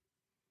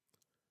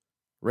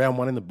Round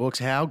 1 in the books.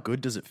 How good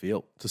does it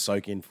feel to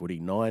soak in footy?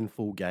 9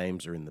 full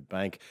games are in the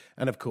bank.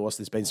 And of course,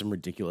 there's been some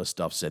ridiculous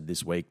stuff said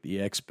this week. The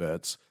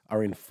experts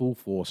are in full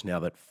force now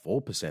that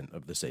 4%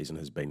 of the season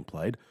has been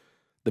played.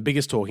 The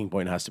biggest talking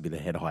point has to be the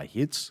head-high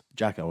hits.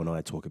 Jacko and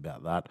I talk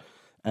about that.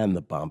 And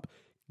the bump.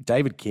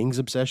 David King's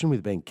obsession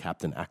with being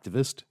captain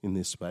activist in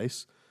this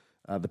space.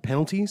 The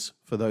penalties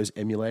for those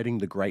emulating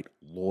the great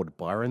Lord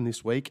Byron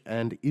this week.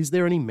 And is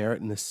there any merit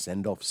in the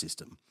send-off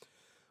system?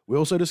 We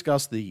also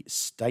discussed the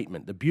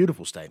statement, the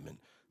beautiful statement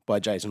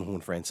by Jason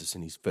Horne-Francis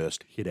in his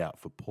first hit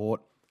out for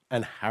Port,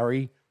 and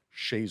Harry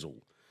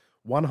Sheasel.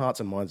 Won hearts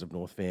and minds of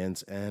North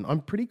fans, and I'm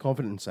pretty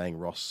confident in saying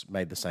Ross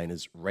made the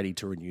Sainers ready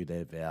to renew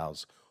their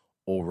vows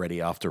already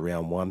after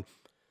round 1.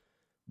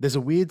 There's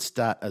a weird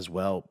stat as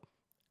well,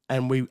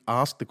 and we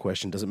asked the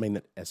question, does it mean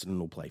that Essendon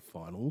will play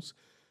finals?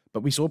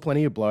 But we saw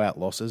plenty of blowout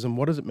losses, and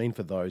what does it mean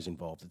for those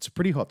involved? It's a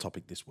pretty hot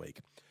topic this week.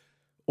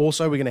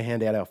 Also, we're going to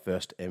hand out our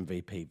first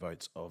MVP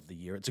votes of the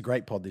year. It's a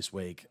great pod this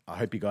week. I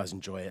hope you guys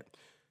enjoy it.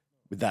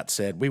 With that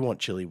said, we want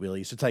Chili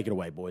Willy, so take it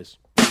away, boys.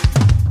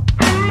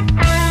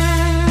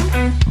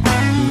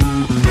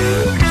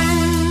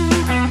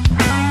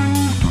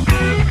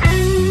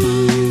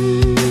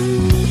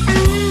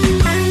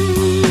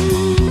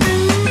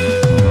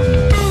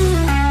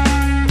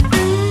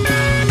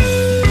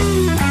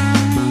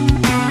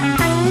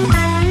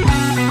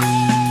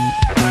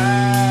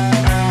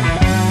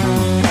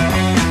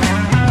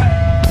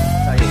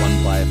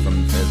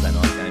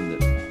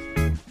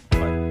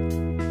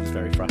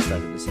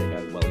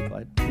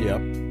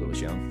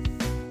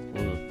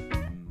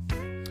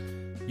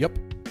 Yep.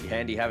 Be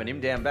handy having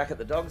him down back at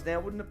the Dogs now,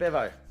 wouldn't it,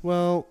 Bevo?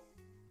 Well,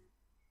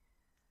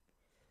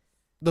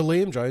 the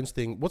Liam Jones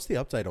thing, what's the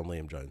update on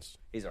Liam Jones?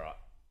 He's all right.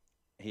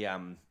 He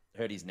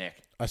hurt his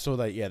neck. I saw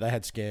that, they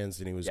had scans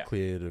and he was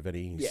cleared of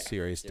any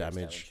serious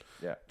damage.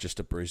 Yeah. Just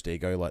a bruised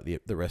ego like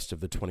the rest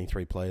of the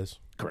 23 players.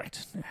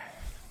 Correct.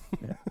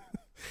 Yeah.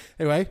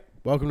 Anyway,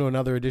 welcome to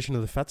another edition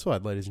of the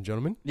FatSide, ladies and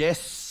gentlemen.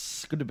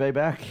 Yes, good to be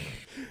back.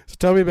 So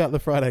tell me about the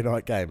Friday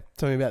night game.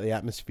 Tell me about the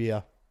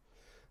atmosphere.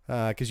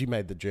 Because you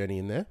made the journey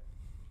in there.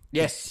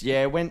 Yes,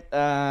 went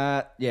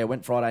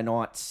Friday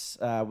nights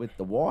with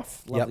the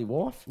wife, lovely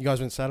wife. You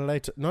guys went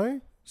Saturday?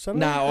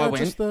 Saturday? No, I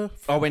went.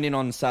 I went in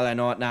on Saturday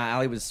night.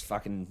 Ali was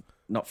fucking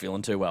not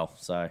feeling too well,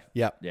 so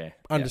yeah.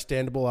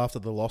 Understandable after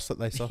the loss that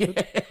they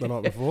suffered the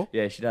night before.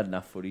 Yeah, she'd had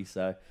enough footy,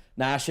 so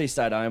she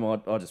stayed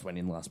home. I just went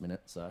in last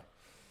minute, so.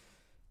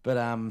 But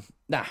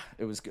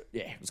it was good.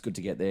 Yeah, it was good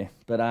to get there.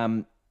 But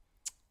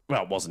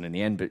well, it wasn't in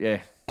the end. But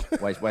yeah,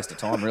 waste of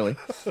time really.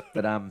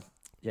 But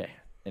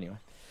anyway.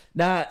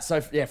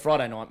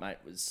 Friday night, mate,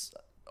 it was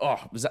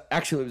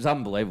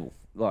unbelievable.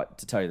 Like,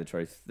 to tell you the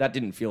truth, that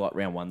didn't feel like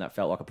round 1. That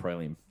felt like a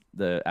prelim.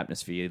 The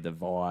atmosphere, the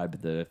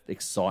vibe, the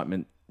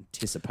excitement,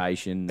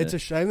 anticipation. It's a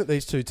shame that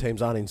these two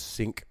teams aren't in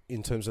sync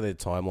in terms of their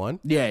timeline.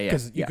 Yeah.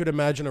 Because you could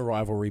imagine a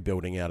rivalry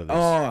building out of this.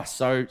 Oh,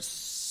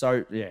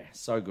 so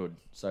good.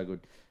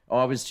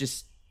 I was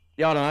just,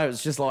 I don't know, it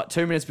was just like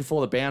 2 minutes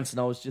before the bounce and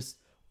I was just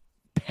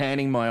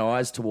panning my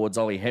eyes towards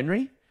Ollie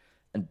Henry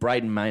and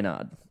Braden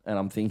Maynard. And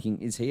I'm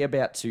thinking, is he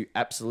about to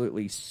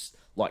absolutely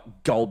like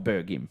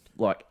Goldberg him,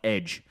 like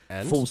edge,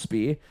 and? Full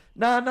spear?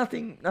 No,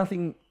 nothing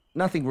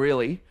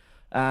really.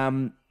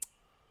 I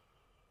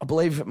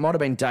believe it might have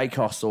been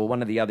Dacos or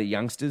one of the other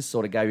youngsters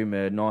sort of gave him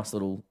a nice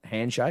little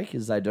handshake,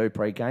 as they do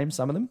pre-game,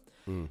 some of them.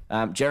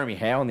 Jeremy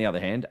Howe, on the other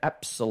hand,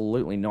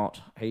 absolutely not.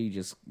 He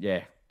just,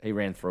 he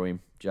ran through him,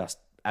 just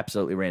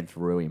absolutely ran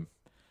through him.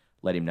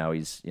 Let him know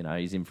he's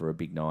in for a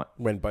big night.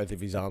 When both of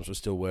his arms were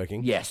still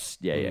working? Yes.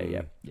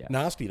 Yeah.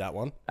 Nasty, that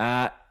one.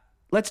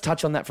 Let's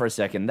touch on that for a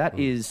second. That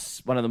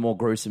is one of the more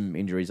gruesome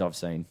injuries I've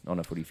seen on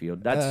a footy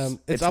field.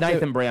 It's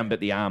Nathan Brown, but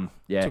the arm.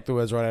 Yeah. Took the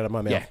words right out of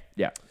my mouth.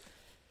 Yeah.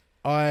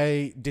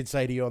 I did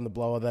say to you on the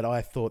blower that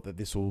I thought that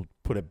this will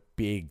put a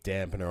big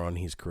dampener on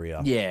his career.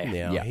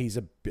 Yeah. Now,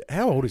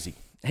 how old is he?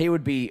 He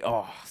would be,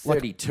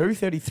 32,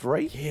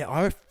 33? Yeah,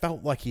 I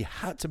felt like he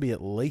had to be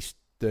at least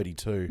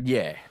 32.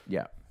 Yeah.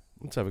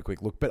 Let's have a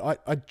quick look. But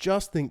I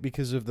just think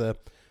because of the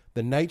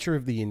nature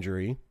of the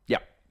injury,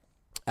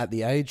 at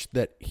the age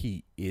that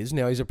he is,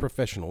 now he's a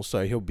professional,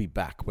 so he'll be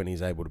back when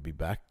he's able to be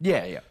back.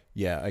 Yeah.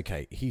 Yeah,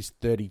 okay. He's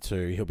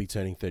 32. He'll be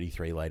turning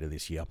 33 later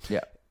this year. Yeah.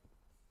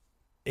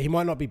 He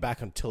might not be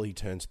back until he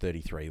turns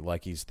 33,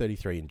 like he's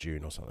 33 in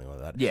June or something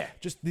like that. Yeah.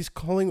 Just this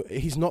Collingwood,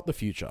 he's not the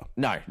future.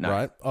 No.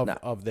 Right?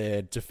 Of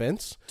their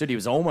defence. Dude, he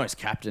was almost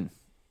captain.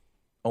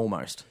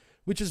 Almost.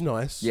 Which is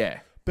nice.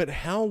 Yeah. But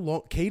how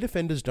long? Key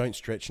defenders don't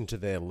stretch into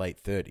their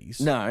late 30s.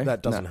 No.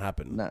 That doesn't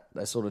happen. No,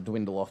 they sort of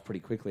dwindle off pretty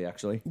quickly,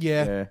 actually.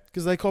 Yeah.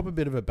 Because they cop a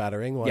bit of a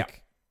battering.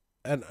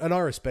 And I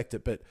respect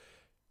it, but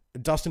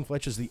Dustin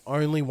Fletcher's the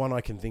only one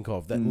I can think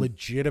of that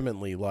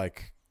legitimately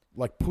like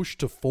pushed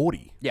to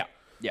 40. Yeah.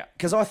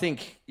 Because I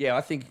think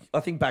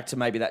back to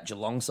maybe that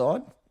Geelong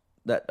side,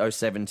 that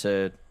 07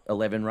 to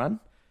 11 run,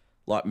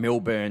 like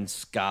Milburn,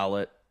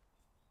 Scarlett.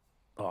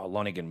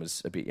 Lonigan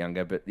was a bit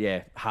younger, but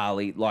yeah,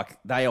 Harley, like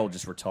they all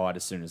just retired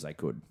as soon as they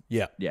could.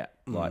 Yeah.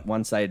 Like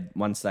once they'd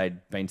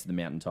been to the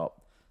mountaintop,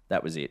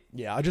 That was it.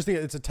 Yeah, I just think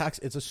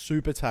it's a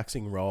super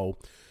taxing role.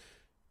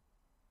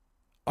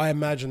 I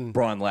imagine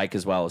Brian Lake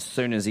as well. As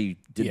soon as he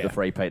did the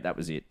three-peat, that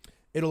was it.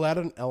 It'll add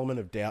an element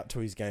of doubt to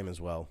his game as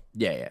well.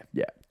 Yeah.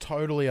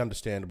 Totally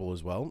understandable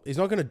as well. He's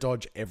not going to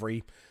dodge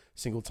every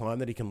single time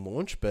that he can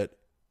launch, but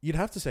you'd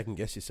have to second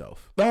guess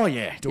yourself. Oh,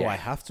 yeah. Do I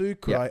have to?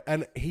 Could I?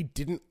 And he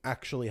didn't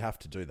actually have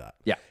to do that.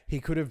 Yeah. He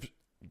could have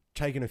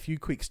taken a few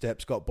quick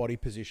steps, got body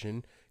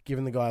position,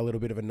 given the guy a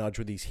little bit of a nudge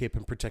with his hip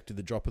and protected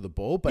the drop of the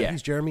ball, but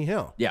he's Jeremy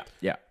Howe. Yeah.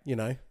 You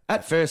know?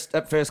 At first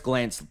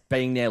glance,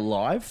 being there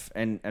live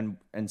and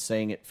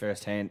seeing it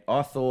firsthand,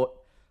 I thought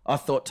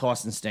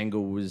Tyson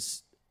Stengel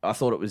was... I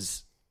thought it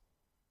was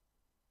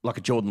like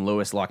a Jordan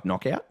Lewis-like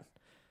knockout.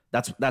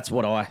 That's the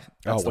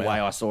way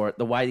I saw it.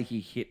 The way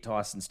he hit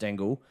Tyson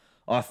Stengel,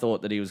 I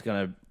thought that he was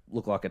going to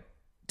look like a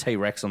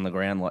T-Rex on the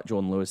ground like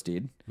Jordan Lewis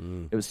did.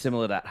 It was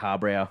similar to that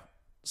Harbrow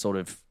sort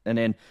of... And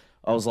then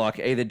I was like,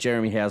 either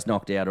Jeremy Howe's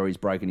knocked out or he's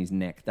broken his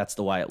neck. That's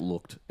the way it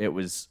looked. It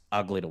was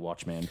ugly to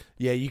watch, man.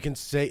 Yeah, you can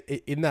see...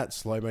 In that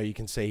slow-mo, you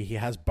can see he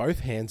has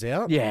both hands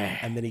out. Yeah.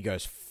 And then he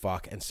goes,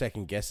 fuck, and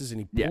second guesses,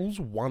 and he pulls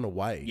one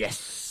away.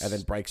 Yes. And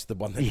then breaks the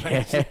one that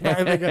makes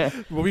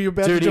it. What were you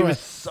about Dude, to do? he was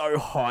so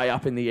high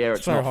up in the air.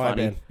 It's so not high,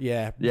 funny. man.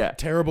 Yeah.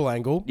 Terrible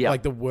angle. Yeah.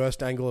 Like the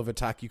worst angle of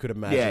attack you could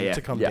imagine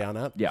to come down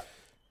at. Yeah.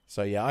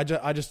 So, yeah,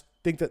 I just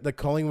think that the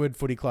Collingwood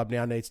Footy Club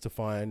now needs to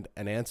find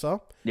an answer.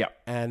 Yeah.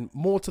 And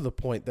more to the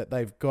point that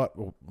they've got,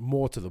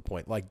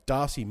 like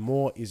Darcy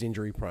Moore is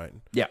injury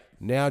prone. Yeah.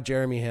 Now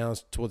Jeremy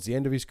Howe's towards the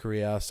end of his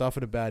career,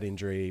 suffered a bad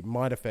injury,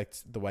 might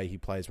affect the way he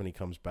plays when he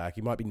comes back.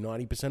 He might be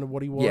 90% of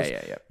what he was.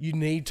 Yeah. You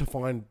need to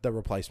find the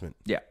replacement.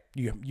 Yeah.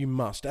 You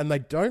must. And they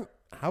don't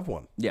have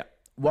one. Yeah.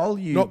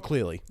 Not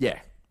clearly. Yeah.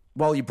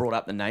 While you brought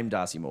up the name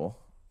Darcy Moore,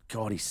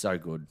 God, he's so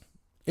good.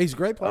 He's a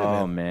great player,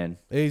 Oh, man.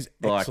 He's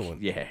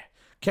excellent. Yeah.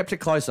 Kept a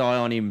close eye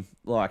on him,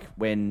 like,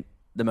 when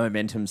the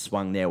momentum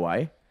swung their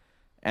way.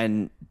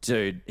 And,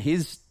 dude,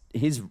 his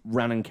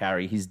run and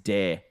carry, his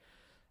dare,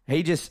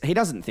 he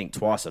doesn't think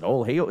twice at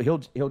all.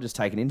 He'll just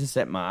take an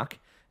intercept mark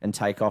and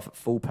take off at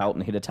full pelt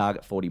and hit a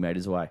target 40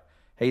 metres away.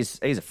 He's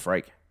a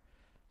freak.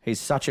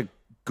 He's such a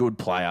good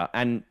player.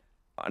 And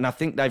I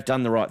think they've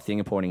done the right thing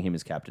appointing him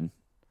as captain.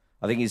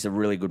 I think he's a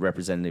really good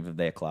representative of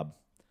their club.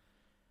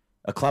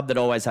 A club that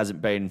always hasn't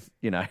been,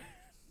 the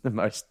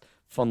most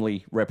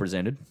fondly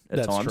represented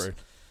at times. That's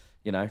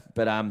true.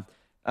 But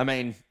I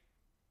mean,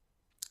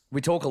 we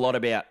talk a lot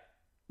about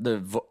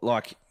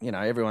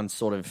everyone's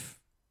sort of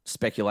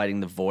speculating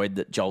the void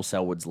that Joel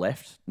Selwood's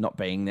left, not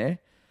being there.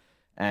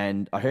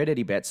 And I heard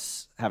Eddie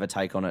Betts have a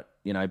take on it,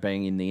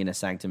 being in the inner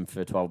sanctum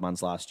for 12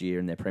 months last year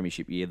in their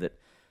premiership year, that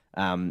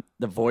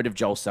the void of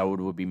Joel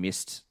Selwood would be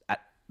missed at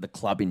the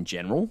club in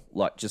general,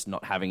 like just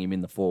not having him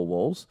in the four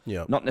walls.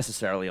 Yeah. Not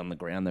necessarily on the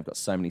ground. They've got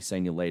so many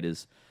senior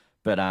leaders.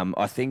 But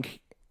I think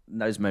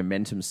those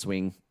momentum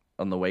swing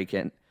on the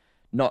weekend,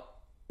 not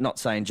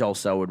saying Joel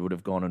Selwood would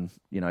have gone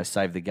and,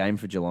 saved the game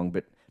for Geelong,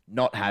 but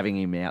not having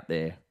him out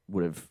there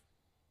would have...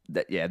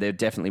 there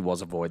definitely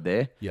was a void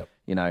there. Yep.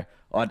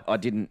 I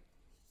didn't...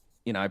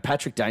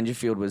 Patrick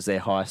Dangerfield was their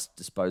highest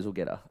disposal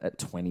getter at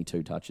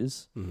 22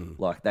 touches.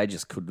 Mm-hmm. Like, they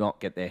just could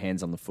not get their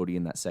hands on the footy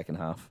in that second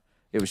half.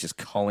 It was just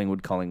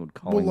Collingwood.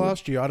 Well,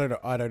 last year, I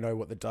don't know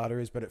what the data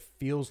is, but it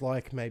feels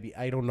like maybe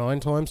 8 or 9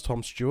 times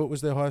Tom Stewart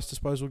was their highest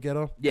disposal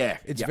getter. Yeah.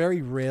 It's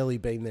very rarely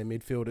been their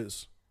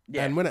midfielders.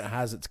 Yeah. And when it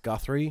has, it's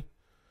Guthrie.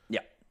 Yeah.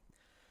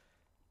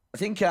 I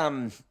think,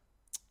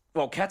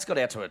 Cats got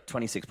out to a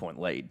 26-point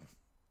lead,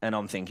 and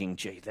I'm thinking,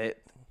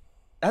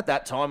 at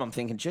that time, I'm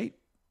thinking,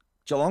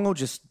 Geelong will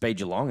just be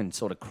Geelong and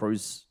sort of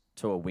cruise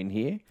to a win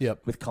here.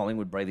 Yep. With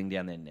Collingwood breathing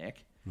down their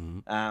neck.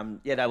 Mm-hmm.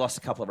 They lost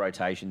a couple of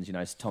rotations.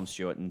 Tom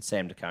Stewart and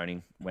Sam de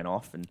Koning went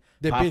off, and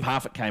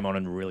Parfitt came on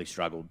and really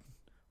struggled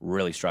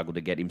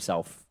to get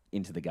himself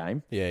into the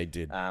game. Yeah, he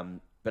did.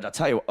 But I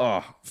tell you,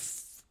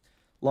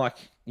 like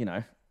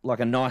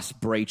a nice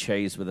brie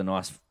cheese with a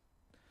nice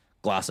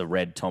glass of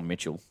red, Tom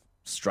Mitchell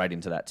straight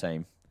into that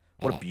team.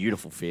 What a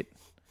beautiful fit!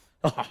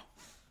 What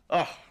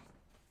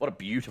a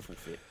beautiful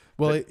fit.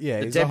 Well,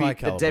 he's a high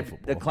caliber football.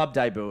 The club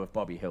debut of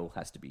Bobby Hill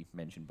has to be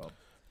mentioned, Bob.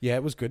 Yeah,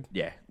 it was good.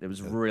 Yeah, it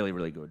was really,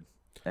 really good.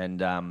 And,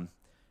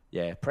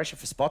 pressure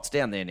for spots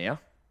down there now.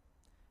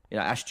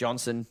 Ash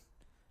Johnson,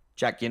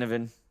 Jack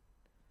Ginnivan.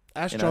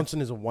 Ash Johnson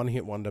is a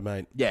one-hit wonder,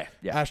 mate. Yeah.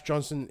 Ash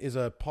Johnson is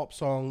a pop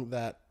song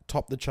that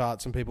topped the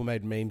charts and people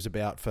made memes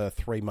about for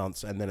 3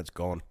 months, and then it's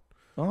gone.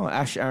 Oh,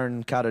 Ash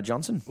Aaron Carter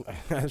Johnson.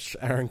 Ash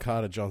Aaron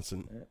Carter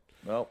Johnson. Yeah.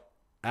 Well,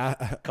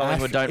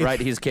 Collingwood don't rate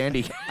his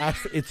candy.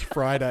 Ash, it's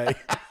Friday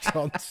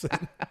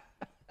Johnson.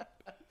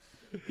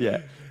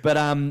 Yeah.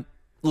 But,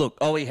 look,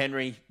 Ollie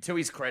Henry, to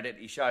his credit,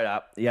 he showed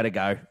up. He had a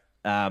go.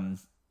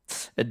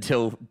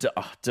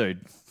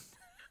 Dude,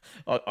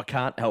 I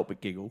can't help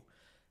but giggle.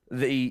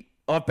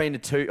 I've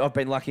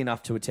been lucky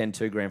enough to attend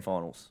 2 grand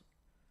finals,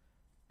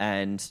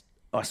 and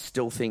I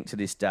still think to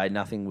this day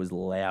nothing was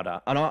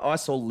louder. And I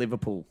saw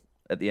Liverpool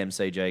at the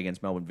MCG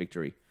against Melbourne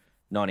Victory,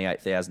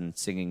 98,000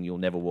 singing "You'll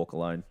Never Walk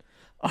Alone."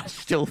 I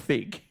still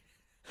think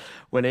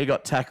when he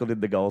got tackled in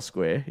the goal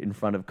square in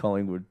front of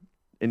Collingwood,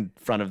 in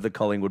front of the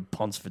Collingwood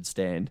Ponsford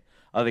stand.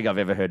 I don't think I've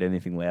ever heard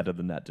anything louder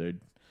than that,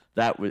 dude.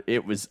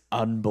 It was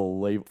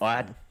unbelievable. I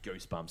had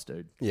goosebumps,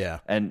 dude. Yeah.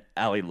 And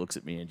Ali looks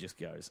at me and just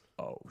goes,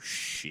 "Oh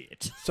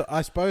shit." So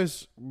I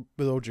suppose,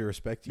 with all due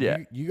respect, Yeah.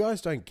 you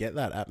guys don't get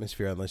that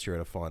atmosphere unless you're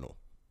at a final.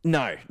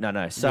 No.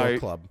 So Your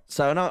club.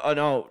 So I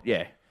know.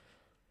 Yeah.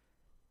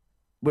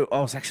 Well,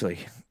 I was actually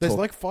There's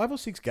like 5 or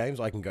 6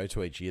 games I can go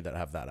to each year that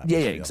have that yeah,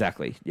 atmosphere.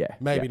 exactly. Yeah.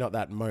 Maybe yeah. not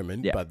that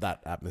moment, Yeah. but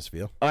that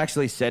atmosphere. I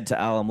actually said to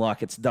Al, I'm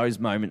like, it's those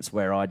moments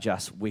where I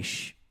just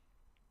wish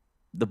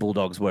the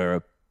Bulldogs were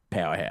a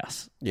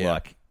powerhouse. Yeah.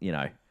 Like,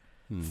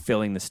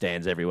 filling the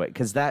stands every week.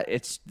 Because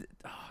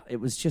it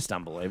was just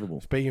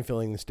unbelievable. Speaking of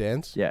filling the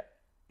stands. Yeah.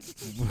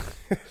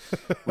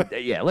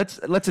 Yeah,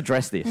 let's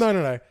address this.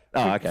 No.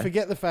 Oh, okay.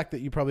 Forget the fact that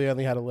you probably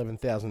only had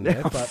 11,000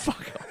 there, but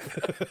Fuck off.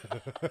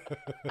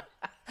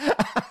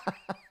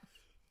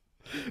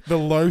 the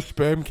low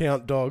sperm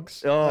count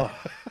dogs. Oh.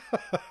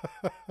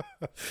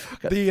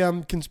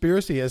 The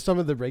conspiracy, as some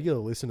of the regular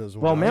listeners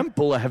will Well, know, Mount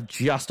Buller have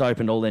just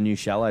opened all their new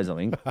shallows, I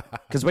think.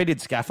 Because we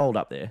did scaffold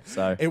up there.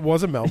 So it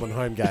was a Melbourne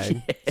home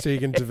game, so you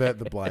can divert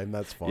the blame.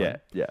 That's fine.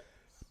 yeah.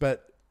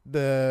 But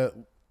the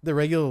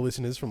regular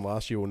listeners from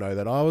last year will know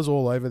that I was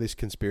all over this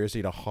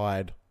conspiracy to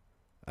hide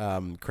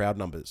crowd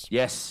numbers.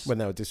 Yes. When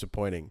they were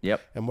disappointing.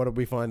 Yep. And what did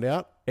we find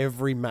out?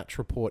 Every match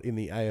report in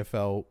the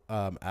AFL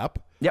app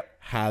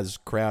has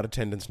crowd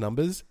attendance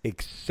numbers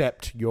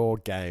except your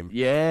game.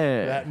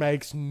 Yeah. That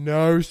makes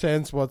no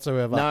sense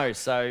whatsoever. No,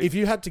 so If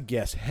you had to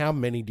guess, how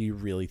many do you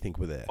really think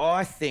were there?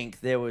 I think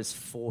there was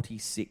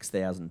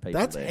 46,000 people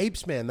That's there.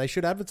 heaps, man. They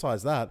should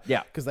advertise that.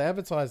 Yeah. Because they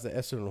advertised the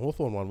Essendon and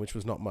Hawthorn one, which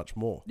was not much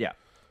more. Yeah.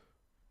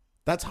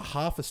 That's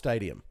half a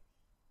stadium.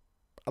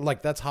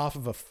 Like, that's half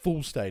of a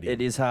full stadium.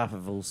 It is half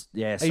of all.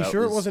 Yeah. Are you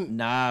sure it wasn't?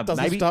 Nah.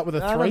 Doesn't maybe, start with a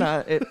no, 3?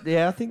 No.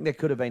 Yeah, I think there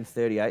could have been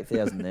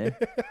 38,000 there.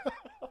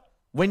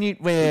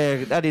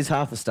 That is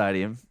half a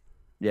stadium.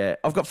 Yeah,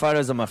 I've got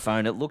photos on my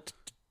phone. It looked,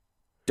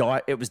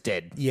 it was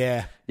dead.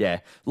 Yeah. Yeah,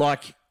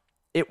 like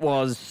it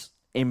was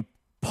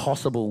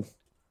impossible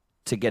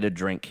to get a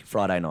drink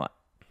Friday night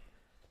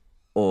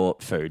or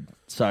food.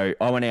 So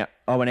I went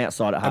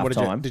outside at half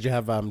time. Did you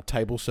have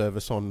table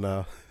service on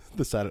the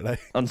Saturday?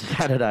 On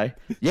Saturday.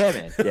 Yeah,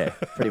 man. Yeah,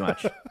 pretty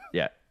much.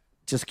 Yeah.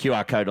 Just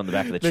QR code on the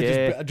back of the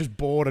chair. Just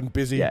bored and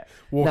busy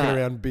walking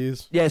around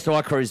beers. Yeah, so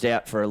I cruised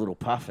out for a little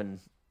puff and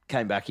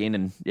came back in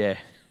and, yeah,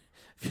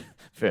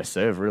 first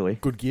serve, really.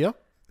 Good gear?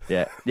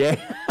 Yeah. Yeah.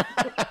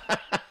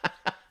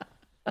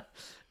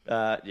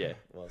 Yeah, it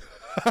was.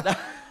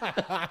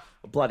 I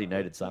bloody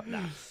needed something.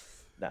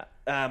 Nah.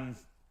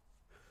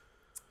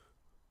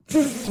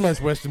 It's the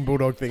most Western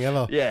Bulldog thing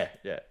ever. Yeah.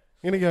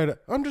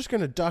 I'm just going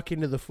to duck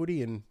into the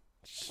footy and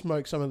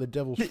smoke some of the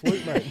devil's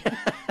fruit, mate.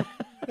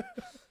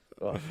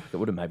 Oh, it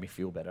would have made me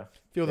feel better.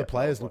 Few of the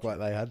players look like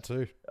they had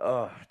too.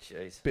 Oh,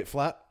 jeez. Bit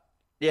flat.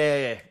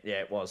 Yeah,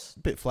 it was.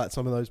 Bit flat,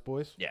 some of those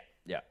boys. Yeah.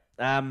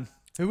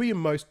 Who were you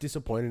most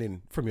disappointed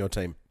in from your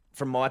team?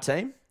 From my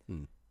team?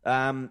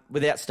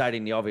 Without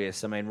stating the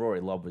obvious, I mean, Rory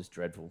Lobb was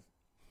dreadful.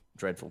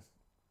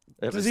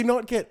 Does he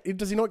not get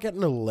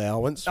an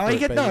allowance? Oh, for he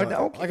get being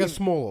no, a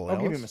small allowance.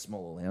 I'll give him a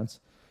small allowance.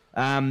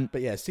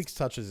 But yeah, 6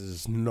 touches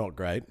is not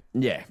great.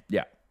 Yeah.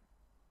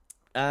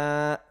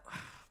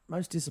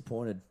 Most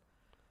disappointed.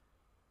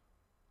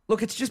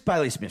 Look, it's just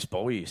Bailey Smith's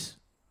ball use.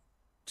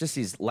 Just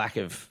his lack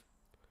of,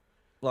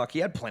 he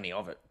had plenty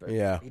of it, but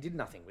he did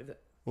nothing with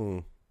it.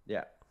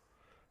 Yeah.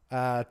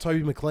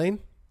 Toby McLean,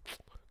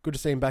 good to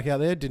see him back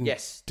out there.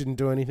 Didn't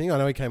do anything. I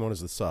know he came on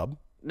as the sub.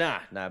 Nah,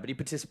 but he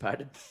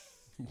participated.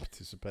 Let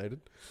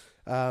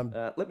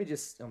me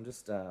just, I'll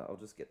just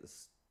get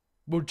this.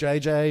 Well,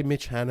 JJ,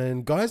 Mitch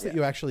Hannon, guys that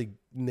you actually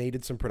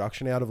needed some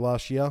production out of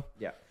last year.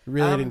 Yeah.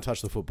 Really didn't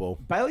touch the football.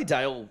 Bailey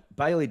Dale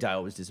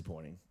was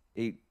disappointing.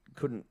 He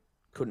couldn't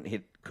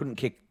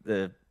kick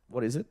the,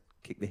 what is it?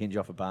 Kick the hinge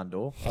off a barn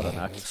door? I don't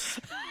know.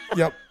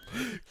 Yep.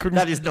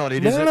 That is not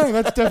it, is it? No,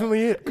 that's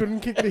definitely it.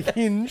 Couldn't kick the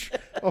hinge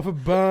off a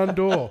barn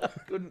door.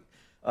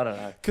 I don't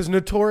know. Because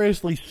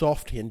notoriously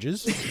soft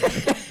hinges.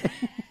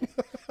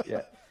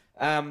 Yeah.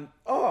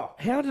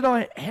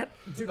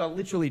 Dude, I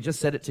literally just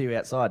said it to you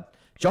outside.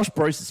 Josh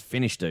Bruce is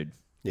finished, dude.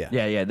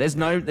 Yeah. There's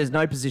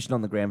no position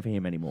on the ground for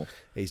him anymore.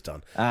 He's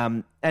done.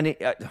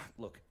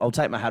 Look, I'll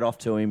take my hat off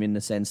to him in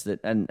the sense that,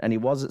 and he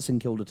was at St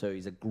Kilda too.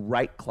 He's a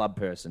great club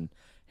person.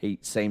 He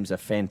seems a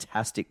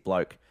fantastic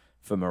bloke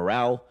for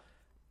morale,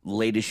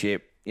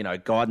 leadership,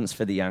 guidance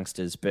for the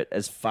youngsters. But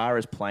as far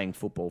as playing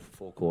football for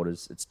 4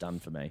 quarters, it's done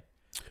for me.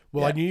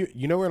 Well, I knew,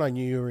 when I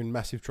knew you were in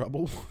massive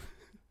trouble?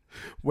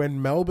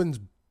 When Melbourne's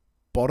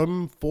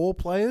bottom 4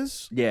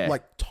 players,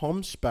 like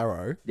Tom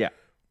Sparrow,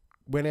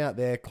 went out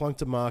there,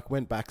 clunked a mark,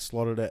 went back,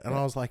 slotted it, and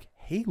I was like,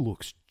 he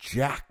looks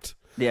jacked.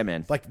 Yeah,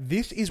 man. Like,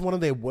 this is one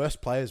of their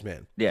worst players,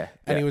 man. Yeah.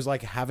 And he was,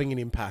 having an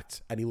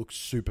impact, and he looked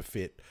super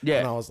fit. Yeah.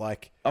 And I was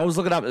like... I was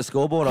looking up at the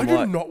scoreboard, I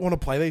do not want to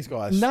play these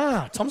guys.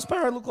 Nah, Tom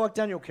Sparrow looked like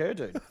Daniel Kerr,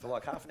 dude, for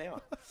half an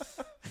hour.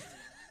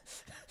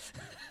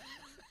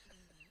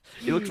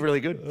 He looked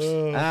really good.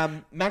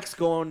 Max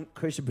Gawn,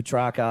 Christian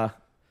Petrarca,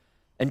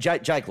 And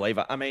Jake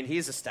Lever, I mean,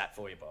 here's a stat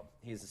for you, Bob.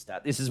 Here's a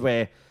stat. This is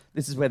where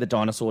the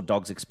dinosaur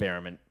dogs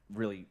experiment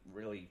really,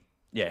 really,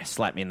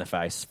 slapped me in the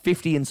face.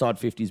 50 inside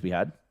 50s we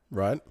had.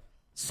 Right.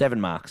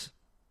 7 marks.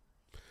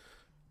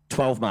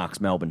 12 marks,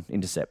 Melbourne,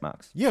 intercept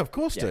marks. Yeah, of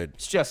course, dude.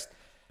 It's just,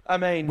 I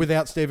mean...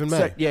 Without Stephen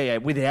May.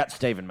 Without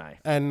Stephen May.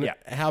 And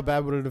how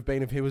bad would it have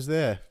been if he was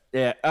there?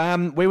 Yeah,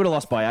 we would have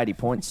lost by 80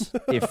 points.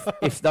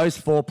 if those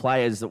 4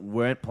 players that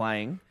weren't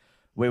playing,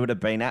 we would have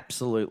been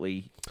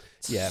absolutely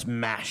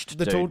smashed.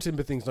 The tall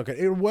timber thing's not good.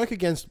 It'll work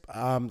against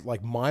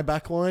like my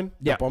backline,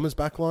 the Bombers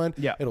backline.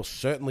 Yeah. It'll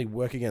certainly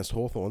work against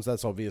Hawthorns.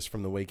 That's obvious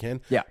from the weekend.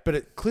 Yeah. But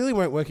it clearly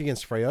won't work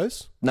against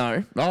Freos.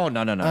 No. Oh,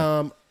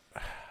 no.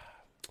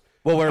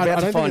 Well, we're about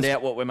to find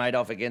out what we're made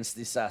of against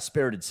this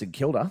spirited St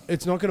Kilda.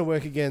 It's not going to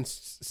work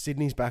against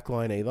Sydney's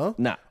backline either.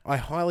 No. I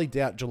highly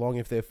doubt Geelong,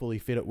 if they're fully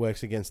fit, it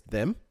works against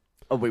them.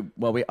 I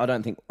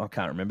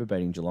can't remember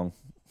beating Geelong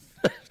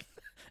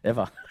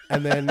ever.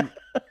 And then,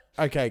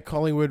 okay,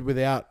 Collingwood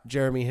without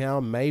Jeremy Howe,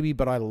 maybe,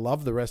 but I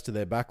love the rest of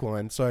their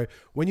backline. So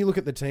when you look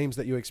at the teams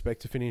that you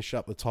expect to finish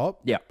up the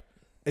top,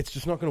 it's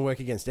just not going to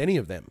work against any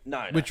of them.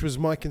 No. Which was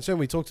my concern.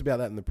 We talked about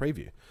that in the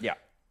preview. Yeah.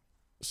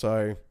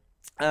 So...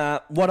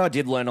 what I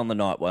did learn on the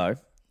night,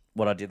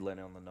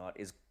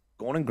 is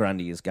Gordon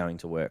Grundy is going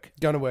to work.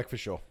 Going to work for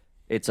sure.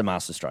 It's a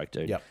masterstroke,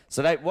 dude. Yep.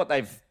 So what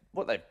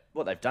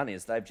they've done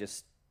is they've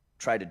just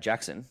traded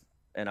Jackson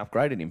and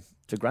upgraded him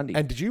to Grundy.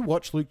 And did you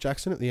watch Luke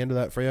Jackson at the end of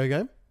that Freo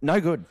game? No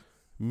good.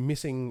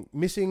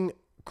 Missing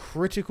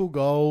critical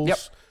goals. Yep.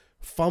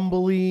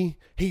 Fumbly.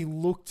 He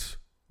looked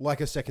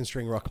like a second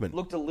string ruckman.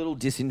 Looked a little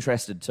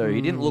disinterested too.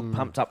 He didn't look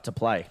pumped up to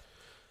play.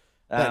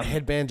 That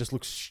headband just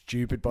looks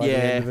stupid by the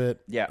end of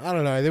it. Yeah. I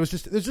don't know. There's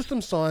just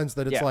some signs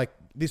that it's like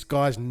this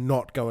guy's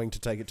not going to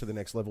take it to the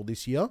next level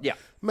this year. Yeah.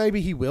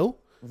 Maybe he will.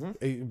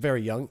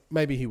 Very young.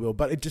 Maybe he will.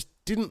 But it just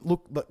didn't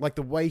look like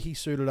the way he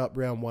suited up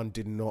round 1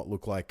 did not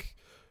look like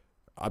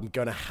I'm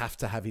going to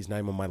have his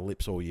name on my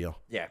lips all year.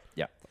 Yeah.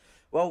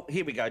 Well,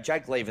 here we go.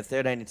 Jake Lever,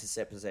 13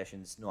 intercept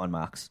possessions, 9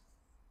 marks.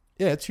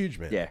 Yeah, it's huge,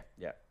 man.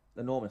 Yeah.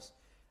 Enormous.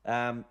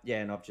 And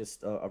I've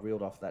just I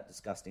reeled off that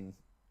disgusting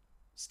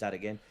stat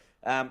again.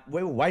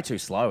 We were way too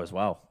slow as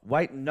well.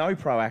 No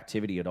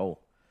proactivity at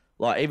all.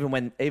 Like even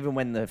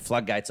when the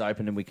floodgates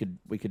opened and we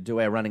could do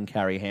our run and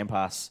carry hand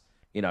pass,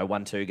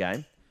 1-2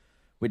 game,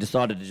 we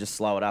decided to just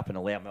slow it up and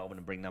allow Melbourne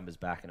to bring numbers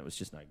back, and it was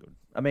just no good.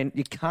 I mean,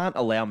 you can't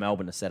allow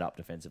Melbourne to set up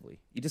defensively.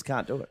 You just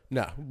can't do it.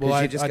 No, well,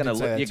 you're just going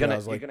to you're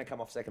going to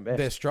come off second best.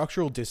 Their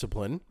structural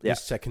discipline is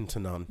second to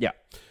none. Yeah.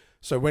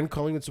 So when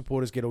Collingwood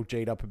supporters get all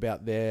G'd up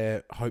about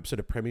their hopes at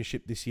a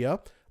premiership this year,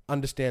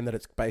 understand that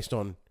it's based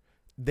on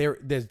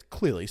there's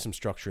clearly some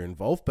structure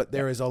involved, but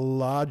there is a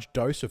large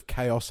dose of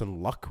chaos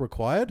and luck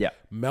required. Yeah.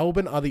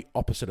 Melbourne are the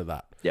opposite of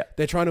that. Yeah.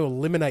 They're trying to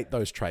eliminate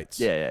those traits.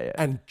 Yeah.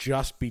 And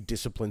just be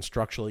disciplined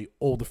structurally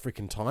all the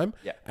freaking time.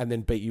 Yeah. And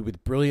then beat you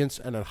with brilliance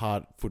and a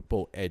hard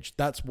football edge.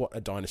 That's what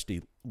a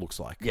dynasty looks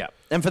like. Yeah.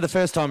 And for the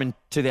first time in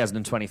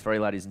 2023,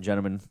 ladies and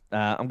gentlemen,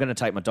 I'm going to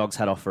take my dog's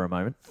hat off for a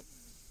moment.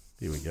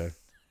 Here we go.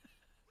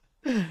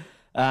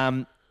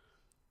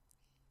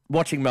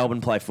 Watching Melbourne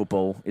play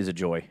football is a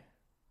joy.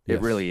 It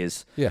really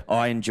is. Yeah.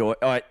 I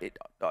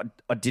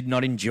did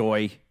not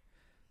enjoy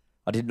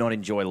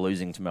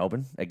losing to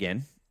Melbourne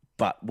again,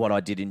 but what I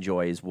did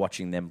enjoy is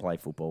watching them play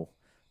football.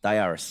 They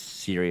are a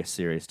serious,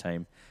 serious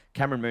team.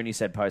 Cameron Mooney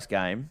said post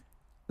game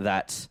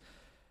that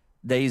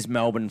these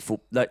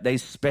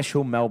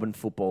special Melbourne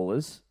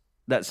footballers,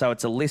 so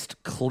it's a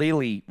list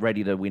clearly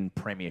ready to win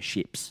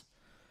premierships,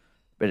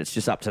 but it's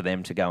just up to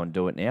them to go and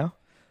do it now.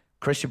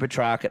 Christian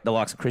Petrarca, the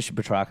likes of Christian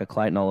Petrarca,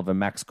 Clayton Oliver,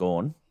 Max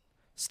Gawn,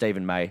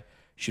 Stephen May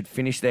should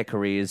finish their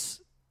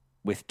careers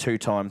with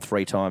 2-time,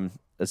 3-time,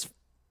 as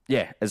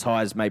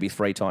high as maybe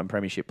 3-time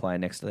premiership player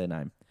next to their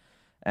name.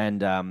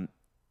 And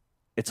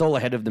it's all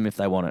ahead of them if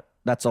they want it.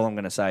 That's all I'm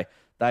going to say.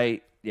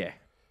 They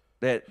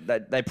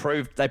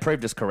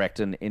proved us correct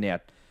in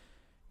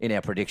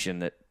our prediction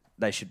that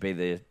they should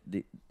be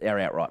our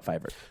outright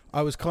favourite.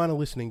 I was kind of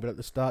listening, but at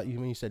the start,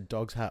 when you said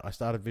dog's hat, I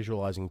started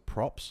visualising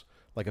props,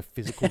 like a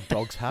physical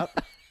dog's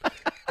hat.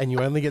 And you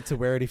only get to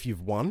wear it if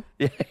you've won.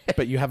 Yeah.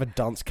 But you have a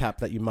dunce cap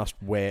that you must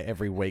wear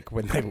every week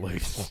when they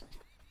lose.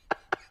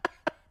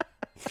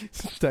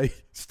 Stay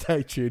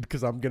tuned,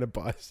 because I'm going to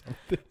buy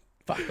something.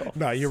 Fuck off.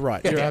 No, you're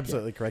right. You're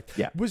absolutely correct.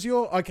 Yeah.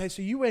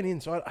 So you went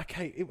in. So I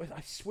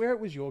swear it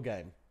was your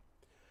game.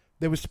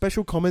 There was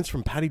special comments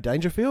from Paddy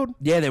Dangerfield.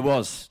 Yeah, there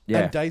was.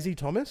 Yeah. And Daisy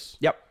Thomas.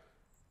 Yep.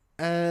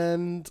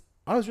 And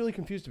I was really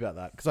confused about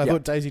that, because I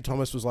thought Daisy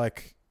Thomas was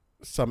like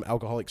some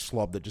alcoholic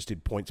slob that just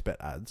did PointsBet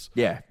ads.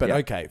 Yeah. But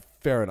okay,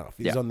 fair enough.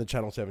 He's on the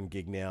Channel 7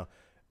 gig now.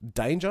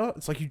 Danger,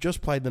 it's like you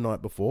just played the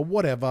night before.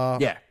 Whatever.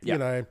 Yeah. You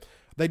know,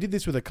 they did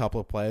this with a couple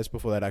of players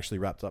before they'd actually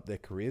wrapped up their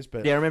careers.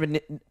 But yeah, I remember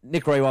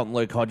Nick Rewalt and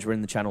Luke Hodge were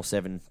in the Channel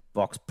 7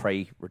 box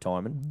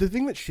pre-retirement. The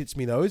thing that shits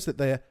me, though, is that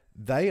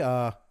they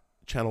are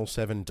Channel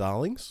 7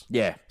 darlings.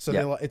 Yeah. So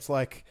they're like, it's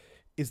like,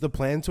 is the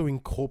plan to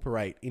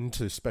incorporate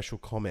into special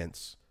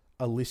comments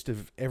a list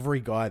of every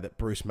guy that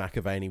Bruce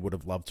McAvaney would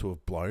have loved to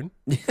have blown?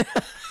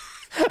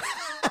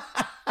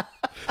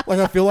 Like,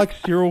 I feel like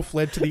Cyril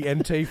fled to the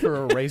NT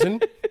for a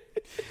reason.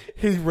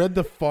 He read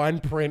the fine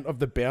print of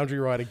the Boundary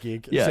Rider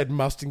gig and said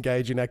must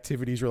engage in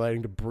activities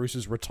relating to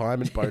Bruce's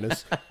retirement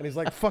bonus. And he's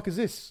like, fuck is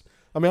this?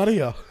 I'm out of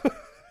here.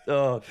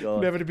 Oh,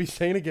 God. Never to be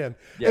seen again.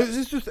 Yeah.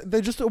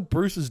 They're just all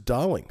Bruce's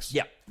darlings.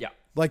 Yeah, yeah.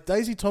 Like,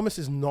 Daisy Thomas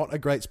is not a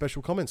great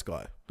special comments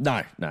guy.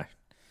 No, no.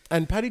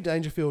 And Paddy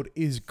Dangerfield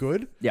is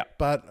good. Yeah.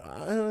 But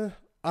I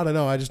don't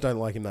know. I just don't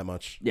like him that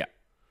much. Yeah.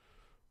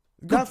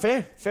 No,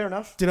 fair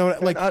enough. Do you know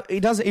what, like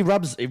he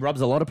rubs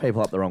a lot of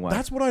people up the wrong way.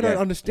 That's what I don't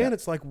understand. Yeah.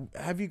 It's like,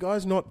 have you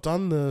guys not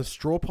done the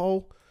straw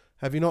poll?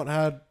 Have you not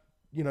had,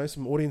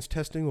 some audience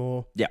testing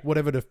or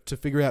whatever to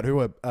figure out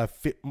who a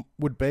fit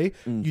would be?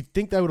 You'd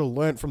think they would have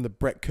learnt from the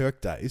Brett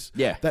Kirk days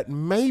that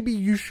maybe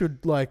you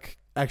should, like,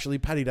 actually,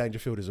 Paddy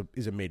Dangerfield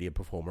is a media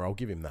performer. I'll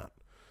give him that.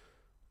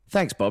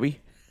 Thanks, Bobby.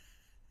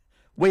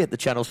 We at the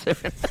Channel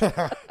 7.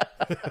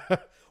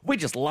 We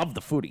just love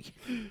the footy.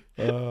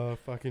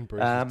 Fucking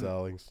Bruce's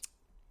darlings.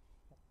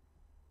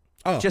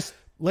 Oh,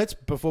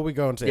 before we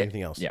go on to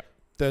anything else. Yeah.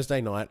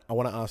 Thursday night, I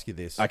want to ask you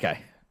this. Okay.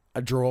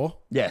 A draw?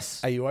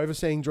 Yes. Are you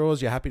overseeing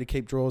draws? You're happy to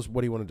keep draws?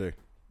 What do you want to do?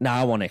 No,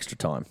 I want extra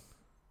time.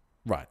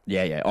 Right.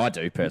 Yeah, I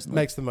do personally.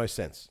 Makes the most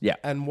sense. Yeah.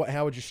 And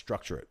how would you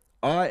structure it?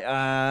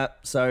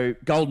 So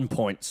golden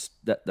points,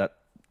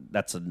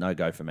 that's a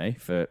no-go for me.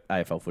 For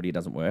AFL footy, it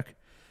doesn't work.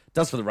 It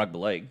does for the rugby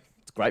league.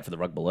 It's great for the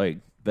rugby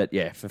league. But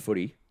yeah, for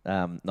footy,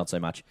 not so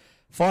much.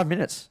 5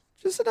 minutes.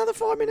 Just another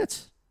 5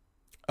 minutes.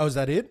 Oh, is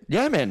that it?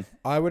 Yeah, man.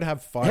 I would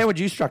have 5. How would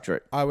you structure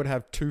it? I would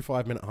have 2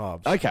 5-minute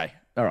halves. Okay.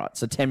 All right.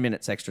 So 10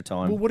 minutes extra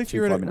time. Well, what if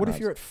you're at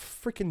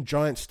freaking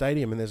Giant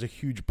Stadium and there's a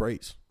huge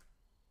breeze?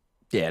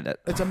 Yeah.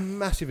 It's a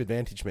massive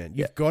advantage, man.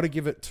 You've got to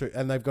give it to,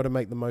 and they've got to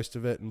make the most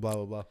of it and blah,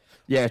 blah, blah.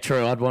 Yeah,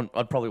 true. I'd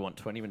probably want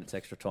 20 minutes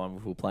extra time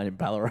if we were playing in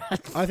Ballarat.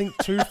 I think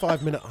 2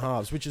 5-minute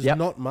halves, which is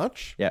not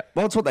much. Yeah.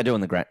 Well, it's what they do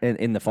in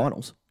the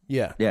finals.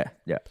 Yeah.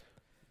 Yeah.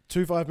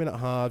 2 5-minute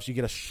halves, you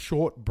get a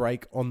short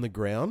break on the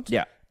ground.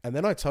 Yeah. And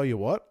then I tell you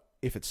what,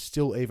 if it's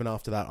still even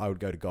after that, I would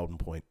go to Golden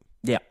Point.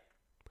 Yeah.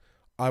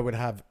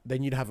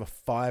 Then you'd have a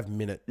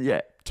 5-minute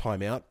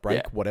timeout,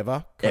 break,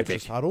 whatever,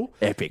 coach's huddle.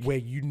 Epic. Where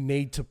you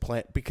need to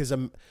plan, because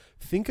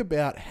think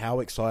about how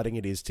exciting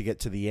it is to get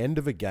to the end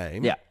of a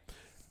game. Yeah.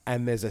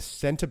 And there's a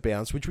centre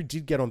bounce, which we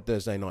did get on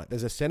Thursday night.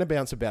 There's a centre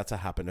bounce about to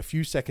happen. A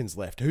few seconds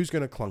left. Who's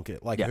going to clunk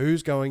it? Like,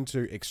 who's going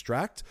to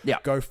extract? Yeah.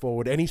 Go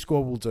forward. Any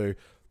score will do.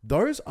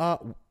 Those are,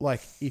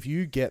 like, if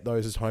you get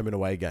those as home and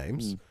away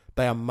games,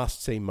 they are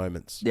must-see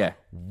moments. Yeah.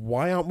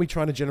 Why aren't we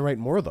trying to generate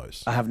more of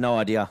those? I have no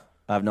idea.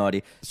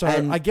 So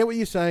I get what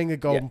you're saying, a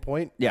golden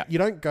point. Yeah. You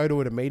don't go to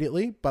it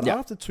immediately, but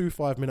after 2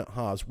 5-minute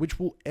halves, which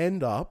will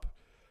end up,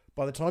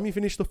 by the time you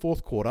finish the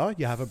fourth quarter,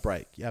 you have a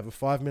break. You have a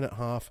 5-minute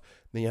half,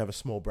 then you have a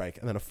small break,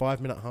 and then a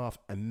 5-minute half,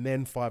 and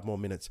then 5 more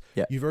minutes.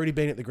 Yeah. You've already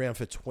been at the ground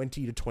for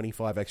 20 to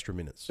 25 extra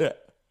minutes. Yeah.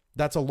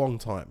 That's a long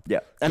time. Yeah.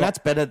 And that's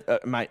better,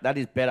 mate. That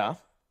is better.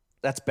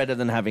 That's better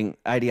than having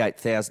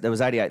 88,000. There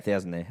was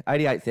 88,000 there.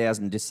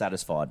 88,000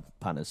 dissatisfied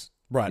punters.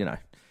 Right.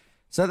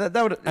 So that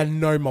would... And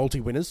no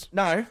multi-winners?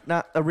 No,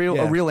 a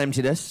real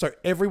emptiness. So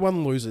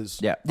everyone loses.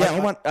 Yeah.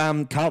 Yeah,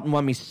 Carlton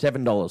won me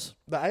 $7.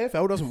 The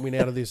AFL doesn't win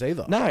out of this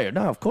either. No,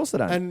 of course they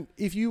don't. And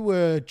if you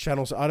were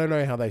channels... I don't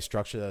know how they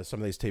structure some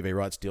of these TV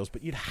rights deals,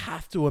 but you'd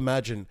have to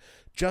imagine,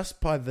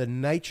 just by the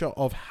nature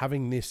of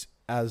having this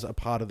as a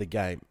part of the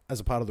game, as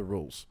a part of the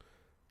rules,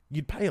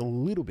 you'd pay a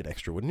little bit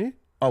extra, wouldn't you?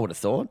 I would have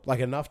thought. Like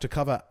enough to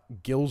cover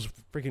Gill's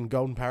freaking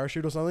golden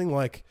parachute or something?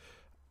 Like...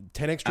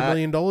 $10 extra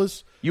million.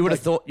 You would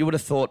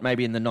have thought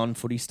maybe in the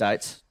non-footy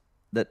states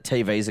that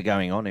TVs are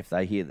going on if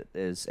they hear that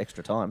there's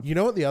extra time. You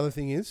know what the other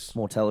thing is?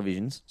 More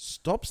televisions.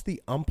 Stops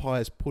the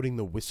umpires putting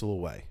the whistle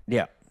away.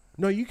 Yeah.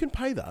 No, you can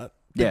pay that.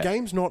 The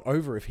game's not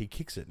over if he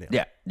kicks it now.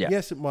 Yeah.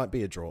 Yes, it might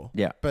be a draw.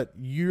 Yeah. But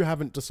you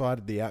haven't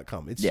decided the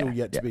outcome. It's still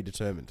yet to be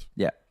determined.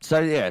 Yeah.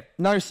 So,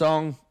 no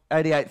song.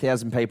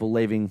 88,000 people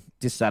leaving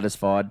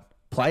dissatisfied.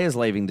 Players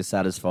leaving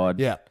dissatisfied.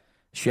 Yeah.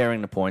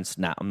 Sharing the points.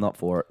 Nah, I'm not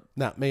for it.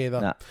 Nah, me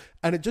either. Nah.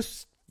 And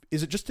is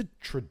it just a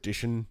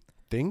tradition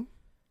thing?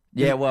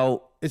 Yeah,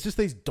 well... It's just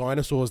these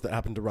dinosaurs that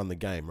happen to run the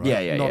game, right?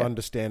 Yeah. Not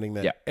understanding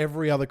that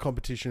every other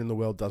competition in the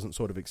world doesn't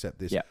sort of accept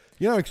this. Yeah.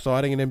 You know how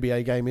exciting an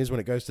NBA game is when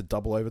it goes to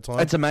double overtime?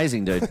 It's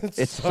amazing, dude.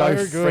 It's so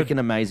freaking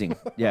amazing.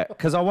 Yeah,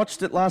 because I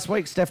watched it last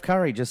week. Steph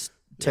Curry just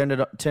turned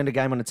a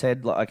game on its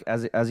head like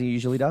as he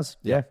usually does.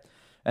 Yeah.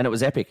 And it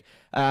was epic.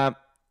 While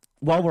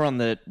we're on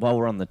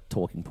the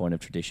talking point of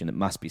tradition, it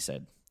must be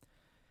said.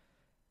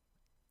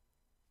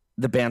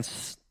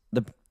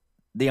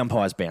 The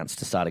umpires bounce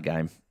to start a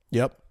game.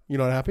 Yep. You're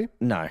not happy?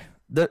 No.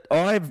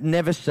 I've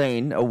never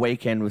seen a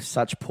weekend with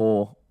such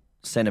poor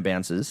centre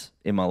bounces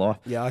in my life.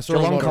 Yeah, I saw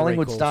Geelong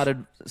Collingwood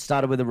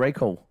started with a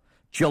recall.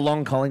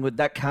 Geelong Collingwood,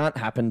 that can't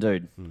happen,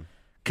 dude.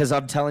 Because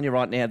I'm telling you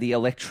right now, the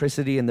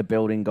electricity in the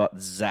building got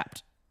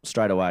zapped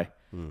straight away.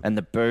 And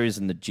the boos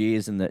and the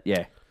jeers and the...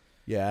 Yeah.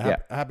 Yeah,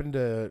 happened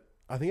to...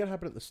 I think it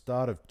happened at the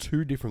start of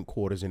 2 different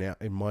quarters in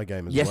my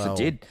game as well. Yes, it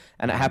did.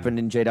 And it happened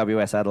in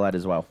GWS Adelaide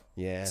as well.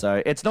 Yeah.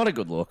 So it's not a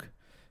good look.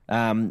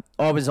 I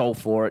was all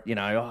for it,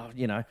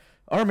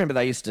 I remember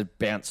they used to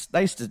bounce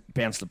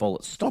the ball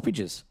at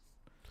stoppages.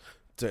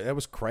 Dude, that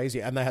was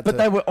crazy. And But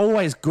they were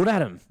always good at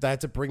them. They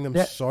had to bring them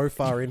so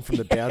far in from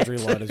the boundary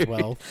line as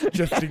well,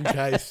 just in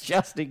case.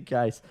 Just in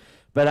case.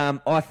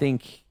 But I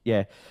think,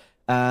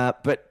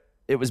 but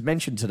it was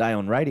mentioned today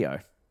on radio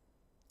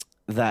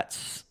that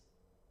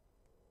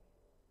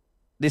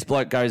this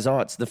bloke goes,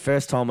 it's the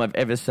first time I've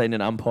ever seen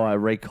an umpire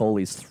recall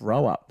his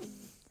throw-up.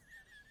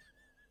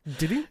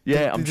 Did he?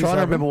 Yeah, I'm trying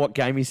to remember what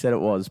game he said it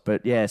was,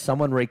 but yeah,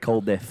 someone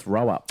recalled their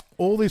throw-up.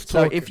 All this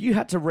So talk... if you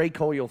had to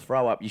recall your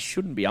throw-up, you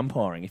shouldn't be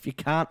umpiring. If you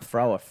can't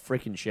throw a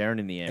freaking Sharon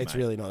in the air, It's mate.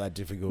 really not that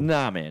difficult.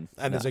 Nah, man.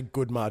 And there's a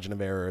good margin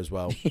of error as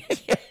well.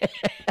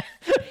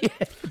 Yeah,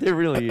 there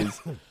really is.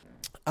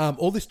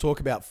 All this talk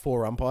about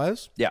 4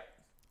 umpires. Yeah.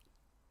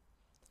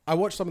 I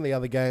watched some of the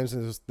other games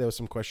and there were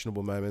some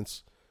questionable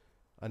moments.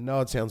 I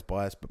know it sounds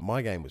biased, but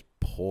my game was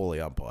poorly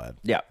umpired.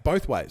 Yeah.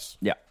 Both ways.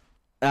 Yeah.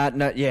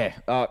 No, yeah,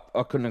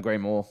 I couldn't agree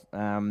more.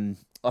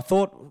 I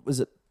thought,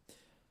 was it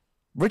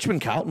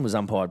Richmond Carlton was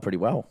umpired pretty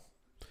well.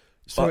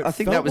 So I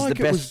think that was the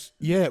best.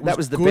 That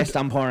was the best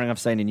umpiring I've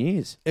seen in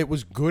years. It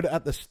was good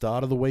at the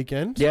start of the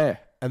weekend. Yeah.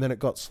 And then it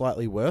got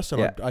slightly worse,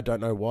 and I don't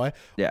know why.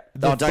 Yeah.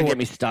 Don't get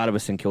me started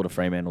with St Kilda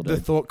Fremantle, dude.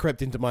 The thought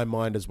crept into my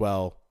mind as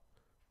well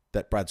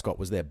that Brad Scott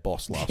was their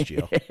boss last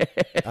year.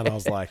 And I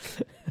was like,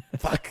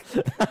 fuck,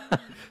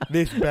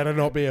 this better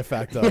not be a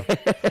factor.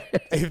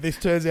 If this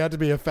turns out to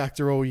be a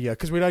factor all year,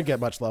 because we don't get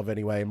much love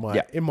anyway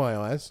in my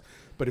eyes,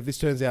 but if this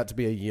turns out to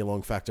be a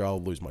year-long factor,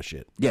 I'll lose my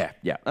shit. Yeah,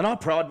 yeah. And I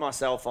pride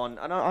myself on,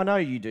 and I know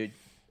you do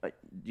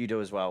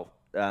as well.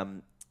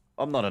 I'm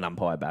not an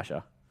umpire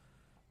basher.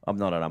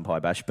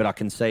 But I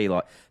can see,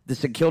 like, the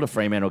St Kilda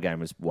Fremantle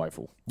game was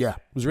woeful. Yeah,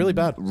 it was really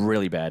bad.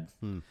 Really bad.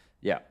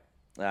 Yeah.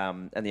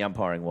 And the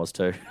umpiring was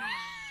too.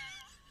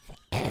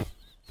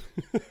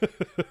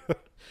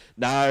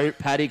 No,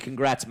 Paddy,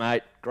 congrats,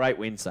 mate. Great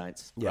win,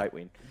 Saints. Great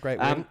win. Great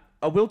win.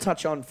 I will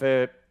touch on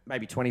for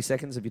maybe 20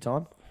 seconds of your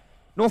time.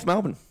 North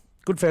Melbourne.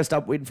 Good first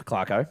up win for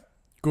Clarko.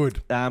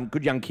 Good.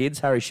 Good young kids.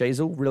 Harry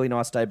Sheasel, really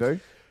nice debut.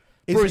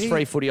 Bruce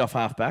free footy off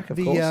halfback, of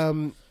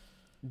course.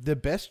 The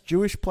best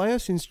Jewish player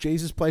since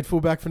Jesus played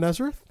fullback for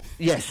Nazareth?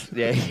 Yes.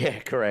 Yeah,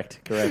 correct.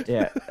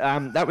 Yeah.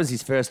 That was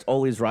his first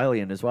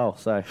all-Israelian as well,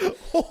 so.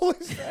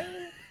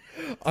 All-Israelian?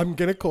 I'm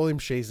going to call him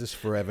Jesus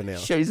forever now.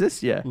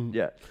 Jesus? Yeah.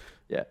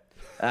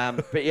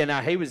 But yeah, no,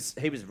 he was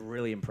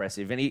really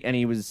impressive, and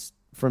he was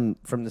from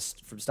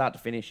start to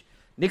finish.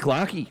 Nick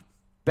Larkey,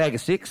 bag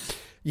of 6.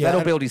 Yeah,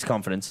 that'll build his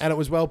confidence. And it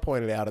was well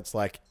pointed out. It's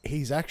like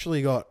he's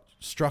actually got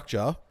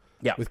structure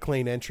with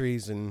clean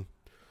entries and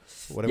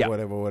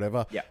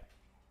whatever. Yeah.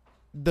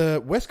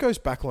 The West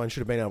Coast backline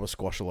should have been able to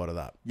squash a lot of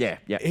that. Yeah.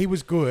 He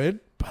was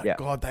good, but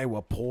God, they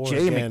were poor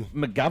Gee, again.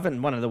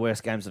 McGovern, one of the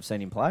worst games I've seen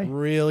him play.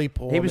 Really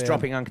poor. He was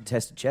dropping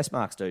uncontested chest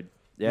marks, dude.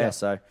 Yeah,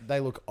 so they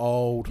look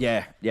old.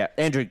 Yeah.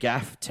 Andrew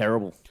Gaff,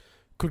 terrible.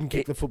 Couldn't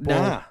kick the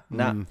football.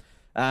 Nah.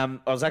 I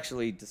was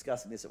actually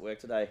discussing this at work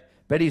today.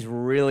 Betty's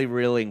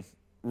really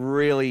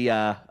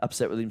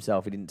upset with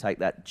himself. He didn't take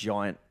that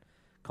giant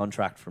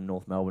contract from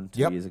North Melbourne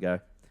 2 years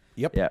ago.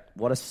 Yep. Yeah.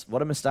 What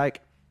a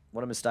mistake.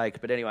 What a mistake.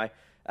 But anyway,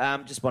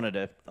 just wanted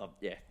to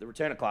the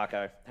return of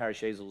Clarko, Harry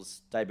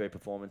Sheasel's debut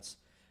performance.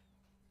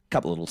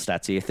 Couple of little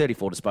stats here.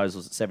 34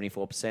 disposals at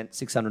 74%,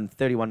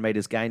 631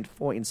 metres gained,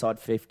 4 inside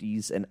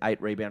 50s and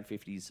 8 rebound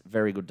 50s.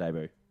 Very good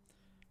debut.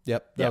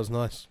 Yep, that was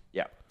nice.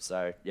 Yeah.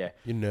 So, yeah.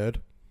 You nerd.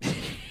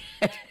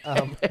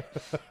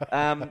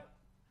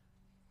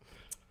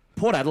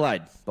 Port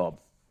Adelaide, Bob.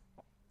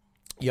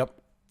 Yep.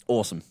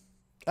 Awesome.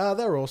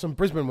 They're awesome.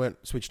 Brisbane weren't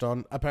switched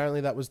on.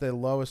 Apparently that was their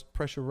lowest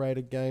pressure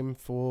rated game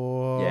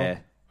for... Yeah.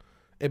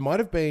 It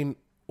might have been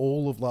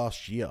all of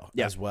last year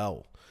as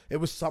well. It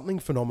was something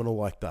phenomenal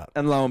like that.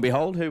 And lo and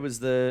behold, who was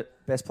the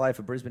best player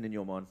for Brisbane in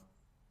your mind?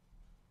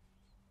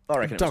 I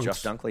reckon it was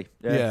Josh Dunkley.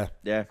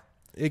 Yeah.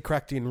 He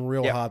cracked in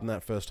real hard in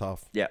that first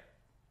half. Yeah.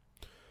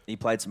 He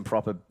played some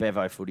proper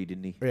Bevo footy,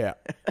 didn't he? Yeah.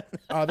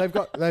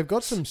 They've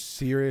got some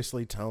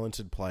seriously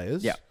talented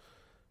players. Yeah.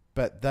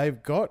 But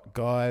they've got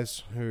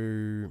guys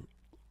who,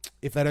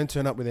 if they don't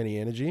turn up with any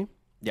energy,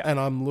 and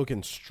I'm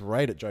looking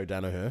straight at Joe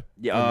Danaher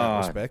in that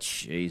respect.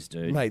 Jeez,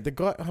 dude. Mate, the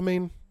guy, I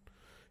mean,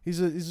 he's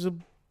a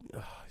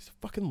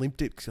fucking limp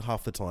dick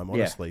half the time,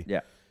 honestly. Yeah.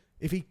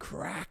 If he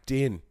cracked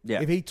in,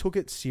 if he took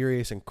it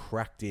serious and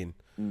cracked in,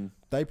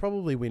 they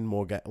probably win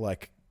more,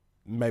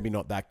 maybe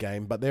not that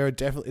game, but there are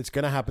definitely, it's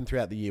going to happen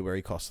throughout the year where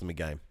he costs them a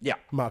game. Yeah.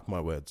 Mark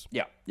my words.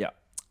 Yeah.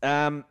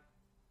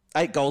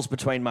 8 goals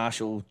between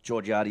Marshall,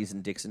 Georgiades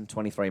and Dixon,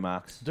 23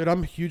 marks. Dude,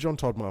 I'm huge on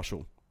Todd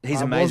Marshall.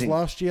 He's amazing. I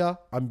was last year.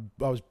 I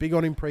was big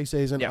on him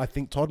preseason. Yeah. I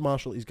think Todd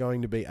Marshall is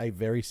going to be a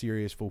very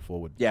serious full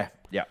forward. Yeah.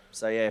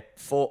 So,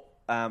 4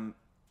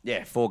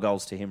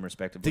 goals to him,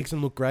 respectively.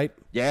 Dixon looked great.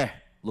 Yeah.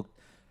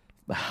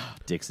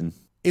 Dixon.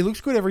 He looks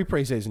good every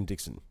preseason,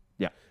 Dixon.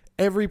 Yeah.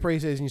 Every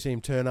preseason you see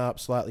him turn up,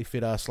 slightly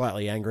fitter,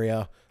 slightly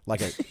angrier.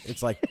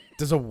 It's like,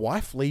 does a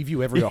wife leave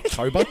you every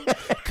October?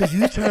 Because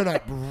you turn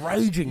up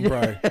raging,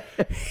 bro.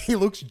 He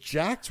looks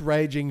jacked,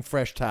 raging,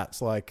 fresh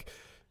tats.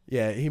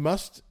 Yeah, he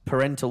must.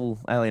 Parental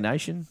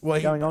alienation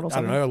going on or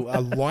something? I don't know,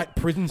 a light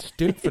prison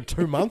stint for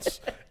 2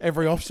 months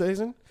every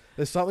off-season.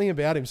 There's something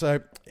about him. So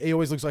he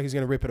always looks like he's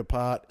going to rip it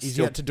apart. He's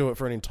yet to do it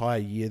for an entire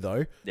year,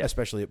 though,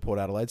 especially at Port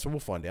Adelaide. So we'll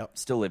find out.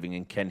 Still living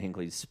in Ken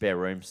Hinckley's spare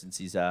room since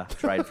he's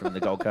traded from the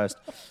Gold Coast.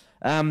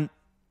 One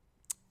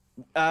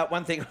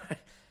thing,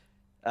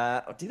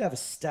 I did have a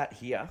stat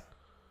here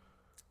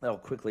that I'll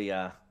quickly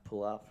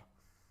pull up.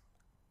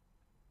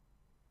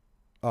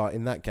 Oh,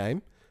 in that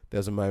game, there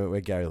was a moment where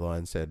Gary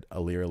Lyon said,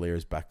 Alir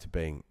is back to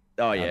being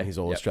his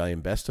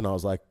All-Australian best. And I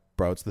was like,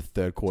 bro, it's the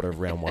third quarter of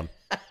round one.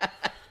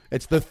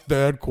 It's the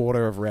third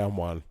quarter of round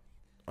one.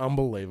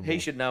 Unbelievable. He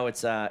should know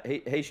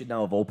he should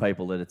know of all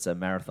people that it's a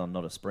marathon,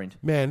 not a sprint.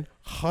 Man,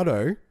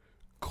 Hutto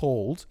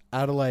called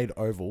Adelaide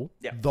Oval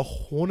the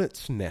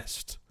Hornet's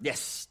Nest.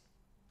 Yes.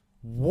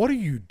 What are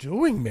you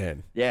doing,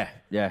 man? Yeah.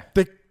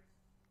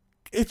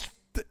 It's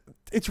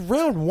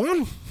round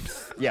one.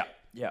 Yeah.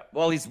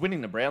 Well, he's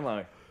winning the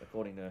Brownlow,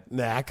 according to...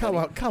 Nah,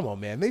 come on,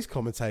 man. These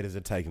commentators are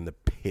taking the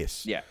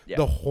piss. Yeah.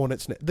 The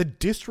Hornet's Nest. The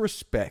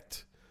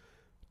disrespect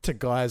to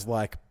guys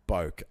like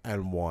Boak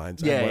and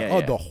Wines.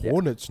 The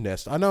Hornet's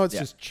Nest. I know it's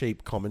just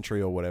cheap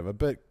commentary or whatever,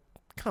 but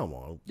come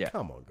on. Yeah.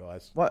 Come on,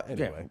 guys. Well,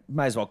 anyway.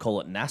 May as well call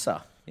it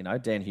NASA,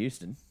 Dan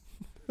Houston.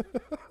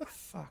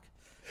 Fuck.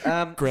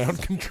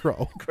 Ground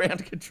control.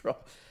 Ground control.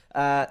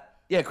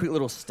 Quick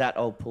little stat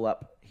I'll pull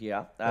up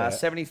here.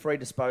 73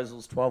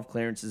 disposals, 12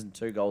 clearances and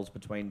 2 goals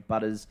between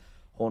Butters,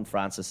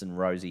 Horne-Francis and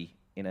Rosie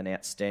in an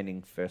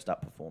outstanding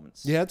first-up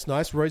performance. Yeah, it's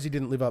nice. Rosie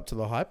didn't live up to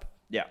the hype.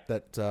 Yeah.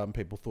 That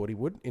people thought he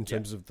would in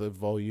terms of the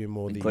volume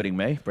or including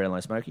me,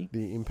 Brownlow Smokey.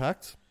 The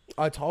impact.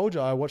 I told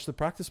you, I watched the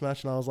practice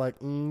match and I was like,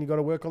 you got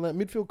to work on that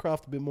midfield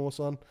craft a bit more,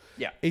 son.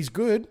 Yeah. He's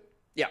good.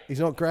 Yeah. He's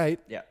not great.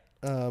 Yeah.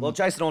 Well,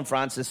 Jason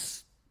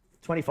Horne-Francis,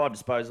 25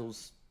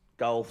 disposals,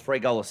 3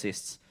 goal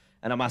assists.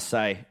 And I must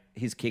say,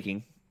 his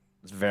kicking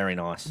was very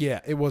nice. Yeah,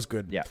 it was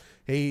good. Yeah.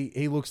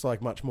 He looks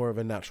like much more of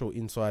a natural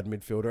inside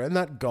midfielder. And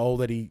that goal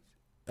that he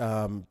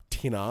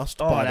tin-arsed,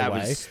 by the way.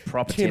 Was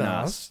proper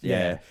tin-arsed.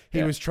 Yeah.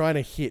 He was trying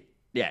to hit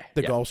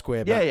the goal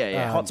square.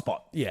 But, hot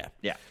spot. Yeah.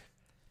 Yeah.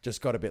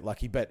 Just got a bit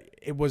lucky. But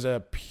it was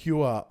a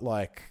pure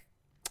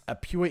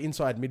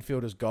inside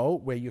midfielder's goal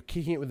where you're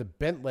kicking it with a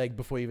bent leg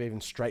before you've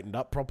even straightened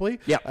up properly.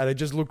 Yeah. And it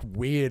just looked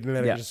weird and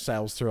then it just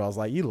sails through. I was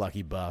like, you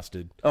lucky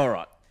bastard. All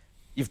right.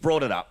 You've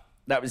brought it up.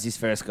 That was his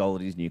first goal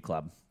at his new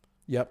club.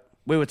 Yep.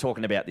 We were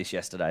talking about this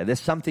yesterday. There's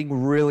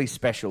something really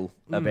special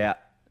about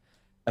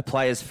a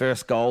player's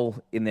first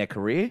goal in their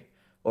career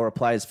or a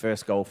player's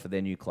first goal for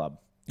their new club.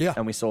 Yeah.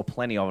 And we saw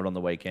plenty of it on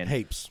the weekend.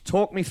 Heaps.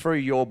 Talk me through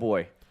your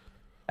boy,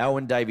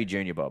 Alwyn Davey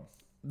Jr., Bob.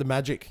 The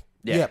magic.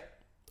 Yeah. Yep.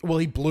 Well,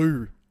 he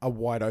blew a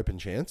wide open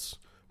chance.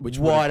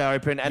 Wide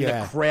open, and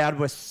the crowd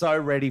was so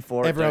ready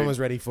for it. Everyone was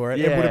ready for it.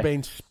 Yeah. It would have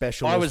been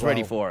special. I was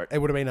ready for it. It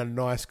would have been a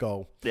nice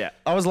goal. Yeah.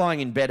 I was lying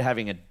in bed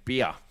having a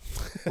beer.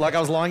 I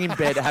was lying in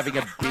bed having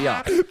a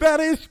beer. That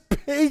is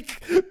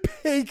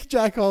peak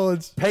Jack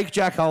Hollins. Peak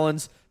Jack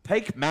Hollins.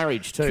 Peak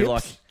marriage, too.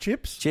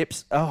 Chips?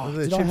 Chips. Oh,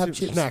 did I have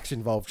chips? Snacks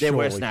involved, There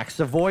were snacks.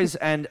 Savoys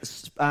and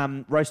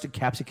roasted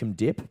capsicum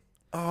dip.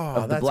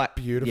 Oh, that's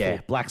beautiful.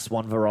 Yeah, black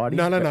swan variety.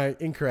 No,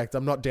 incorrect.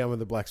 I'm not down with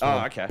the black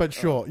swan. Oh, okay. But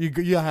sure,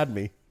 you had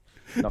me.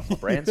 Not my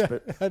brands,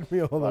 but... had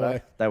me all the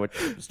way. They were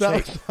cheap.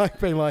 That was like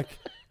being like,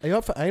 are you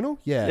up for anal?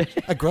 Yeah.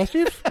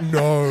 Aggressive?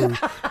 No.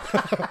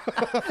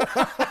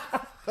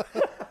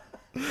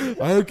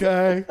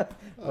 Okay.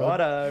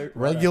 Righto.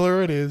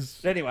 Regular it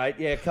is. Anyway,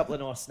 a couple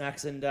of nice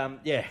snacks and,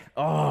 it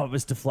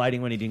was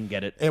deflating when he didn't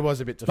get it. It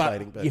was a bit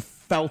deflating. But you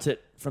felt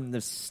it from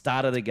the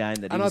start of the game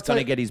that he was going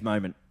to get his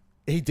moment.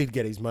 He did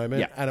get his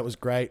moment, and it was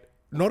great.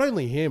 Not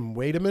only him,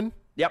 Wiedemann.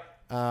 Yep.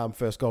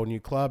 First goal, new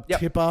club. Yep.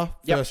 Tipper,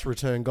 first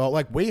return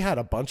goal. We had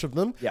a bunch of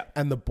them. Yep.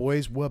 And the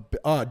boys were...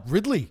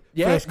 Ridley,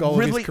 first goal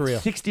of his career.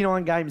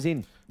 69 games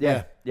in.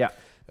 Yeah. It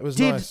was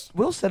nice. Did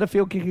Will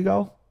Setterfield kick a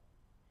goal?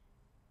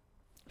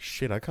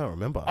 Shit, I can't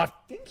remember. I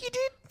think he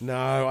did.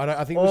 No,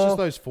 I think it was just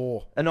those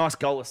 4. A nice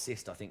goal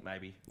assist, I think,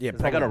 maybe. Yeah,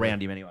 they got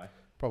around him anyway.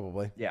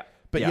 Probably. Yeah.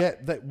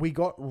 But we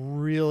got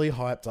really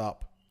hyped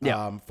up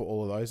for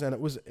all of those. And it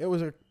was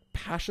a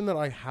passion that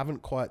I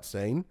haven't quite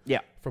seen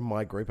from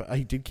my group.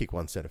 He did kick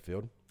one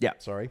Setterfield. Yeah.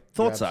 Sorry.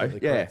 Thought so.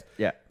 Correct.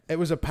 Yeah. It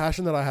was a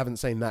passion that I haven't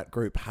seen that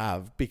group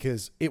have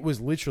because it was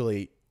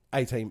literally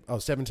 17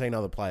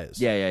 other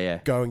players. Yeah.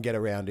 Go and get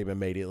around him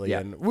immediately. Yeah.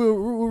 And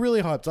we're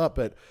really hyped up.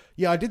 But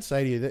I did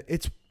say to you that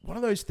it's one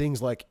of those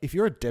things if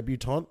you're a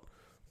debutant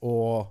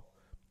or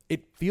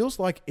it feels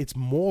like it's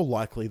more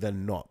likely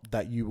than not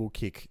that you will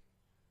kick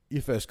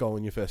your first goal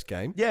in your first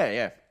game.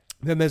 Yeah.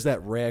 Then there's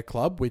that rare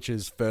club, which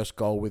is first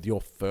goal with your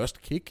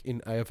first kick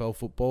in AFL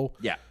football.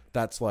 Yeah.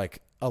 That's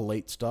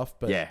elite stuff.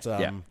 But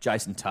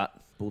Jason Tutt,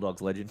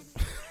 Bulldogs legend.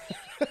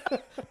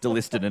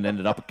 Delisted and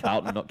ended up at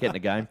Carlton, not getting a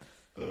game.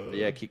 But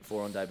kick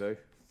 4 on debut.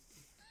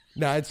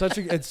 No, it's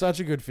such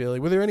a good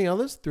feeling. Were there any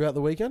others throughout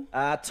the weekend?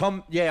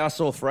 Tom, I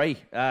saw 3.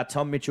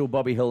 Tom Mitchell,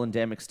 Bobby Hill, and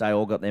Dan McStay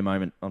all got their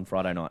moment on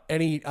Friday night.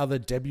 Any other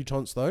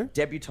debutants though?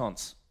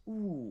 Debutants.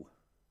 Ooh.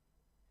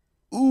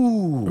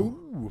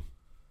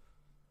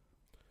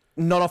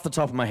 Not off the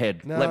top of my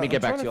head. No, Let me get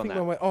I'm back trying to you on think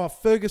that. my way- Oh,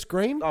 Fergus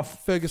Green.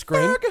 Fergus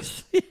Green.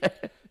 Yeah.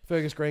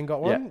 Fergus Green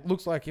got one. Yeah.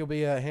 Looks like he'll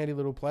be a handy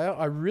little player.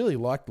 I really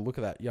like the look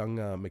of that young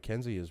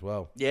Mackenzie as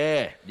well.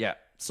 Yeah.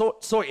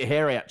 Sort your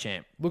hair out,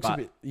 champ. Looks a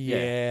bit...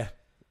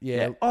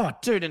 Yeah. Oh,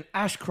 dude, and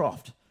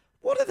Ashcroft.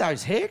 What are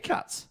those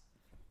haircuts?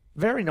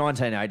 Very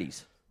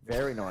 1980s.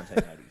 Very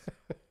 1980s,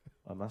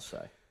 I must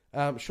say.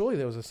 Surely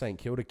there was a St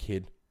Kilda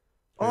kid.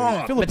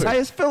 Oh,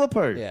 Mateus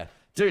Philippou. Yeah.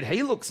 Dude,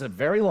 he looks a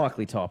very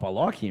likely type. I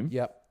like him.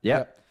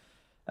 Yep.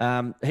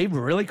 He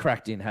really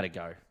cracked in, had a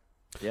go.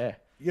 Yeah.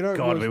 You know,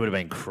 God, we would have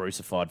been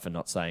crucified for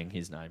not saying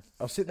his name.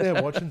 I was sitting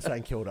there watching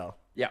St Kilda.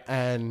 Yeah.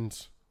 And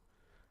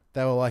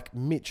they were like,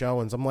 Mitch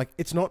Owens. I'm like,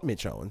 it's not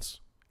Mitch Owens.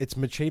 It's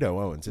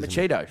Machito Owens, isn't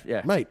it? Machito,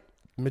 yeah. Mate,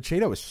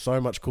 Machito is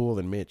so much cooler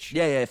than Mitch.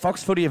 Yeah.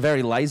 Fox Footy are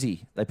very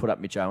lazy. They put up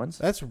Mitch Owens.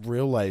 That's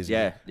real lazy.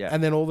 Yeah.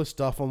 And then all the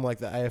stuff on like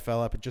the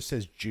AFL app, it just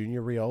says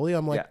Junior Rioli.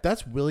 I'm like,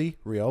 that's Willie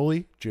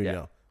Rioli Jr.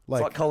 Yeah.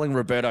 It's like calling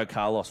Roberto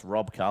Carlos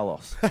Rob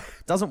Carlos.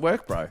 Doesn't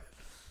work, bro.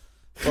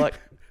 Like,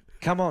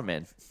 come on,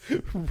 man.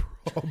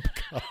 Rob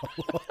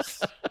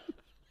Carlos.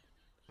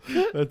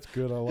 That's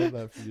good. I love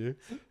that for you.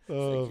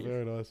 Oh,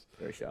 very nice.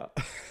 Very sharp.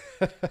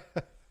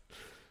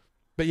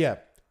 But yeah,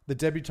 the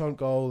debutant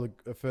goal,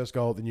 the first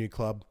goal at the new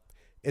club,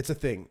 it's a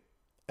thing.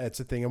 It's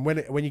a thing. And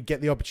when you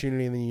get the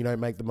opportunity and then you don't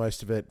make the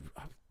most of it,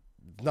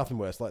 nothing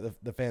worse. Like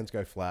the fans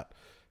go flat.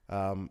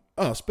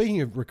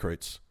 Speaking of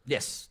recruits.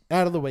 Yes.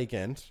 Out of the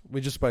weekend,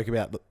 we just spoke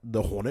about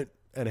the Hornet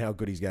and how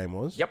good his game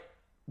was. Yep.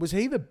 Was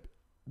he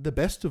the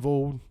best of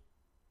all,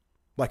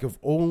 like of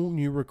all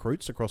new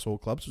recruits across all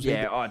clubs? Was he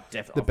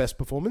definitely. the best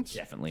performance?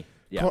 Definitely.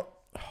 Yeah.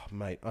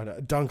 Mate, I know.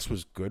 Dunks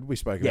was good. We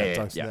spoke about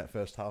Dunks in that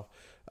first half.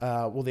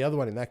 Well, the other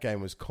one in that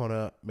game was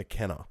Connor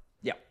McKenna.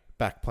 Yep.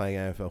 Back playing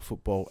AFL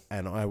football,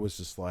 and I was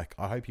just like,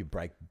 I hope you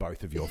break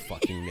both of your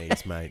fucking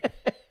knees, mate.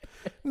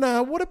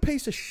 Nah, what a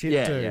piece of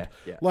shit, dude.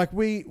 Yeah. Like,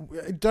 we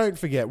don't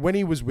forget, when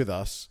he was with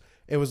us,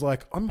 it was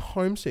like, I'm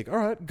homesick. All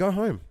right, go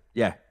home.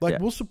 Yeah. Like,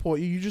 we'll support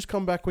you. You just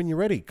come back when you're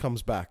ready.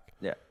 Comes back.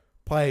 Yeah.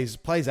 Plays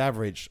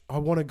average. I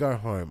want to go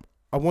home.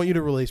 I want you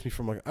to release me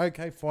from like,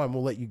 okay, fine,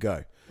 we'll let you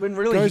go. When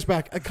really goes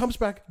back, it comes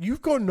back.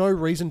 You've got no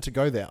reason to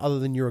go there other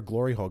than you're a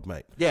glory hog,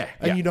 mate. Yeah.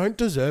 And you don't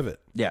deserve it.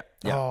 Yeah.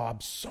 Oh,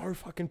 I'm so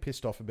fucking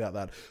pissed off about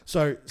that.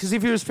 So, because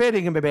if he was fair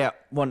to him about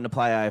wanting to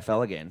play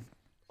AFL again,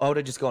 I would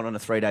have just gone on a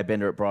 3-day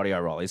bender at Bridie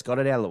O'Reilly's, got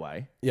it out of the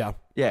way. Yeah.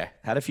 Yeah.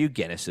 Had a few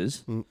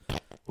Guinnesses.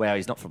 Wow,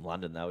 he's not from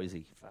London though, is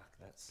he? Fuck,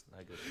 that's no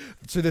good.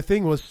 So the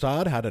thing was,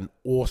 Sard had an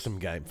awesome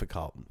game for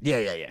Carlton.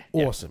 Yeah.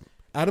 Awesome.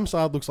 Adam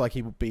Sard looks like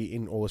he would be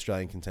in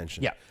All-Australian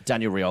contention. Yeah.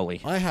 Daniel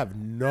Rioli. I have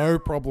no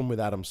problem with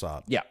Adam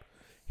Sard. Yeah.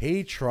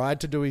 He tried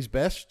to do his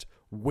best.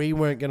 We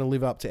weren't going to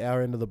live up to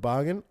our end of the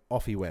bargain.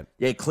 Off he went.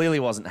 Yeah, clearly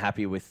wasn't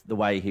happy with the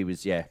way he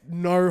was,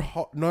 No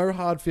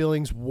hard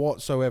feelings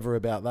whatsoever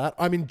about that.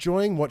 I'm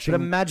enjoying watching...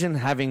 But imagine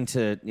having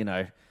to,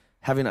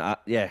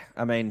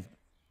 I mean,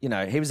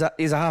 he's a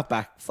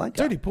half-back flanker.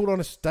 Dude, he pulled on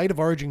a State of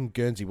Origin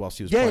Guernsey whilst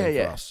he was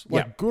playing for us.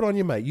 Like, good on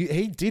you, mate.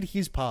 He did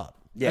his part.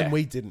 Yeah. And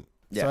we didn't.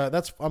 Yeah.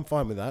 So I'm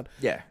fine with that.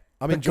 Yeah.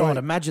 I'm but enjoying... God,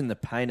 imagine the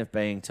pain of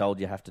being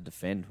told you have to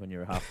defend when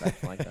you're a half-back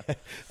flanker.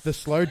 The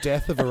slow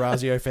death of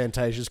Orazio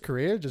Fantasia's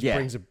career just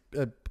brings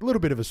a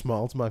little bit of a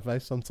smile to my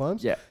face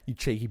sometimes. Yeah. You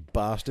cheeky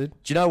bastard.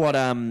 Do you know what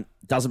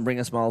doesn't bring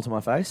a smile to my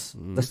face?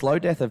 The slow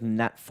death of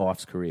Nat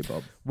Fyfe's career,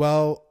 Bob.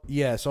 Well,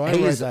 yeah, so I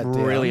he wrote is that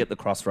really down. at the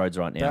crossroads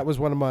right now. That was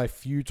one of my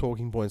few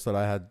talking points that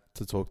I had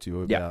to talk to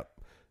you about.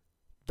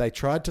 They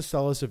tried to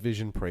sell us a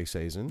vision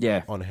pre-season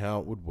on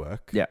how it would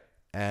work. Yeah.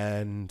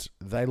 And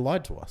they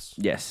lied to us.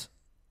 Yes.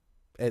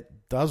 It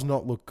does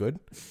not look good.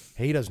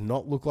 He does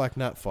not look like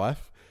Nat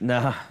Fyfe.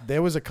 Nah.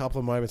 There was a couple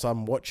of moments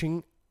I'm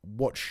watching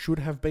what should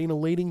have been a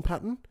leading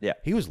pattern. Yeah.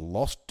 He was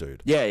lost,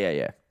 dude.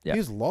 Yeah. He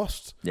was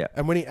lost. Yeah.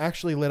 And when he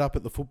actually let up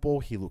at the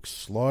football, he looked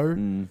slow.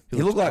 He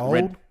looked like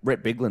old.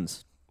 Rhett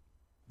Biglands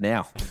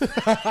now.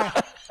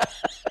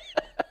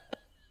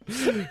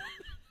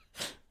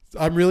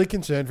 I'm really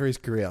concerned for his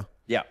career.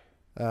 Yeah.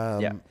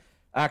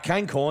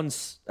 Kane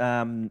Corns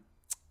went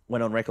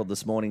on record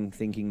this morning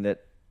thinking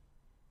that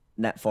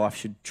Nat Fyfe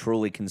should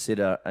truly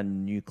consider a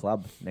new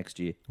club next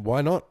year.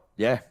 Why not?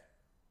 Yeah.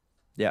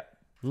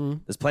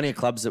 There's plenty of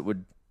clubs that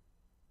would,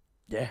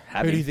 have Who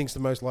him. do you think's the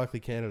most likely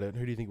candidate?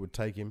 Who do you think would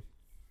take him?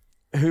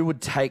 Who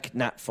would take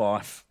Nat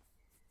Fyfe?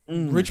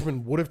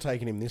 Richmond would have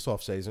taken him this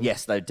off-season.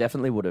 Yes, they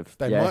definitely would have.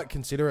 They might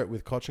consider it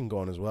with Cochin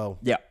gone as well.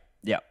 Yeah.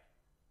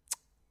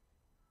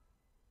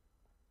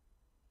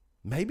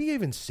 Maybe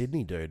even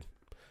Sydney, dude.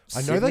 I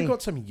know Sydney? they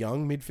got some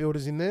young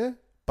midfielders in there,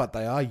 but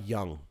they are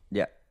young.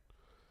 Yeah.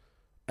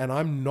 And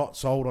I'm not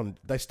sold on...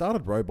 They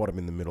started Rowbottom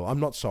in the middle.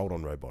 I'm not sold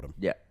on Rowbottom.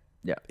 Yeah.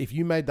 If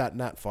you made that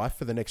Nat Fyfe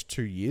for the next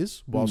 2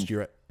 years, whilst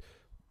you're at...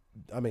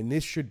 I mean,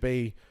 this should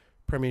be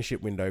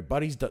premiership window.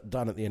 Buddy's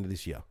done at the end of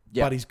this year.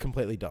 Yeah. Buddy's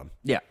completely done.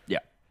 Yeah.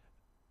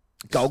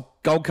 Gold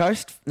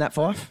Coast, Nat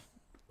Fyfe?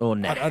 Or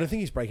nah? I don't think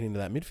he's breaking into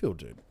that midfield,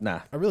 dude. Nah.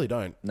 I really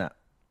don't. Nah.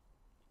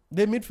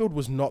 Their midfield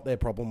was not their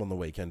problem on the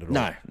weekend at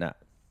all. No.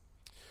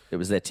 It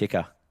was their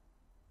ticker.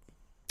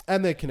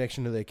 And their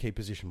connection to their key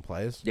position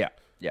players. Yeah.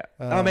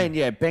 I mean,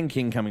 Ben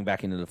King coming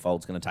back into the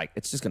fold's going to take.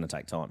 It's just going to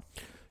take time.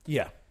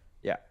 Yeah.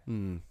 Yeah.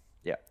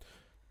 Yeah.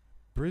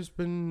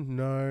 Brisbane,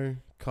 no.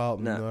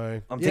 Carlton,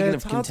 no. I'm thinking of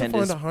it's hard to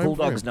contenders. find a home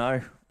Bulldogs, for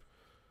him.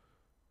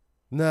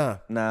 no.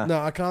 Nah. No,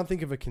 I can't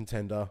think of a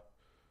contender.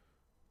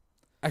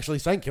 Actually,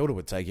 St Kilda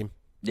would take him.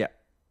 Yeah.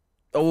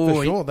 Oh,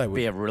 for sure they would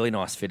be a really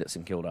nice fit at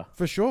St Kilda.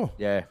 For sure.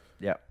 Yeah.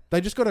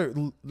 They just got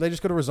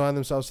to resign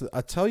themselves to.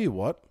 I tell you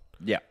what.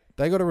 Yeah.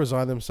 They got to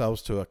resign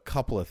themselves to a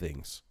couple of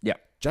things. Yeah.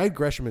 Jade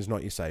Gresham is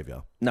not your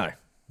saviour. No.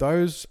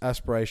 Those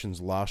aspirations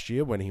last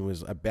year when he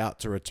was about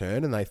to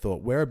return, and they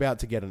thought we're about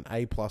to get an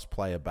A+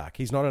 player back.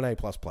 He's not an A+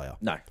 player.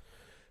 No.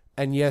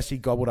 And yes, he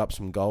gobbled up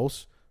some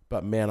goals,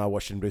 but man, I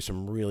watched him do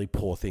some really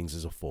poor things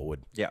as a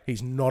forward. Yeah.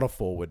 He's not a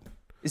forward.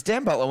 Is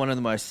Dan Butler one of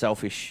the most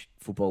selfish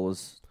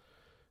footballers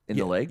in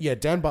the league? Yeah,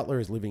 Dan Butler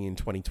is living in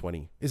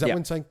 2020. Is that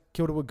when St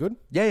Kilda were good?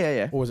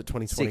 Yeah. Or was it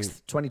 2020?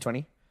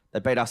 2020. They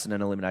beat us in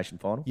an elimination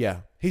final. Yeah.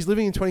 He's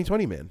living in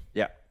 2020, man.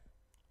 Yeah.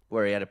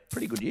 Where he had a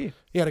pretty good year.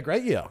 He had a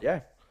great year. Yeah.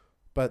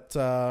 But,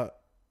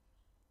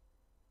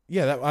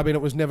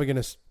 it was never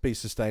going to be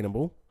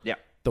sustainable. Yeah.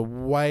 The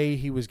way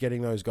he was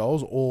getting those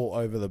goals all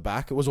over the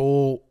back, it was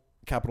all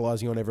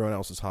capitalising on everyone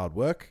else's hard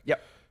work.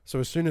 Yep. So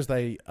as soon as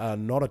they are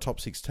not a top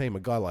 6 team, a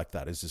guy like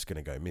that is just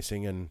going to go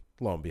missing, and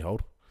lo and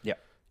behold. Yep.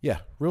 Yeah,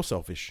 real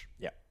selfish.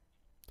 Yeah.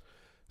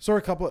 There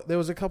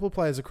was a couple of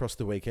players across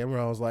the weekend where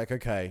I was like,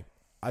 okay,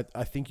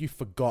 I think you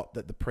forgot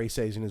that the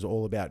preseason is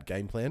all about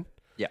game plan.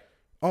 Yeah.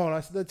 Oh, and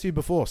I said that to you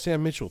before.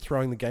 Sam Mitchell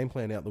throwing the game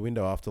plan out the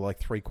window after like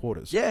 3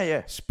 quarters.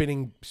 Yeah.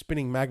 Spinning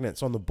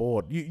magnets on the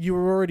board. You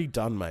were already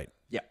done, mate.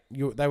 Yeah.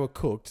 They were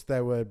cooked. They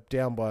were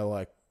down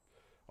by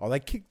they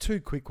kicked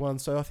 2 quick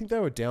ones. So I think they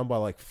were down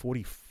by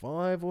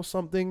 45 or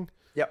something.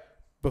 Yep.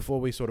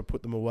 Before we sort of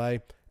put them away.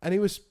 And he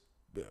was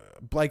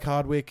Blake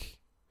Hardwick,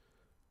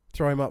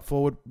 throw him up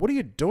forward. What are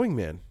you doing,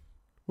 man?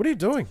 What are you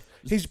doing?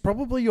 He's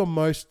probably your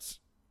most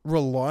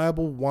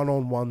reliable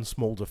one-on-one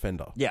small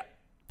defender. Yeah.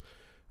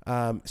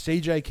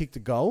 CJ kicked a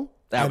goal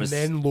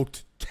then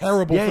looked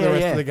terrible for the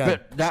rest of the game.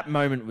 But that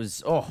moment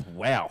was,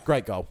 wow.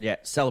 Great goal. Yeah,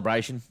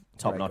 celebration,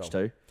 top notch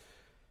too.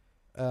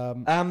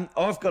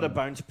 I've got a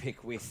bone to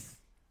pick with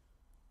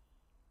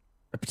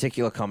a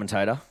particular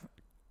commentator.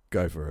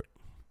 Go for it.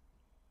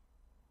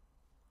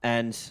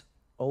 And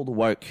all the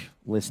woke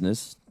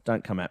listeners,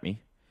 don't come at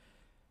me.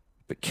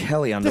 But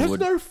Kelly Underwood...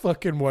 There's no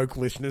fucking woke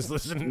listeners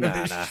listening to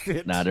this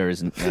shit. No, there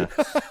isn't.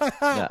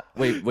 No.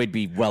 We'd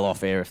be well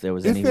off air if there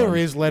was anyone. If there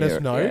is, let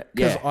us know,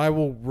 because I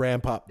will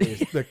ramp up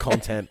the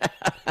content.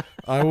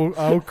 I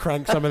will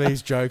crank some of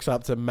these jokes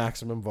up to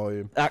maximum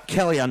volume.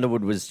 Kelly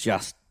Underwood was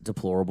just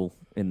deplorable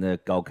in the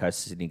Gold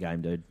Coast Sydney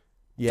game, dude.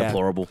 Yeah.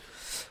 Deplorable.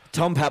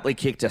 Tom Papley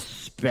kicked a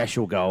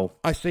special goal.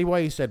 I see why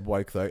you said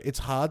woke, though. It's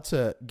hard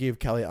to give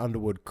Kelly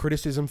Underwood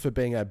criticism for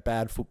being a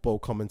bad football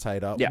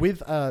commentator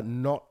with a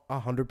not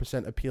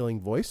 100% appealing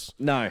voice.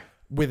 No.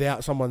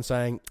 Without someone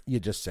saying, you're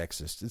just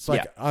sexist. It's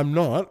like, I'm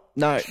not.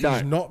 No,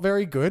 She's not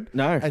very good.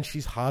 No. And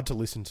she's hard to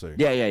listen to.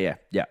 Yeah.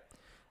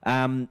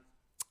 I'm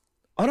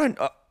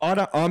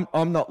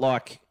not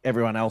like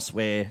everyone else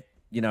where,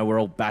 we're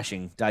all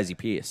bashing Daisy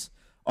Pearce.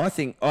 I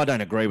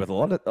don't agree with a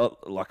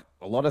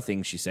lot of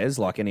things she says,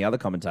 like any other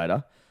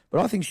commentator,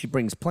 but I think she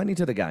brings plenty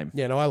to the game.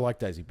 Yeah, no, I like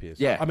Daisy Pearce.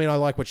 Yeah. I mean, I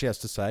like what she has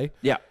to say.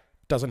 Yeah.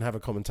 Doesn't have a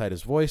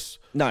commentator's voice.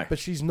 No. But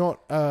she's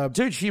not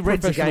dude, she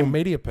reads the game,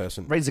 media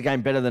person. Reads the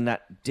game better than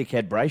that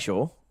dickhead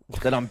Brayshaw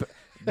that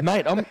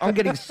mate, I'm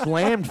getting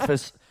slammed for...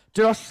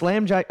 Dude, I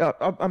slammed Jake.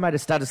 I made a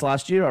status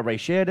last year. I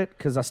reshared it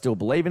because I still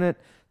believe in it.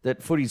 That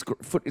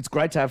it's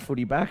great to have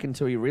footy back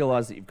until you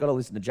realise that you've got to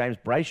listen to James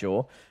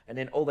Brayshaw, and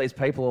then all these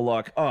people are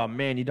like, "Oh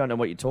man, you don't know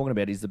what you're talking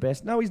about. He's the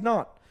best." No, he's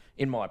not.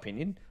 In my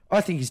opinion, I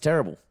think he's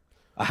terrible.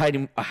 I hate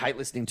him. I hate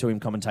listening to him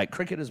commentate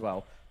cricket as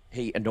well.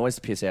 He annoys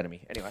the piss out of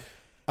me. Anyway,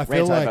 I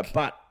feel like, over,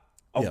 but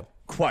I'll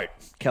quote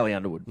Kelly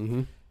Underwood.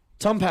 Mm-hmm.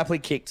 Tom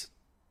Papley kicked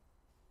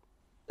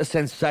a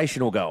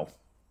sensational goal.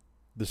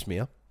 The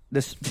smear.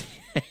 The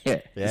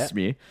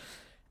smear.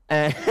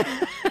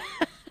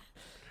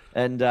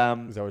 And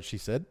is that what she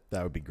said?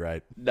 That would be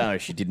great. No,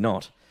 she did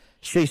not.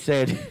 She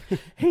said,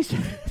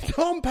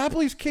 Tom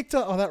Papley's kicked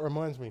her. Oh, that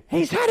reminds me.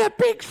 He's had a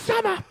big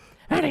summer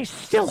and he's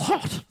still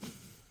hot.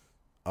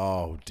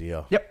 Oh,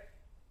 dear.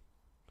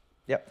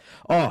 Yep.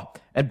 Oh,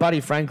 and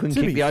Buddy Franklin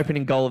kicked the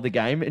opening goal of the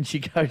game, and she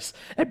goes,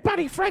 and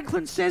Buddy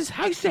Franklin says,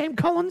 "Hey, Sam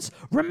Collins,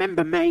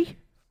 remember me?"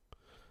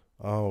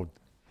 Oh,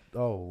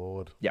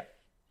 Lord. Yep.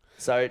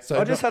 So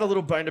I just had a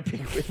little bone to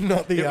pick with.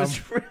 Not the, it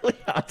was really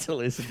hard to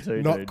listen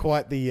to. Not dude.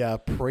 quite the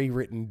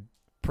pre-written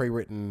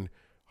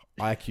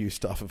IQ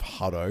stuff of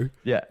Hutto,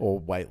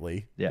 or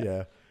Waitley,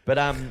 yeah.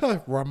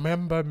 But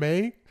remember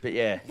me? But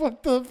yeah,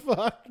 what the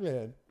fuck,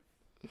 man?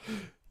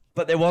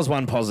 But there was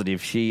one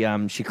positive. She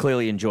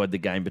clearly enjoyed the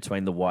game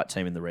between the white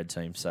team and the red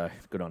team. So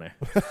good on her.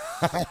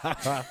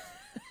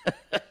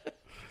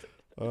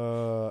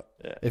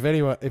 If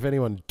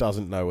anyone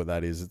doesn't know what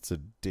that is, it's a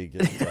dig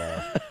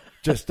at.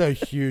 Just a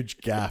huge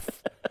gaff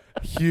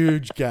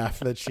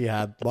that she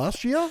had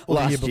last year or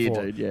the year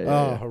before. Dude,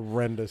 yeah.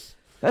 Horrendous.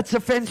 That's a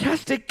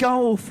fantastic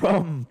goal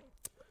from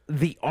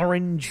the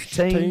orange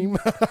team.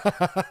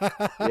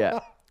 Yeah.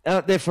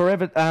 They're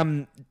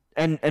forever...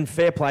 And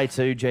fair play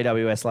to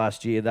GWS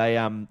last year.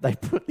 They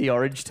put the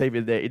orange team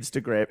in their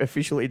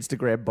official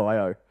Instagram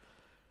bio.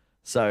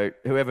 So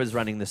whoever's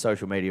running the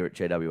social media at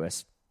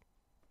GWS,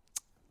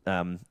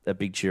 a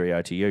big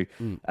cheerio to you.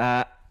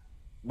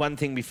 One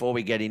thing before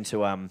we get into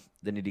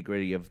the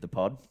nitty-gritty of the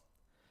pod.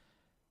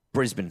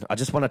 Brisbane. I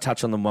just want to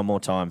touch on them one more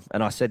time.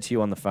 And I said to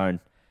you on the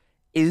phone,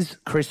 is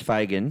Chris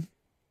Fagan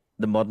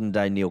the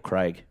modern-day Neil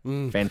Craig?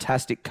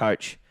 Fantastic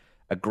coach,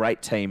 a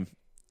great team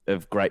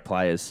of great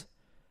players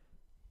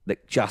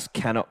that just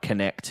cannot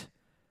connect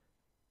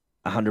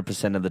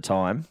 100% of the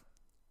time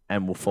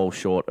and will fall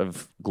short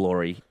of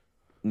glory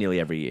nearly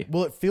every year.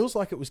 Well, it feels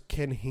like it was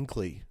Ken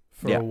Hinkley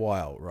for a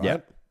while, right? Yeah.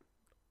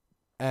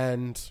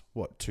 And,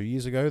 2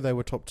 years ago, they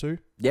were top 2?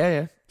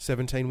 Yeah.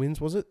 17 wins,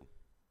 was it?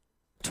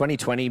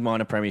 2020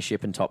 minor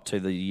premiership and top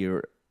 2 the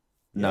year...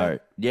 No.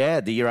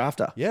 Yeah, the year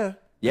after. Yeah.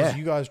 Yeah. Because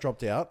you guys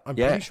dropped out. I'm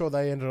pretty sure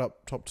they ended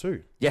up top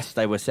 2. Yes,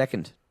 they were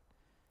second.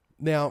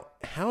 Now,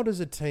 how does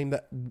a team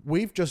that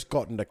we've just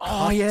gotten accustomed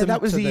to... Oh, yeah,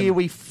 that was the year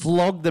we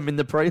flogged them in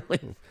the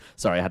prelim.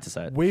 Sorry, I had to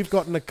say it. We've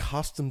gotten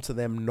accustomed to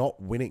them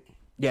not winning.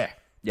 Yeah.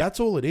 That's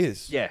all it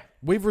is. Yeah.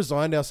 We've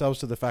resigned ourselves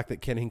to the fact that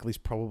Ken Hinkley's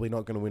probably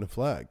not going to win a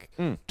flag.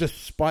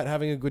 Despite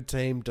having a good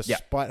team,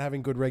 despite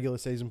having good regular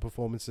season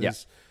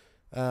performances.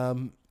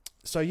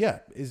 So,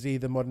 is he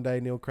the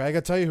modern-day Neil Craig?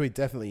 I'll tell you who he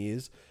definitely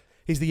is.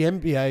 He's the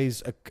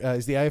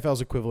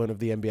AFL's equivalent of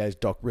the NBA's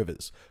Doc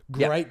Rivers.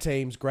 Great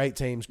teams.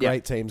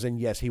 And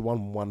yes, he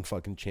won one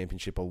fucking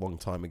championship a long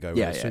time ago with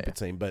a super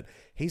team, but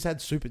he's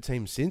had super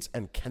teams since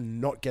and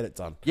cannot get it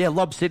done. Yeah,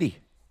 Lob City.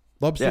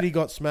 Lob City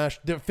got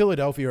smashed.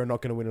 Philadelphia are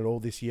not going to win it all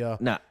this year.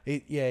 No.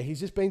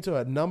 He's just been to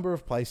a number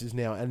of places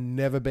now and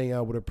never being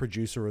able to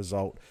produce a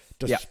result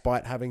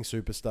despite having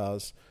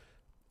superstars.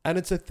 And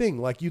it's a thing.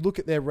 Like, you look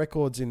at their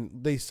records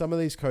in some of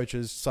these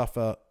coaches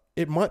suffer.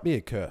 It might be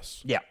a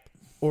curse. Yeah.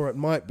 Or it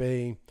might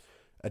be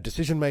a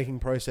decision-making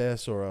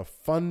process or a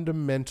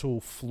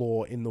fundamental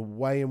flaw in the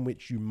way in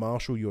which you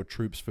marshal your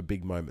troops for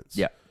big moments.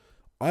 Yeah.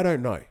 I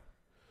don't know.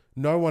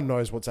 No one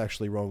knows what's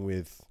actually wrong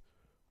with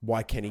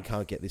why Kenny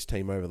can't get this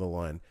team over the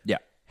line. Yeah.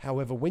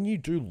 However, when you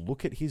do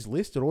look at his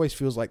list, it always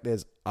feels like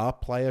there's a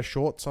player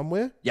short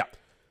somewhere. Yeah.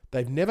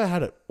 They've never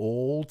had it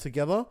all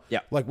together. Yeah.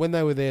 Like when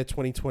they were there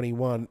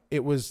 2021,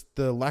 it was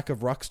the lack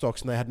of ruck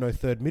stocks and they had no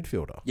third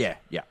midfielder. Yeah.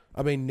 Yeah.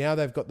 I mean, now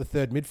they've got the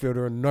third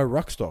midfielder and no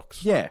ruck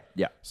stocks. Yeah.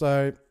 Yeah.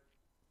 So,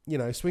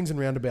 swings and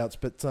roundabouts.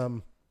 But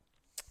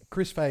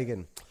Chris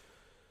Fagan,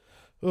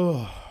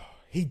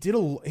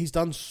 he's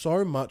done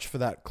so much for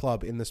that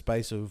club in the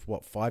space of,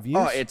 5 years?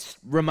 Oh, it's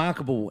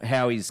remarkable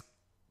how he's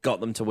got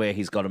them to where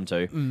he's got them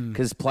to.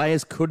 Because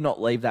players could not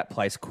leave that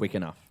place quick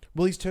enough.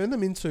 Well, he's turned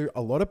them into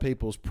a lot of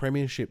people's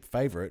premiership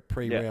favourite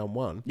pre-round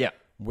one. Yeah.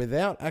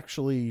 Without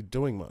actually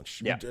doing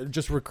much. Yeah.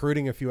 Just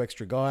recruiting a few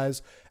extra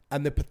guys.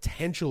 And the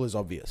potential is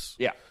obvious.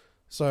 Yeah.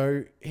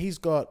 So he's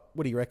got,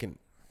 what do you reckon,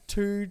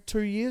 2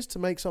 years to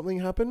make something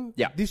happen?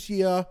 Yeah. This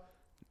year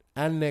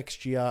and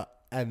next year,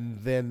 and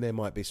then there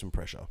might be some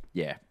pressure.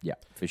 Yeah,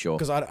 for sure.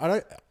 Because I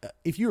don't.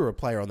 If you were a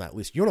player on that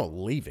list, you're not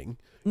leaving.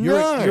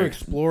 You're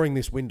exploring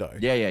this window.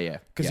 Yeah.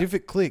 Because if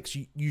it clicks,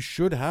 you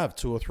should have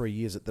 2 or 3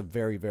 years at the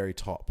very, very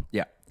top.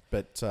 Yeah.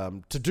 But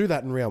to do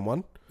that in round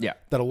one, that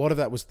a lot of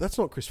that's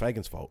not Chris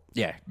Fagan's fault.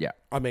 Yeah.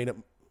 I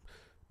mean,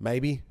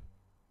 maybe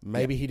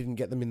he didn't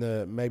get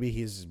them maybe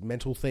his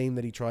mental theme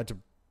that he tried to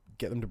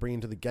get them to bring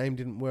into the game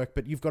didn't work.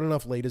 But you've got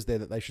enough leaders there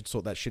that they should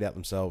sort that shit out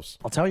themselves.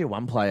 I'll tell you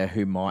one player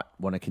who might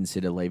want to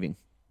consider leaving.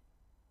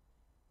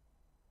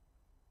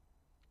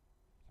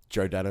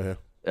 Joe Danaher.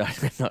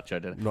 Not Joe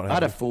Danaher. I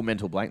had a full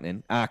mental blank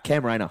then.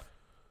 Cam Rayner.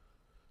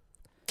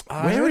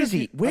 Where is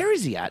he? Where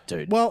is he at,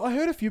 dude? Well, I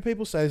heard a few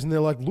people say this, and they're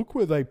like, look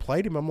where they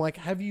played him. I'm like,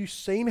 have you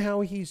seen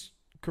how his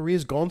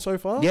career's gone so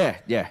far?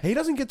 Yeah. He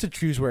doesn't get to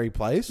choose where he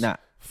plays. Nah.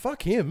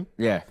 Fuck him.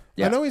 Yeah.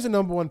 I know he's a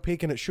number one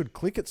pick, and it should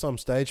click at some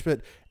stage,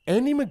 but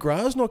Andy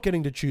McGrath's not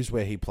getting to choose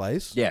where he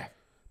plays. Yeah.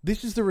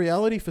 This is the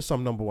reality for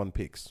some number one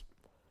picks.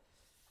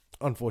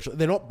 Unfortunately.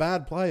 They're not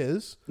bad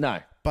players. No.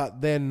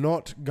 But they're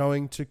not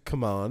going to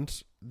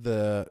command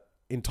the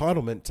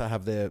entitlement to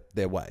have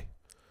their way.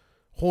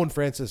 Horn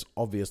Francis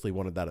obviously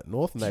wanted that at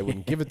North, and they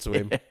wouldn't give it to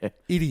him.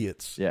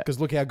 Idiots. Yeah.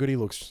 Because look how good he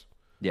looks.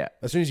 Yeah.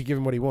 As soon as you give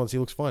him what he wants, he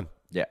looks fine.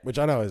 Yeah. Which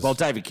I know is... Well,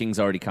 David King's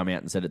already come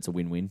out and said it's a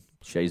win-win.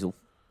 Sheasel.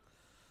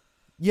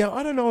 Yeah,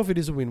 I don't know if it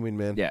is a win-win,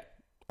 man. Yeah.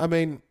 I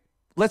mean...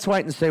 Let's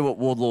wait and see what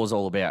Wardlaw's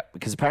all about,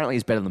 because apparently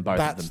he's better than both of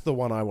them. That's the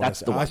one I want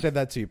to see. I said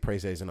that to you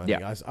pre-season, I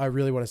think. I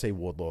really want to see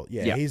Wardlaw.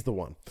 Yeah, he's the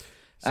one.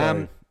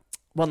 So,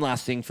 one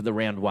last thing for the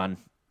round one.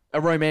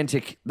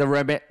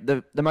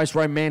 The most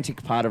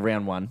romantic part of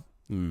round one,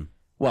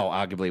 well,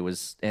 arguably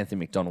was Anthony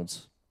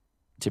McDonald's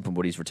Tip and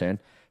Woody's return.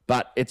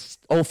 But it's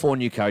all 4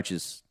 new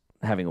coaches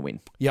having a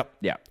win. Yep.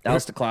 Yeah.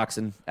 Alistair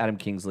Clarkson, Adam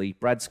Kingsley,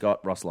 Brad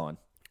Scott, Ross Lyon.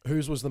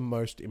 Whose was the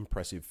most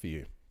impressive for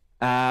you?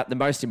 The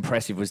most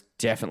impressive was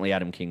definitely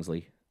Adam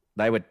Kingsley.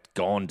 They were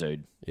gone,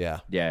 dude. Yeah.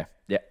 Yeah.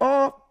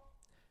 Oh,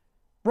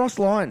 Ross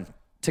Lyon.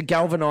 to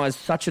galvanise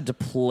such a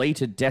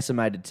depleted,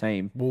 decimated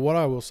team. Well, what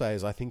I will say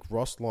is I think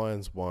Ross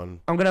Lyons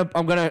won. I'm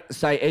gonna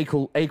say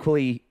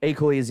equally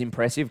as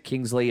impressive.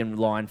 Kingsley and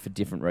Lyon for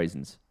different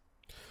reasons.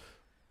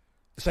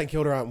 St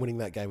Kilda aren't winning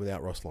that game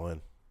without Ross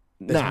Lyon.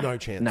 There's no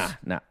chance.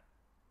 Nah.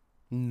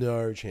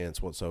 No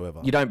chance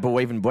whatsoever. You don't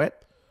believe in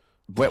Brett?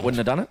 Brett wouldn't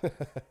have done it?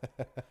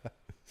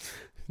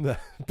 No,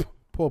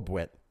 poor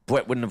Brett.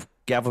 Brett wouldn't have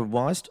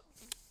galvanised?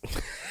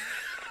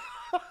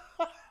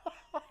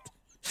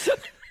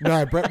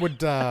 No, Brett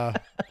would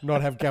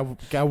not have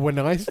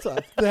galvanized.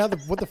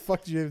 What the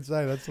fuck did you even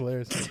say? That's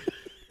hilarious.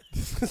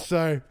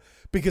 So,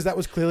 because that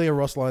was clearly a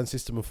Ross Lyon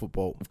system of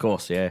football. Of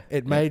course, yeah.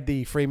 It made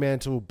the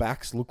Fremantle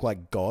backs look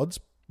like gods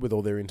with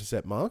all their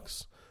intercept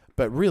marks,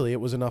 but really it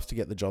was enough to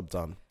get the job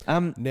done.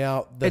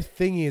 Now, the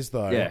thing is,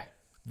 though,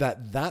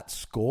 that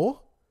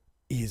score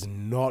is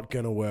not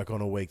going to work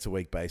on a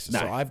week-to-week basis.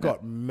 So I've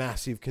got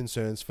massive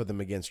concerns for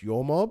them against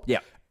your mob. Yeah.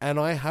 And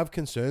I have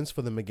concerns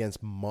for them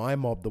against my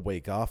mob the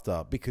week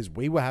after because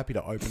we were happy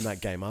to open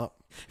that game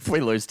up. If we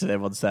lose to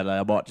them on Saturday,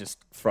 I might just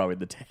throw in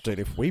the towel. Dude,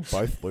 if we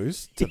both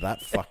lose to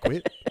that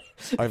fuckwit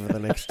over the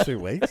next 2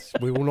 weeks,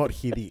 we will not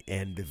hear the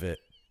end of it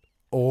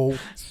all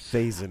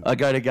season. I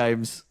go to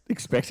games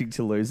expecting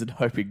to lose and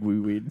hoping we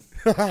win.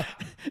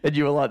 And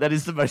you were like, that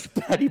is the most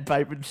Paddy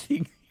Bateman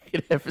thing you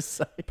could ever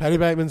say. Paddy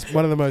Bateman's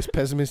one of the most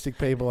pessimistic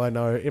people I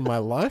know in my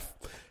life.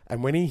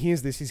 And when he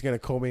hears this, he's going to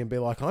call me and be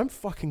like, I'm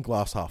fucking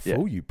glass half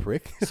full, you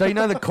prick. So you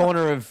know the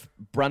corner of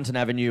Brunton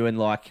Avenue and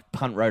like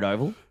Punt Road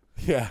Oval?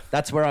 Yeah.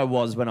 That's where I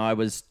was when I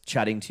was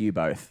chatting to you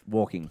both,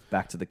 walking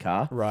back to the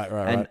car. Right.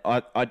 And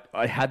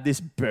I had this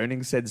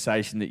burning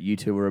sensation that you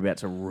two were about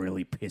to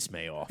really piss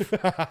me off.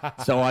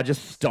 So I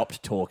just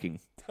stopped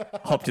talking,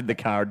 hopped in the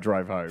car and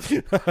drove home.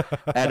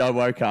 And I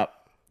woke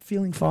up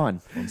feeling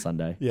fine on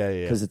Sunday.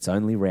 Yeah. Because it's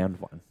only round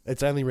one.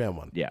 It's only round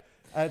one. Yeah.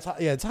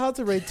 It's hard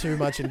to read too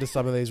much into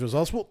some of these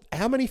results. Well,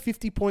 how many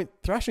 50-point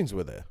thrashings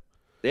were there?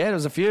 Yeah, there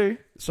was a few.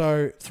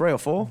 So 3 or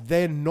 4.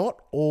 They're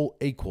not all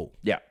equal.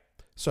 Yeah.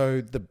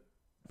 So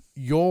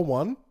your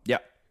one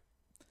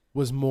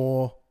was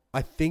more,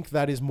 I think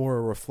that is more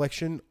a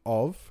reflection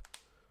of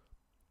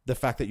the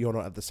fact that you're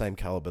not at the same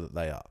caliber that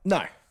they are.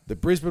 No. The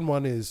Brisbane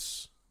one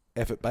is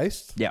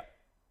effort-based. Yeah.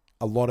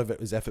 A lot of it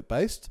is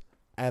effort-based.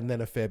 And then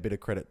a fair bit of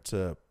credit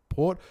to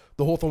Port.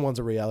 The Hawthorn one's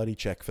a reality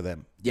check for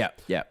them. Yeah.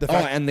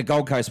 And the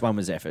Gold Coast one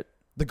was effort.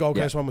 The Gold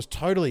Coast one was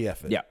totally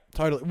effort. Yeah.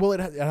 Totally. Well,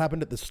 it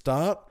happened at the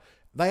start.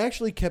 They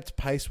actually kept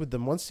pace with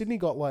them. Once Sydney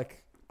got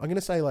I'm going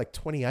to say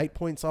 28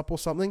 points up or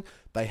something,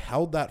 they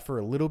held that for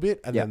a little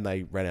bit and then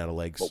they ran out of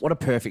legs. What a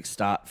perfect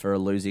start for a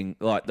losing,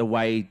 like the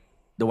way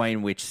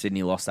in which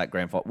Sydney lost that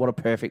grand final. What a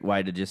perfect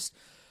way to just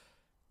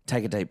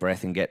take a deep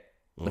breath and get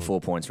the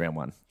 4 points round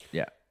one.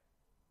 Yeah.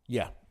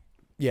 Yeah.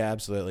 Yeah,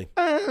 absolutely.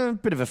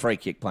 Bit of a free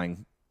kick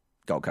playing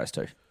Gold Coast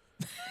too.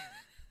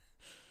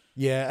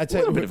 Yeah, a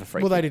little bit of a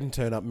freak. Well, they didn't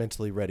turn up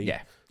mentally ready.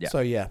 Yeah.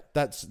 So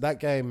that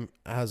game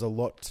has a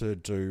lot to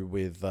do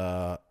with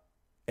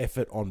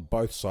effort on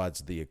both sides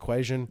of the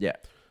equation. Yeah,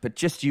 but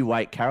just you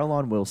wait.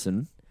 Caroline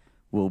Wilson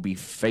will be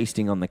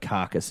feasting on the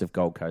carcass of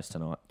Gold Coast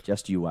tonight.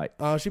 Just you wait.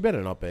 She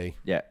better not be.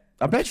 Yeah,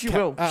 I bet she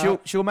will.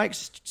 She'll make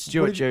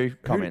Stuart Jew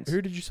comments.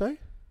 Who did you say?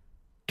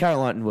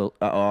 Caroline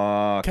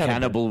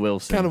Cannibal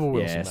Wilson. Cannibal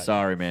Wilson. Yeah, mate.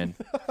 sorry, man.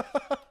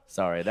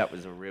 Sorry, that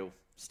was a real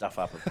stuff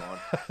up of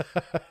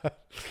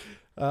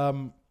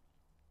mine.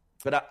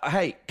 But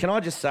hey, can I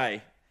just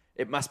say,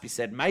 it must be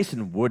said,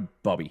 Mason Wood,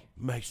 Bobby.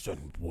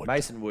 Mason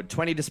Wood,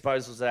 20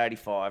 disposals at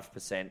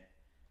 85%.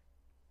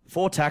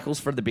 4 tackles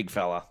for the big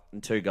fella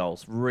and 2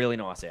 goals. Really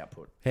nice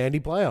output. Handy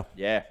player.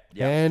 Yeah.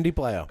 Handy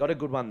player. Got a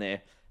good one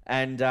there.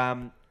 And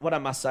what I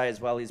must say as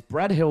well is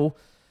Brad Hill,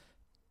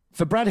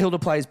 for Brad Hill to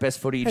play his best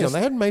footy... Hang on,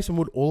 they had Mason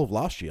Wood all of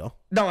last year.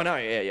 No, I know.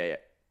 Yeah.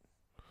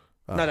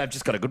 No, they've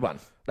just got a good one.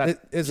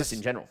 It's just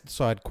in general.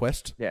 Side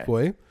quest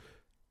for you.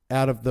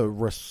 Out of the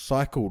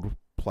recycled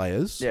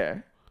players,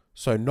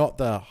 so not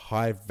the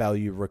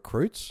high-value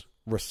recruits,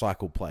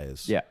 recycled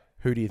players,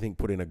 who do you think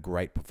put in a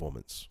great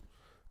performance?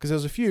 Because there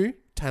was a few.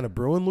 Tanner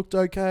Bruin looked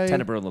okay.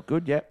 Tanner Bruin looked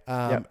good,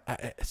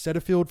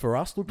 Setterfield for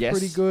us looked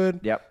pretty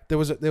good. Yep. There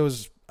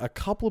was a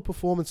couple of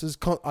performances.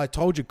 I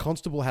told you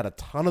Constable had a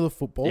ton of the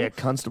football. Yeah,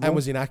 Constable. And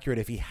was inaccurate.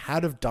 If he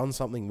had have done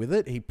something with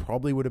it, he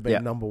probably would have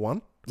been number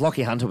one.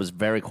 Lockie Hunter was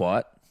very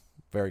quiet.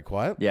 Very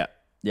quiet. Yeah.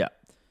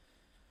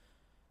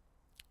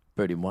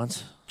 Booed him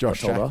once.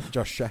 Josh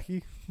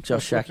Shackey.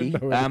 Josh Shackey.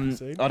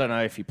 I don't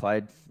know if he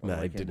played. No,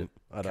 he didn't.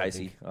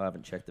 Casey. I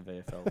haven't checked the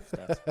VFL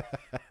stats.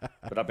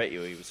 But I bet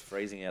you he was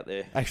freezing out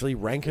there. Actually,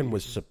 Rankin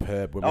was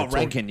superb.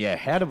 Rankin,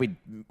 How do we...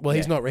 Well,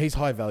 he's not. He's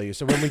high value.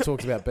 So when we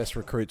talked about best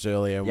recruits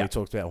earlier and we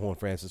talked about Horn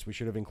Francis, we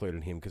should have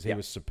included him because he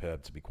was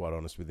superb, to be quite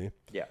honest with you.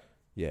 Yeah.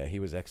 Yeah,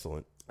 he was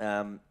excellent.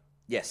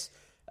 Yes.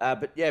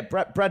 But yeah,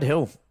 Brad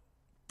Hill.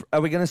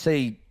 Are we going to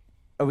see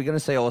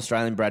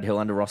All-Australian Brad Hill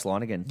under Ross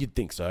Lyon again? You'd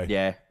think so.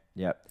 Yeah.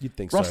 You'd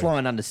think Ross so.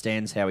 Lyon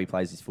understands how he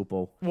plays his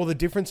football. Well, the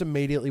difference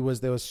immediately was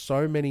there were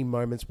so many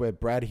moments where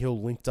Brad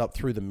Hill linked up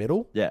through the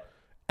middle. Yeah.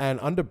 And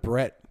under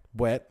Brett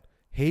Wett,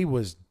 he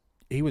was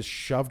he was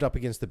shoved up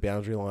against the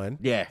boundary line.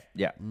 Yeah.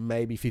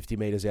 Maybe 50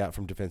 metres out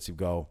from defensive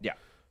goal. Yeah.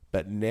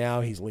 But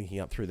now he's linking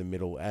up through the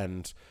middle.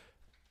 And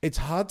it's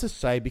hard to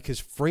say because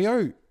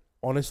Freo,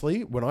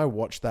 honestly, when I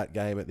watched that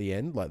game at the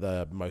end, like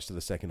the most of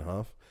the second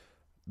half,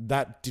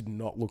 that did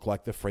not look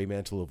like the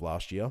Fremantle of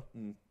last year.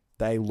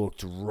 They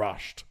looked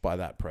rushed by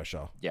that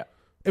pressure. Yeah.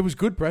 It was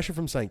good pressure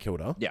from St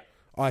Kilda. Yeah.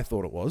 I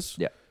thought it was.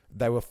 Yeah.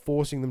 They were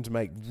forcing them to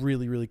make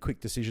really, really quick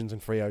decisions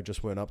and Freo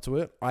just weren't up to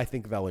it. I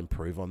think they'll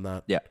improve on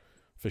that. Yeah.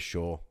 For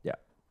sure. Yeah.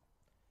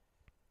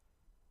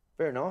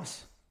 Very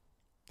nice.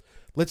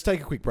 Let's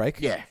take a quick break.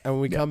 Yeah. And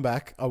when we come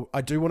back,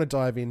 I do want to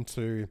dive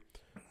into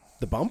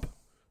the bump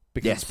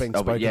because it's been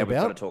spoken we've got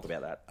to about. talk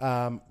about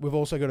that. We've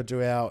also got to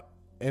do our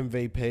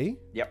MVP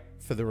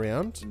Yep. for the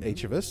round,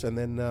 each of us. And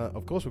then,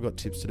 of course, we've got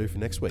tips to do for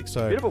next week.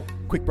 So, Beautiful.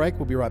 Quick break.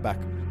 We'll be right back.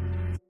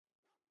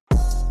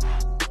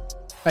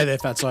 Hey there,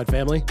 FatSide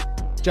family.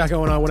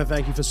 Jacko and I want to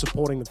thank you for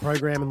supporting the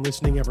program and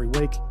listening every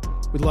week.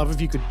 We'd love if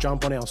you could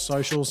jump on our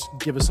socials,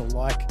 give us a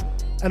like,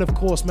 and of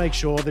course make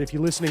sure that if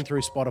you're listening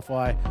through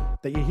Spotify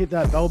that you hit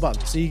that bell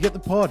button so you get the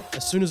pod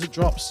as soon as it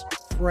drops,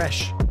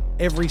 fresh,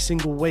 every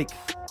single week.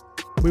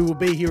 We will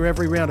be here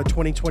every round of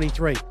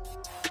 2023.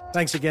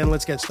 Thanks again.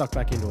 Let's get stuck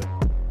back into it.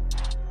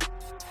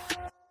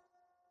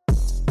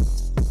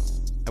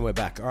 And we're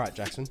back. All right,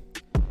 Jackson,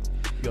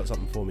 you got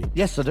something for me?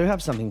 Yes, I do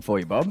have something for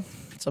you, Bob.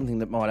 Something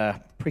that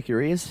might prick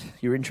your ears,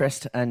 your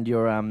interest, and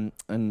your and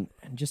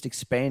just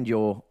expand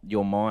your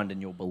mind and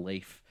your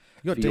belief.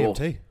 You got for your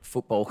DMT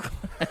football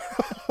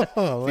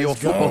Oh, for your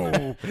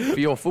football for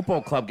your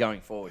football club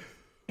going forward.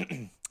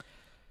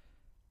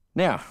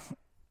 Now,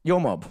 your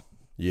mob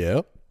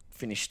Yeah.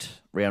 finished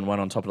round 1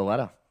 on top of the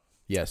ladder.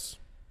 Yes.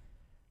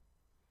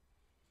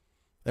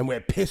 And we're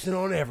pissing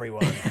on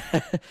everyone.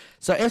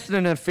 So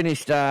Essendon have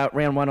finished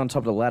round 1 on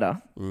top of the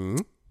ladder.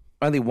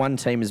 Only one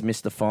team has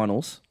missed the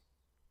finals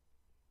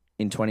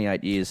in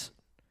 28 years.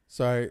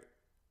 So,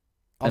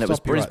 And it was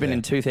Brisbane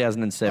in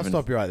 2007. I'll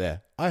stop you right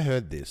there. I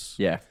heard this.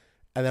 Yeah.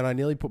 And then I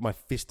nearly put my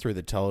fist through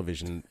the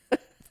television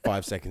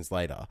 5 seconds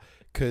later.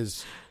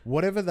 Because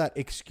whatever that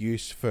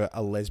excuse for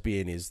a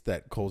lesbian is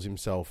that calls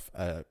himself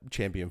a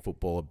champion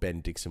footballer,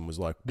 Ben Dixon was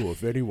like, well,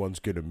 if anyone's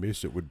going to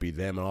miss, it would be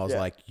them. And I was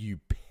like, you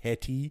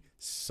petty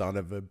son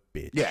of a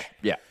bitch. Yeah,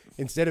 yeah.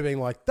 Instead of being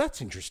like,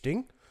 that's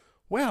interesting.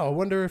 Wow, I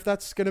wonder if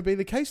that's going to be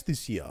the case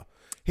this year.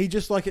 He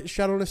just it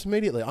shut on us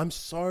immediately. I'm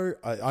so...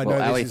 I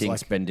know Ali this is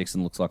thinks Ben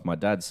Dixon looks like my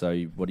dad, so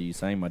what are you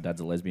saying? My dad's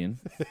a lesbian?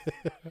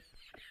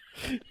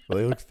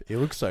 Well, he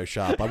looks so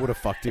sharp. I would have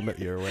fucked him at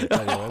you.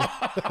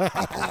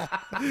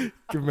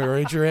 Give him a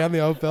reach around, the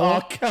old fella.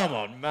 Oh, come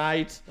on,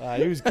 mate.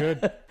 He was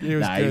good. He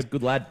was good. He's a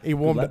good lad.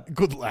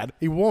 Good lad.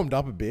 He warmed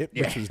up a bit,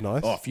 which was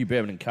nice. Oh, a few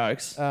bourbon and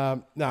cokes.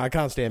 No, I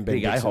can't stand Ben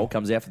Big Dixon. a-hole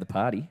comes out for the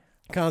party.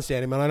 Can't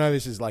stand him, and I know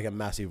this is like a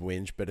massive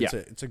whinge, but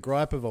it's a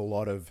gripe of a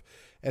lot of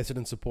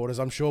Essendon supporters.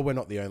 I'm sure we're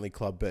not the only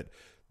club, but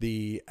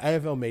the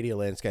AFL media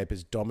landscape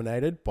is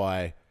dominated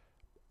by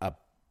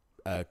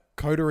a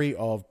coterie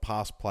of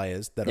past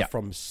players that are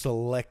from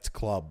select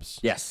clubs.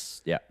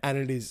 Yes, yeah. And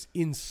it is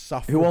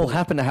insufferable. Who all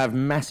happen to have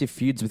massive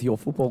feuds with your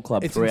football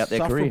club throughout their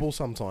career. It's insufferable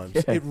sometimes.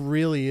 Yeah. It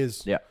really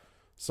is. Yeah.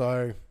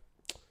 So,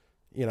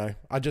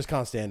 I just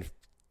can't stand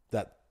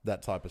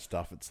that type of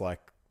stuff. It's like...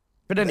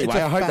 But anyway, it's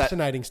a I hope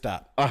fascinating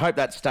stat. I hope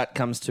that stat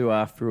comes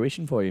to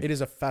fruition for you. It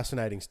is a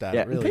fascinating stat.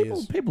 Yeah, It really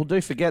is. People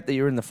do forget that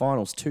you're in the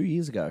finals 2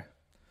 years ago.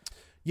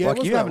 Yeah,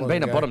 like you haven't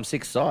been a bottom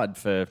 6 side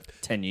for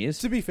 10 years.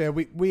 To be fair,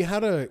 we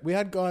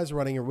had guys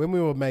running when we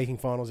were making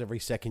finals every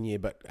second year,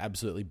 but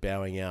absolutely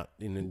bowing out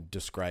in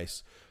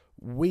disgrace.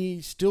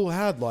 We still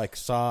had like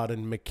Sard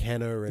and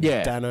McKenna and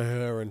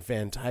Danaher and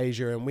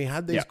Fantasia, and we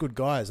had these good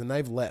guys, and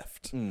they've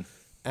left,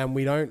 and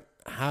we don't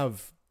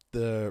have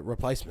the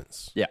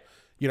replacements. Yeah.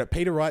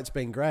 Peter Wright's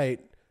been great.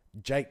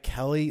 Jake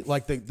Kelly,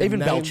 like the even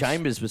names, Bell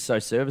Chambers was so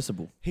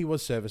serviceable. He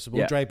was serviceable.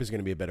 Yeah. Draper's going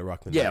to be a better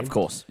ruckman. Yeah, of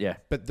course. Yeah,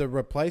 but the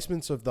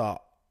replacements of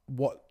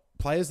what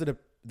players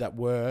that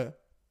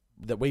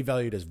we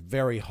valued as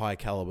very high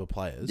caliber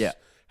players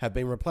have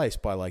been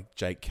replaced by like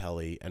Jake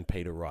Kelly and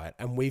Peter Wright,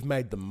 and we've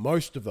made the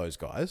most of those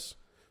guys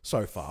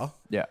so far.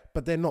 Yeah,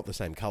 but they're not the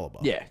same caliber.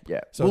 Yeah,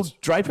 yeah. So will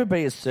Draper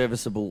be as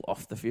serviceable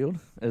off the field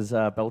as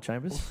Bell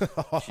Chambers?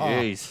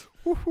 Jeez.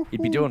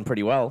 He'd be doing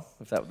pretty well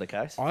if that were the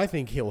case. I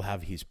think he'll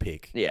have his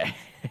pick. Yeah.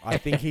 I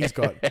think he's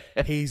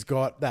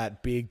got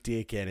that big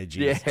dick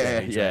energy.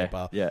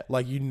 Yeah.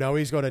 Like,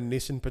 he's got a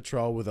Nissan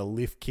Patrol with a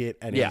lift kit,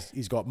 and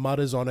he's got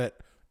mutters on it.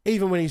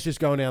 Even when he's just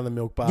going down the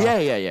milk bar.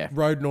 Yeah.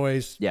 Road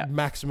noise,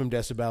 maximum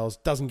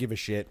decibels, doesn't give a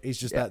shit. He's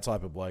just that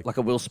type of bloke. Like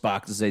a Will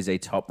Sparks ZZ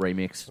Top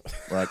remix.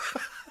 Like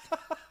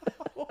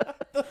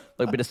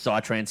a bit of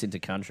psytrance into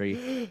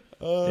country.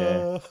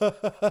 Yeah.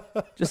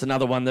 Just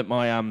another one that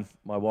my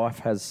wife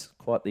has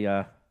quite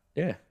the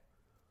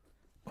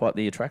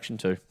attraction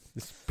to.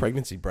 This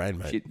pregnancy brain,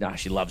 mate.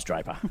 She loves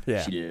Draper.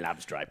 Yeah. She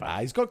loves Draper.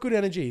 He's got good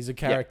energy. He's a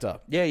character.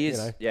 Yeah, he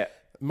is. Yeah.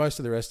 Most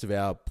of the rest of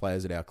our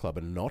players at our club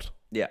are not.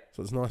 Yeah.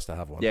 So it's nice to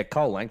have one. Yeah,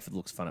 Cole Langford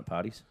looks fun at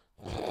parties.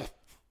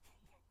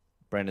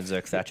 Brandon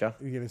Zerk Thatcher.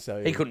 You're going to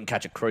say He couldn't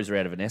catch a cruiser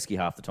out of an esky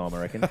half the time, I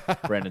reckon.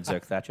 Brandon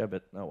Zerk Thatcher,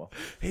 but oh well.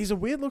 he's a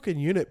weird-looking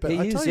unit, but He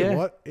I is, tell you yeah.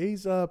 what,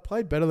 he's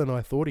played better than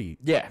I thought he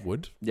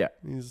would. Yeah.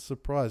 He's a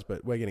surprise,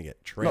 but we're going to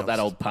get trounced. Not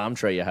that old palm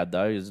tree you had,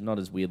 though. He's not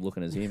as weird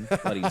looking as him.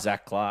 Bloody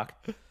Zach Clark.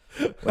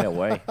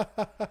 Wow-wee.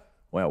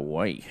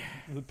 Wow-wee.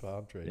 The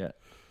palm tree. Yeah.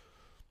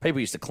 People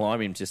used to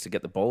climb him just to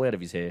get the ball out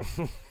of his hair.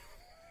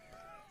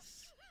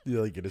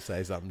 You're going to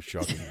say something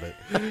shocking,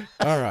 but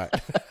all right.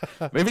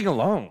 Moving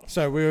along.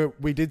 So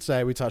we did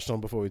say, we touched on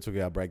before we took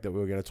our break that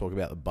we were going to talk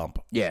about the bump.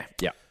 Yeah.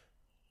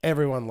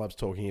 Everyone loves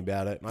talking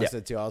about it. And I Yeah.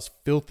 said to you, I was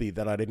filthy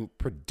that I didn't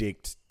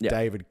predict Yeah.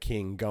 David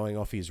King going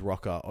off his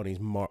rocker on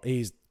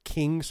his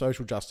King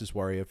social justice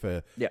warrior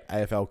for Yeah.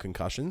 AFL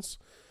concussions.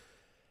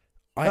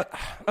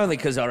 Only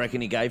because I reckon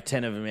he gave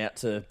 10 of them out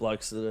to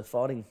blokes that are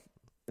fighting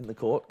in the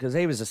court because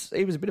he was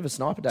a bit of a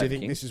sniper, Do you David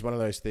think King. this is one of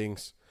those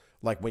things,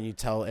 like when you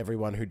tell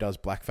everyone who does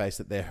blackface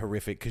that they're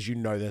horrific because you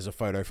know there's a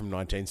photo from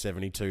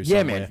 1972 Yeah,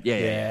 somewhere?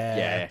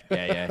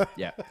 man.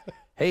 Yeah.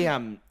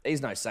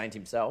 He's no saint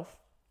himself,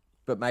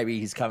 but maybe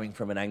he's coming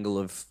from an angle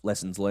of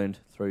lessons learned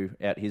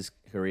throughout his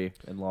career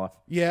and life.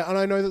 Yeah, and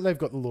I know that they've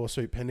got the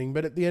lawsuit pending,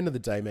 but at the end of the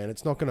day, man,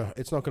 it's not gonna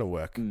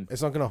work.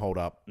 It's not gonna hold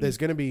up. There's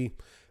gonna be,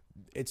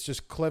 it's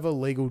just clever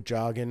legal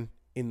jargon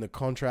in the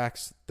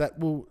contracts that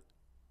will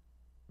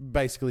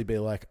basically be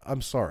like,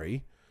 I'm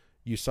sorry,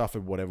 you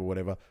suffered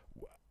whatever.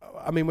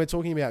 I mean, we're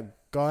talking about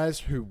guys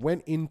who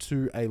went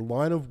into a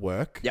line of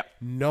work Yep.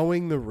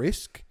 knowing the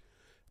risk.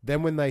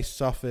 Then when they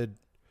suffered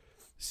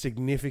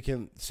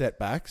significant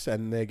setbacks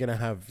and they're going to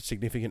have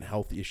significant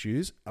health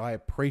issues, I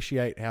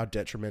appreciate how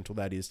detrimental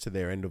that is to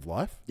their end of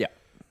life. Yeah.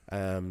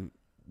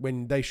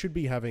 When they should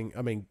be having,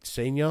 I mean,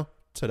 Senior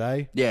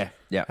today Yeah.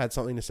 had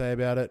something to say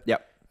about it.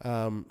 Yep.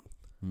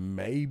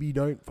 Maybe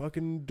don't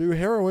fucking do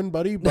heroin,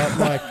 buddy. But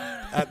like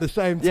at the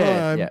same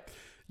time, Yeah.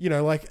 you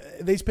know, like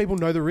these people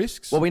know the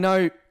risks. Well, we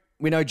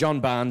know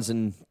John Barnes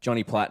and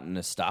Johnny Platten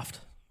are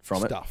stuffed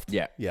from it.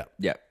 Yeah.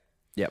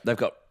 Yeah. They've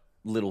got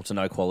little to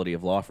no quality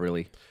of life,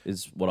 really,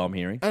 is what I'm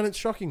hearing. And it's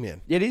shocking,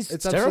 man. It is.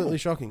 It's terrible. absolutely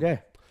shocking.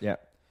 Yeah.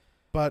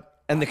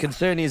 But And the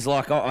concern is,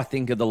 like, I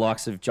think of the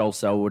likes of Joel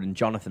Selwood and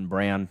Jonathan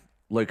Brown,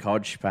 Luke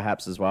Hodge,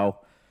 perhaps as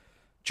well,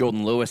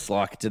 Jordan Lewis.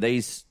 Like, do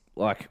these,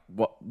 like,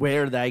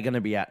 where are they going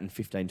to be at in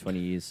 15, 20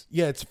 years?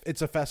 yeah,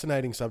 it's a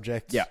fascinating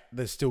subject. Yeah.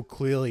 There's still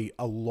clearly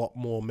a lot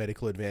more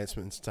medical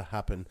advancements to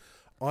happen.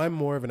 I'm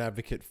more of an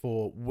advocate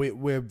for,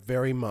 we're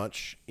very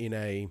much in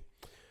a,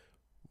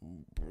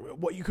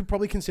 what you could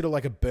probably consider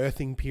like a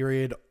birthing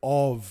period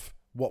of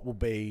what will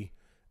be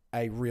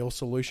a real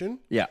solution.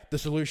 Yeah. The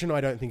solution I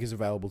don't think is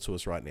available to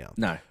us right now.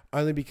 No.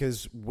 Only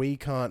because we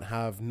can't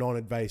have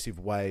non-invasive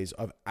ways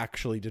of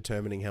actually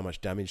determining how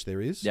much damage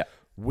there is. Yeah.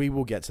 We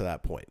will get to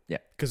that point. Yeah.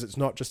 Because it's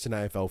not just an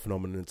AFL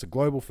phenomenon, it's a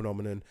global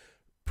phenomenon.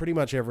 Pretty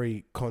much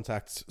every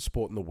contact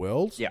sport in the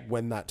world, Yeah.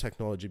 when that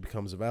technology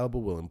becomes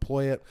available, will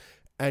employ it.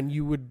 And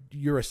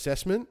your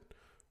assessment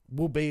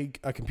will be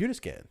a computer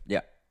scan.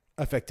 Yeah.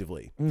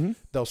 Effectively. Mm-hmm.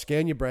 They'll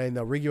scan your brain,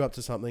 they'll rig you up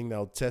to something,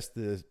 they'll test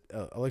the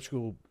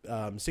electrical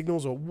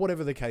signals or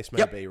whatever the case may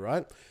Yep. be,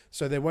 right?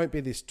 So there won't be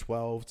this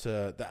 12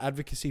 to the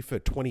advocacy for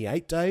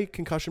 28-day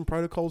concussion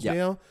protocols Yep.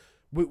 now.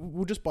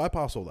 We'll just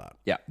bypass all that.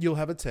 Yeah. You'll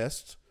have a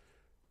test.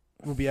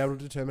 We'll be able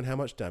to determine how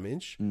much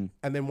damage. And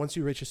then once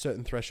you reach a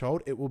certain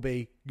threshold, it will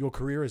be your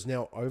career is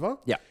now over.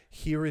 Yeah.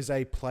 Here is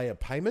a player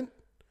payment,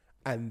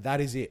 and that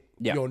is it.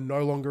 Yeah. You're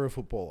no longer a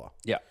footballer.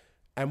 Yeah.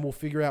 And we'll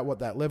figure out what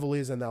that level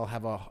is, and they'll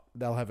have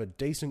a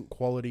decent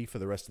quality for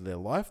the rest of their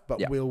life, but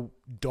Yeah. we'll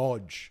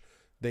dodge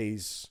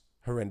these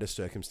horrendous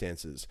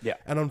circumstances. Yeah.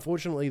 And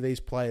unfortunately,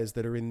 these players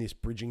that are in this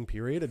bridging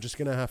period are just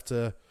going to have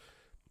to.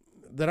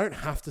 They don't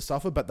have to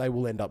suffer, but they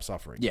will end up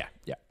suffering. Yeah.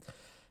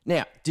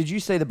 Now, did you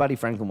see the Buddy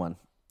Franklin one?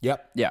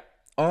 Yep. Yeah.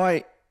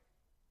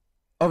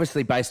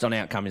 Obviously based on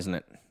outcome, isn't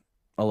it?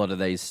 A lot of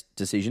these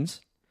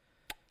decisions.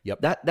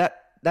 Yep.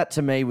 That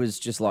to me was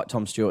just like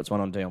Tom Stewart's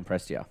one on Dion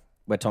Prestia,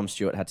 where Tom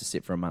Stewart had to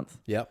sit for a month.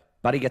 Yep.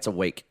 Buddy gets a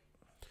week.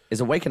 Is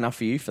a week enough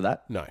for you for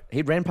that? No.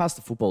 He ran past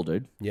the football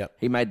dude. Yep.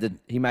 He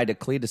made a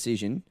clear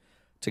decision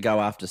to go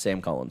after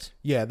Sam Collins.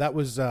 Yeah, that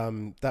was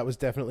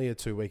definitely a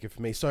 2-weeker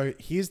for me. So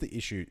here's the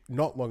issue.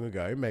 Not long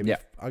ago, maybe Yeah.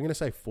 I'm going to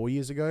say 4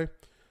 years ago,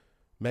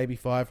 maybe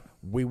 5,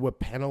 we were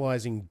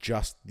penalising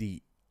just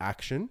the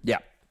action. Yeah.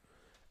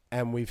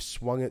 And we've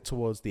swung it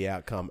towards the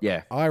outcome.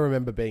 Yeah. I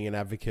remember being an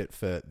advocate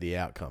for the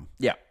outcome.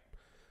 Yeah.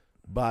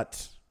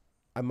 But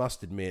I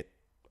must admit,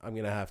 I'm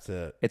going to have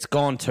to... It's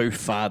gone too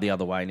far the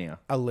other way now.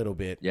 A little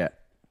bit. Yeah.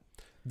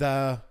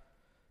 The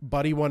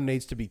Buddy one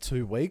needs to be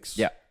 2 weeks.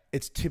 Yeah.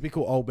 It's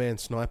typical old man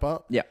sniper.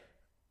 Yeah.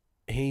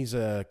 He's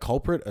a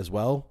culprit as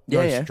well.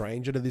 Yeah, No yeah.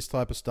 stranger to this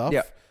type of stuff.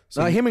 Yeah.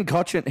 So No, him and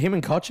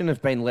Cochin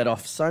have been let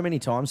off so many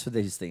times for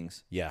these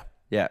things. yeah.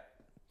 Yeah.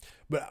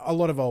 But a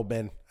lot of old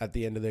men at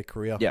the end of their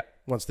career, Yeah.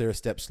 once they're a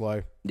step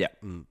slow. Yeah.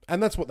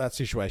 And that's what that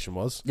situation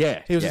was.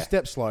 Yeah, He was yeah. a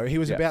step slow. He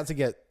was Yeah. about to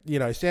get,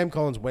 Sam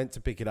Collins went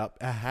to pick it up.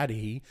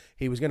 He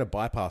was going to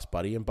bypass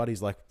Buddy, and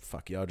Buddy's like,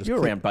 fuck yeah, You're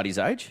around Buddy's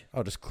age.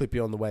 I'll just clip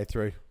you on the way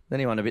through.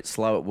 Anyone a bit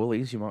slow at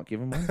Woolies, you might give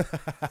him one.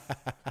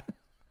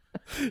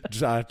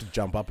 Just I have to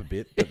jump up a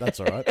bit, but that's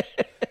all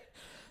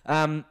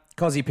right.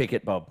 Cozzy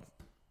Pickett, Bob.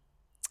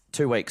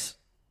 2 weeks.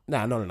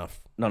 Nah, not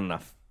enough. Not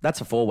enough.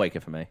 That's a 4-weeker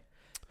for me.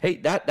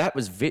 That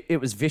was it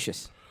was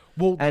vicious.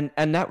 Well, and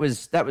that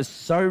was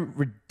so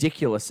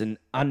ridiculous and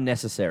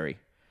unnecessary.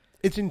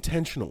 it's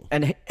intentional.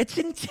 And it's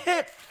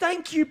intent.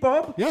 Thank you,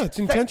 Bob. Yeah, it's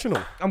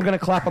intentional. I'm going to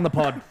clap on the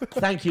pod.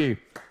 Thank you.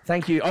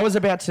 Thank you. I was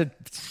about to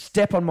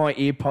step on my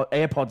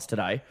AirPods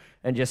today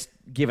and just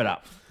give it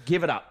up.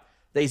 Give it up.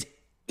 These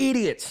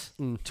idiots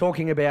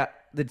talking about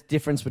the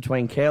difference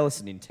between careless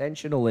and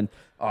intentional, and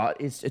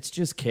it's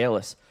just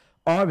careless.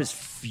 I was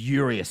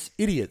furious.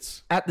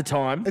 Idiots. At the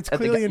time. It's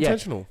clearly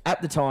intentional.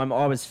 At the time,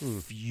 I was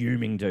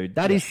fuming, dude.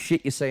 That is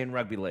shit you see in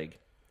rugby league.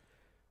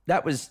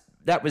 That was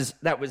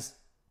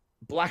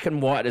black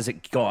and white as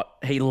it got.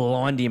 He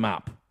lined him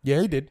up.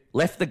 Yeah, he did.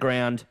 Left the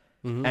ground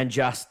and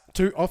just...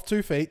 Off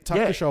 2 feet,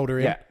 tucked the shoulder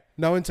in. Yeah.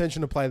 No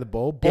intention to play the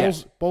ball.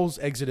 Ball's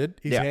exited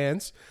his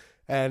hands.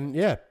 And,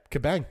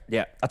 kabang.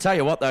 Yeah. I'll tell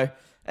you what, though.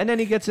 And then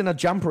he gets in a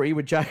jumpery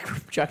with Jack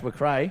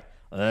McRae,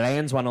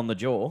 lands one on the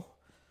jaw.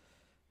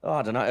 Oh,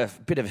 I don't know.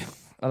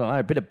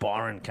 A bit of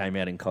Byron came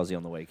out in Cozzy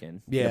on the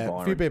weekend. Yeah,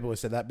 a few people have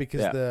said that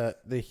because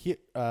the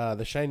hit,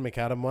 the Shane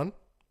McAdam one,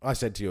 I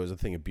said to you it was a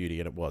thing of beauty,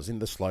 and it was in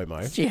the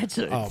slow-mo. Yeah,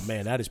 dude. Oh,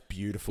 man, that is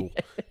beautiful.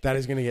 That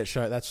is going to get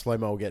shown. That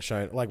slow-mo will get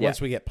shown. Like,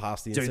 once we get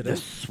past the incident. Dude, the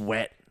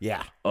sweat.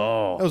 Yeah.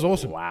 Oh. That was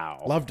awesome.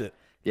 Wow. Loved it.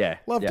 Yeah.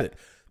 Loved it.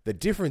 The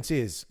difference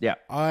is,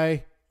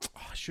 I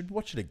should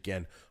watch it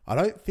again. I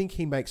don't think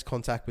he makes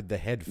contact with the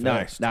head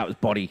first. No, it was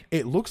body.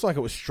 It looks like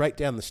it was straight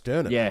down the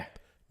sternum. Yeah.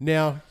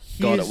 Now,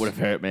 God, it would have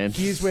hurt, man.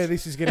 Here's where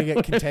this is going to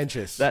get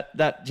contentious. that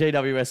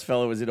GWS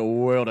fella was in a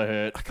world of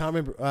hurt. I can't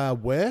remember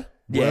where.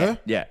 Yeah.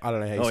 I don't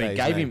know how you say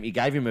his name. He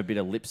gave him a bit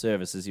of lip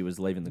service as he was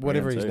leaving the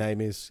whatever ground his too.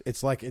 name is. It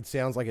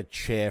sounds like a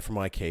chair from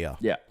IKEA.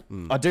 Yeah,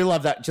 I do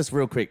love that. Just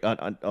real quick,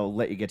 I'll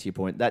let you get to your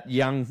point. That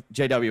young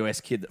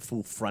GWS kid that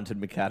full fronted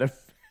McAdam.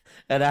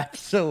 And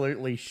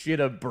absolutely shit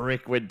a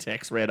brick when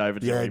Tex ran over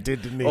to him. Yeah, he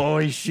did, didn't he? Oh,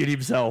 he shit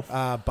himself.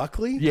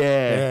 Buckley?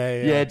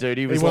 Yeah, dude.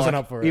 He wasn't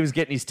up for it. He was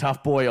getting his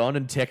tough boy on,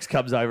 and Tex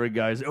comes over and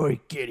goes, "Oh,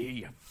 get here,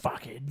 you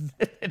fucking!"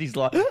 And he's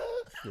like,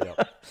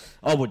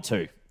 "I would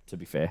too." To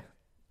be fair,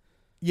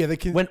 yeah, they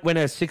can. When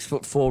a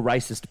 6'4"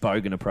 racist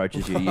bogan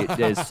approaches you,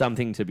 there's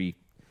something to be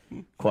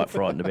quite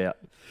frightened about.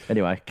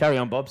 Anyway, carry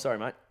on, Bob. Sorry,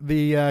 mate.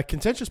 The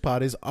contentious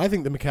part is, I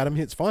think the McAdam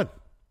hit's fine.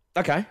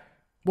 Okay.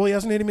 Well, he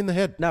hasn't hit him in the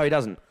head. No, he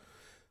doesn't.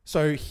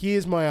 So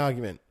here's my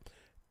argument.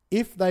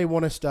 If they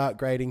want to start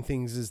grading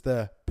things as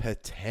the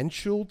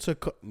potential to...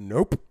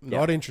 Nope,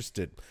 not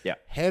interested. Yeah.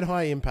 Head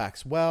high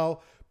impacts.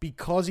 Well,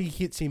 because he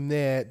hits him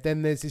there,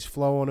 then there's this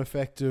flow-on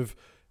effect of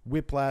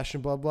whiplash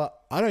and blah, blah.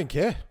 I don't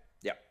care.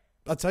 Yeah.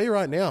 I'll tell you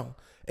right now,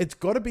 it's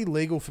got to be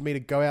legal for me to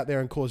go out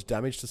there and cause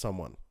damage to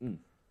someone.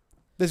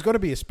 There's got to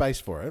be a space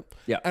for it.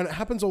 Yeah. And it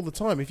happens all the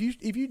time. If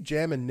you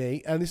jam a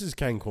knee, and this is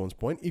Kane Corn's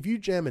point, if you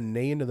jam a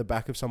knee into the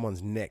back of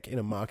someone's neck in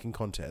a marking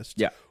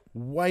contest...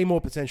 way more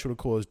potential to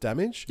cause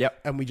damage,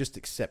 and we just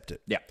accept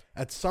it.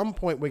 At some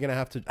point, we're going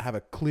to have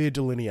a clear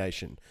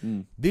delineation.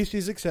 This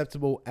is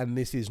acceptable, and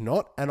this is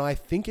not, and I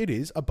think it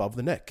is above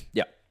the neck.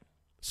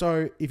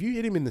 So if you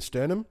hit him in the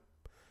sternum,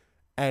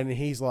 and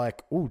he's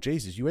like, "Oh,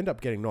 Jesus, you end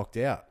up getting knocked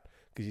out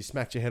because you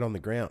smacked your head on the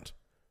ground."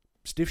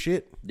 Stiff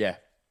shit. Yeah.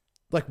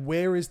 Like,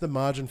 where is the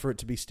margin for it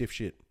to be stiff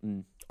shit?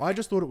 I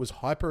just thought it was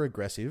hyper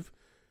aggressive,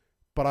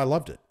 but I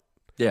loved it.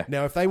 Yeah.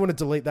 Now, if they want to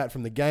delete that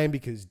from the game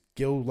because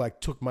Gil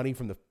took money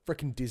from the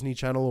frickin' Disney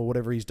Channel or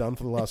whatever he's done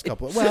for the last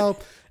couple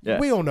of...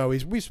 we all know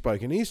we've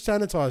spoken. He's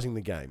sanitizing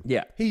the game.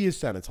 Yeah. He is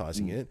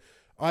sanitizing it.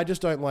 I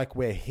just don't like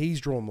where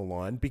he's drawn the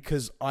line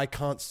because I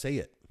can't see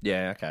it.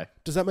 Yeah, okay.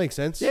 Does that make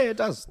sense? Yeah, it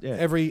does.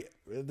 Yeah.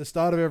 The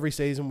start of every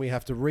season, we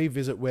have to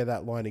revisit where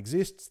that line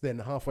exists. Then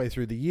halfway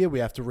through the year, we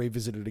have to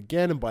revisit it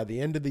again. And by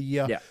the end of the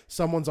year,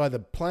 someone's either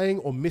playing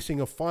or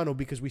missing a final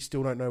because we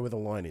still don't know where the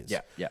line is.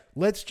 Yeah.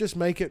 Let's just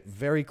make it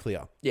very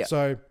clear. Yeah.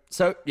 So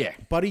yeah.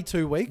 Buddy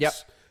 2 weeks. Yep.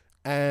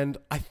 And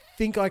I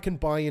think I can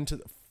buy into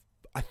the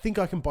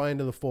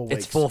 4 weeks.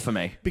 It's 4 for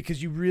me.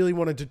 Because you really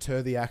want to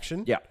deter the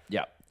action. Yeah.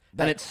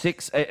 And it's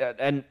 6,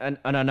 and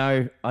I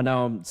know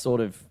I'm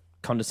sort of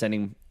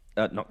contradicting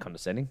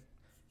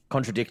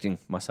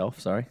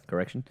myself. Sorry,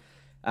 correction.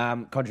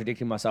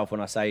 Contradicting myself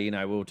when I say,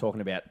 we were talking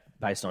about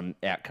based on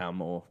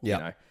outcome or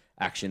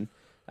action.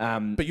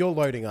 But you're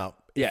loading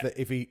up.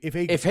 If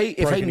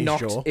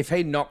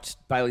he knocked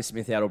Bailey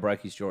Smith out or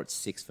broke his jaw, it's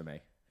 6 for me.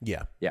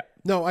 Yeah.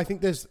 No, I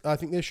think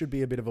there should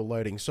be a bit of a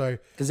loading. So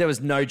because there was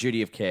no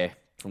duty of care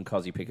from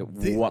Cozzy Pickett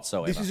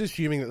whatsoever. This is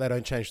assuming that they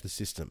don't change the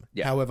system.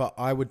 Yeah. However,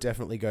 I would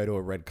definitely go to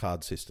a red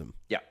card system.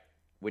 Yeah,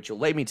 which will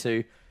lead me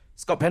to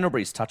Scott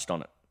Pendlebury's touched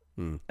on it,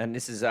 and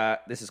this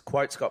is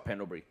quote Scott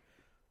Pendlebury.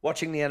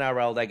 Watching the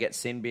NRL, they get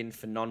sin bin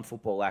for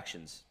non-football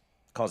actions.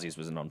 Cozzy's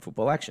was a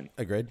non-football action.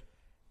 Agreed.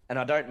 And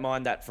I don't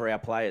mind that for our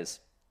players.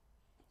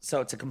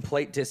 So it's a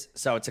complete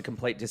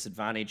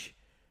disadvantage.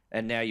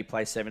 And now you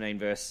play 17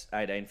 versus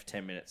 18 for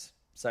 10 minutes.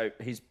 So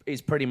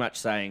he's pretty much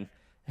saying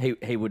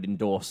he would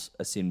endorse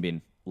a sin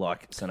bin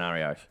like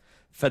scenario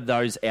for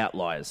those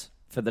outliers.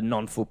 for the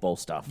non-football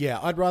stuff. Yeah,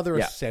 I'd rather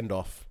a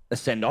send-off. A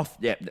send-off?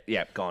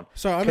 Yeah, gone.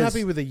 So I'm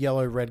happy with a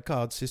yellow-red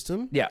card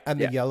system. Yeah. And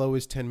the yellow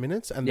is 10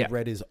 minutes and the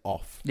red is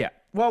off. Yeah.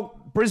 Well,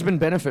 Brisbane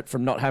benefit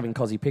from not having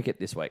Cozzy Pickett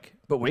this week,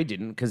 but we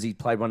didn't because he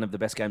played one of the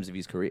best games of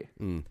his career.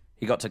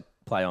 He got to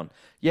play on.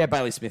 Yeah,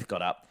 Bailey Smith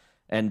got up,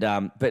 and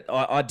but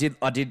I did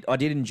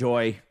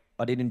enjoy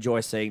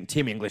seeing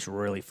Tim English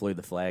really flew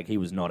the flag. He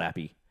was not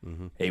happy.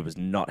 He was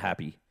not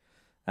happy,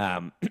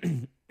 and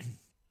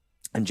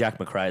Jack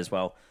McRae as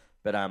well.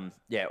 But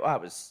it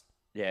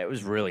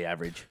was really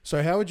average.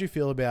 So how would you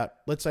feel about,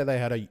 let's say they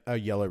had a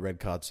yellow-red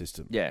card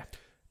system. Yeah.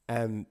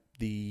 And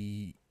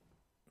the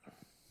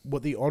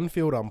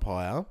on-field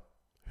umpire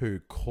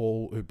who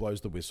blows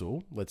the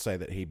whistle, let's say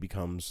that he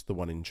becomes the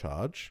one in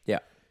charge. Yeah.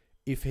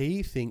 If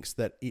he thinks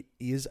that it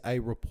is a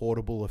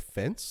reportable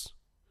offence,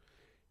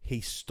 he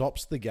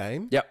stops the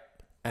game. Yep.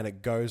 And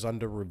it goes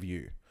under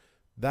review.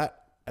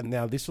 And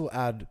now this will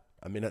add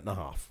a minute and a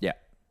half. Yeah.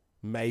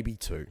 Maybe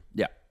 2.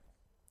 Yeah.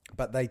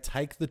 But they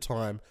take the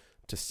time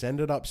to send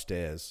it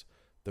upstairs.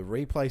 The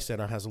replay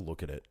center has a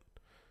look at it.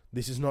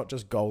 This is not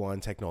just goal line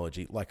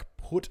technology. Like,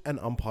 put an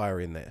umpire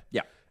in there.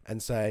 Yeah.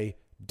 And say,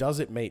 does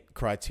it meet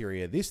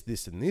criteria this,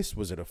 and this?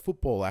 Was it a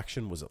football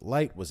action? Was it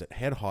late? Was it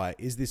head high?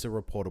 Is this a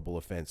reportable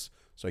offence?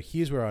 So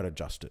here's where I'd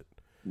adjust it.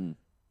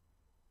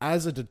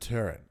 As a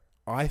deterrent,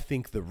 I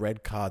think the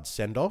red card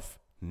send-off,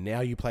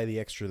 now you play the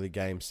extra of the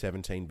game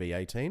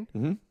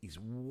 17v18, is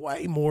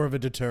way more of a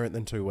deterrent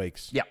than 2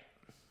 weeks. Yeah.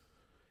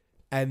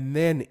 And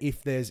then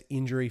if there's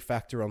injury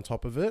factor on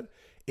top of it,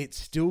 it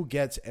still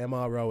gets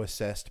MRO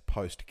assessed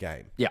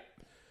post-game. Yeah.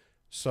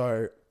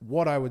 So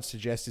what I would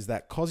suggest is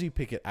that Cozzy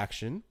Pickett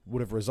action would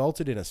have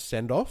resulted in a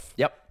send-off.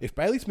 Yep. If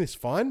Bailey Smith's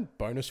fine,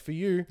 bonus for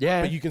you.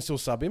 Yeah. But you can still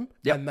sub him.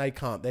 Yep. And they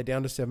can't. They're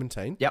down to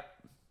 17. Yep.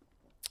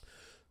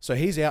 So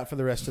he's out for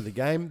the rest of the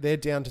game. They're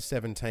down to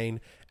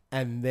 17.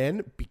 And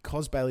then,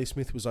 because Bailey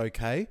Smith was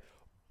okay,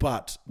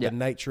 but the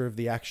nature of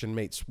the action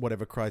meets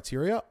whatever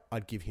criteria,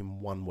 I'd give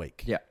him 1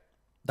 week. Yeah.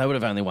 They would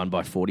have only won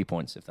by 40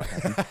 points if that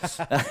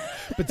happened.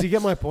 But do you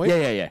get my point?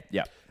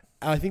 Yeah.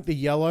 I think the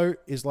yellow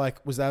is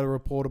like, was that a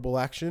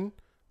reportable action?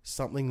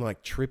 Something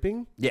like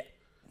tripping? Yeah.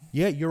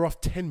 Yeah, you're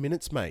off 10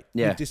 minutes, mate.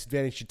 Yeah. You've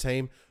disadvantaged your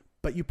team,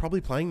 but you're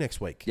probably playing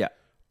next week. Yeah.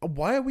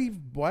 Why are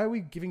we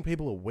giving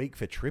people a week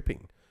for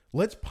tripping?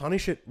 Let's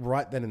punish it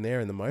right then and there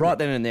in the moment. Right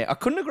then and there. I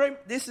couldn't agree.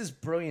 This is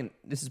brilliant.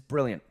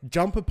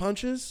 Jumper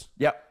punches?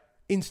 Yep.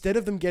 Instead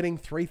of them getting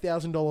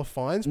 $3,000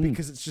 fines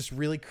because it's just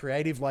really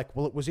creative, like,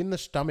 well, it was in the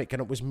stomach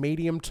and it was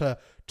medium to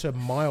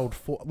mild.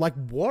 Like,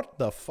 what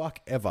the fuck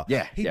ever?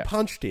 Yeah. He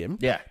punched him.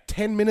 Yeah.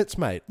 10 minutes,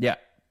 mate. Yeah.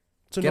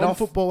 It's a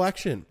non-football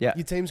action. Yeah.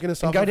 Your team's going to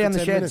suffer go down for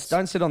the 10 sheds. minutes.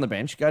 Don't sit on the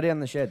bench. Go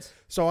down the sheds.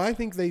 So I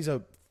think these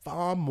are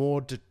far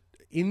more...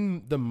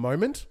 in the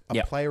moment,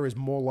 a player is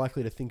more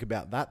likely to think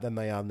about that than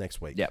they are next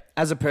week. Yeah.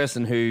 As a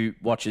person who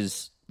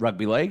watches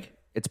rugby league,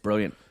 it's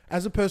brilliant.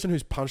 As a person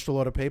who's punched a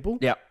lot of people...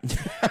 Yeah.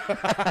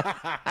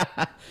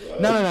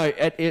 No.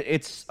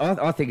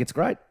 I think it's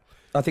great.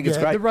 I think it's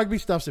great. The rugby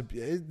stuff's...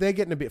 they're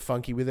getting a bit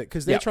funky with it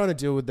because they're trying to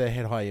deal with their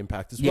head-high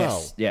impact as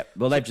well. Yeah.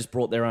 Well, they've just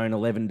brought their own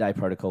 11-day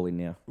protocol in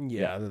now.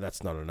 Yeah,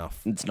 that's not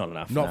enough. It's not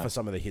enough. Not for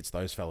some of the hits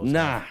those fellas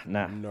Nah.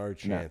 No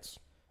chance.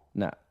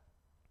 Nah.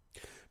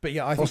 But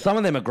yeah, I think... some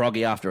of them are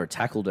groggy after a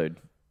tackle, dude.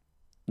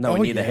 Nowhere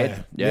near the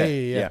head.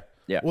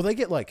 Yeah. Well, they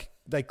get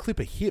they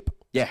clip a hip.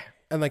 Yeah.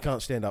 And they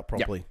can't stand up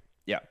properly.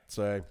 Yeah.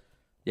 So...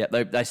 yeah,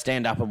 they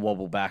stand up and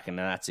wobble back, and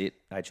that's it.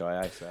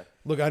 HIA. So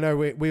look, I know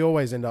we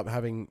always end up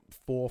having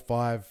 4,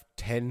 5,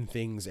 10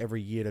 things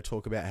every year to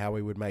talk about how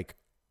we would make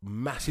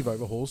massive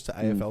overhauls to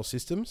AFL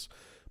systems,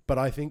 but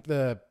I think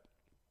the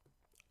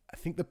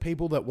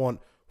people that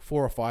want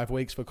 4 or 5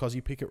 weeks for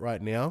Cozzy Pickett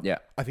right now,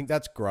 I think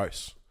that's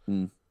gross.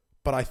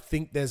 But I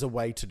think there's a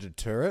way to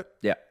deter it.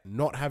 Yeah,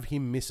 not have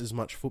him miss as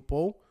much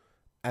football,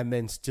 and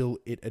then still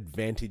it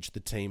advantage the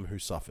team who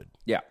suffered.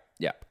 Yeah.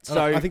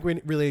 So I think we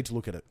really need to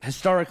look at it.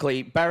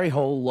 Historically, Barry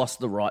Hall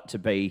lost the right to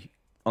be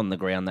on the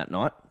ground that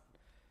night.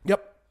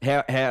 Yep.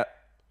 How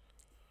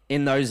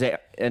in those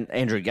and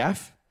Andrew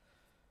Gaff,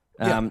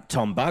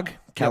 Tom Bugg,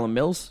 Callum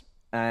Mills,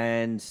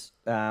 and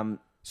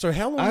so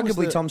how long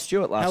arguably Tom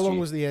Stewart last year. How long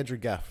was the Andrew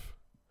Gaff?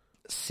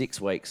 6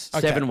 weeks,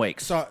 okay. 7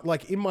 weeks. So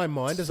like in my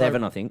mind,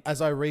 I think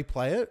as I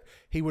replay it,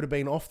 he would have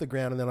been off the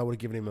ground, and then I would have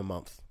given him a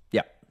month.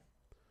 Yeah.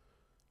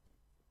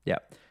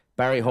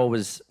 Barry Hall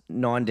was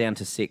 9 down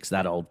to 6,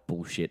 that old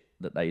bullshit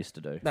that they used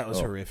to do. That was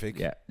horrific.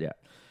 Yeah.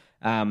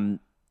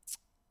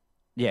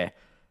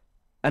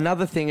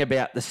 Another thing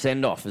about the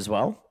send-off as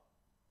well,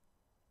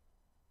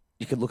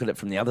 you could look at it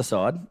from the other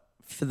side,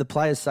 for the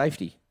player's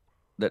safety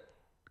that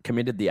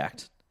committed the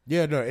act.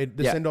 Yeah, no,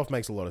 the send-off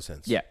makes a lot of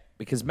sense. Yeah,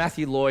 because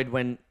Matthew Lloyd,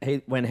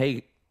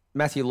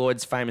 Matthew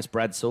Lloyd's famous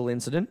Brad Sewell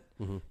incident,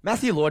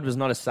 Matthew Lloyd was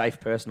not a safe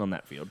person on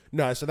that field.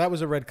 No, so that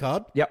was a red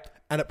card. Yep.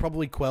 And it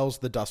probably quells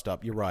the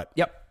dust-up. You're right.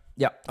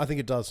 Yep. I think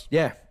it does.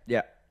 Yeah.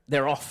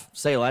 They're off.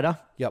 See you later.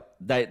 Yep.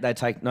 They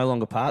take no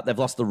longer part. They've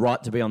lost the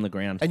right to be on the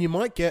ground. And you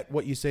might get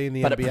what you see in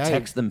the NBA. But it NBA.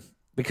 protects them.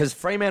 Because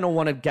Fremantle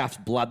wanted Gaff's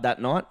blood that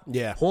night.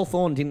 Yeah.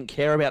 Hawthorn didn't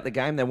care about the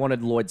game. They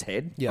wanted Lloyd's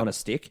head on a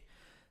stick.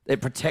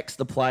 It protects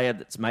the player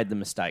that's made the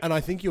mistake. And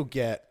I think you'll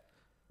get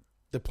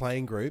the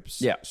playing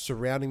groups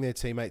surrounding their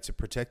teammates to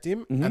protect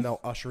him, and they'll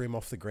usher him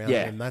off the ground,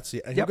 and that's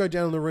it. And he'll go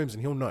down in the rooms,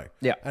 and he'll know.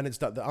 Yeah. And it's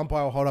the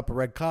umpire will hold up a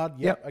red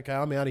card. Okay,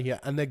 I'm out of here,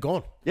 and they're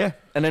gone. Yeah.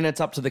 And then it's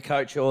up to the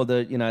coach or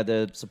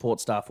the support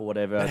staff or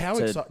whatever. But how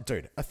exciting,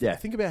 dude!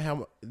 Think about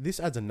how this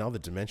adds another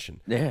dimension.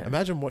 Yeah.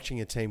 Imagine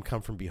watching a team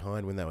come from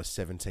behind when they were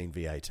 17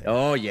 v 18.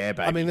 Oh yeah,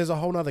 baby. I mean, there's a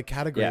whole other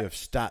category of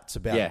stats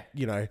about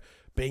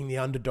being the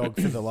underdog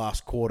for the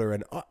last quarter,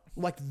 and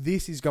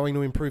this is going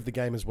to improve the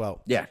game as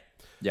well. Yeah.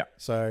 Yeah.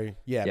 So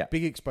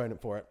big exponent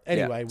for it.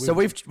 Anyway, so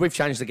we've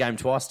changed the game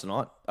twice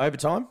tonight.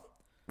 Overtime.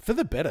 For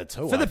the better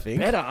too. For the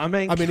better. I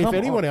mean, if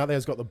anyone out there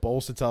has got the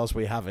balls to tell us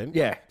we haven't,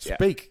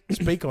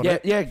 speak on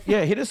it.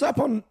 Yeah. Hit us up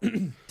on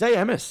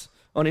DM us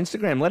on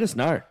Instagram. Let us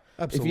know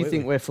if you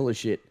think we're full of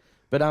shit.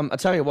 But I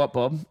tell you what,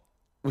 Bob,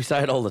 we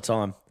say it all the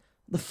time.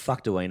 What the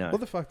fuck do we know?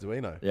 What the fuck do we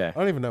know? Yeah. I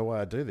don't even know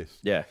why I do this.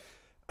 Yeah.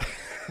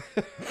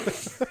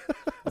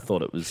 I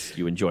thought it was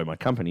you enjoy my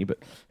company, but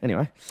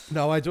anyway.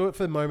 No, I do it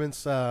for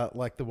moments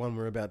like the one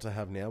we're about to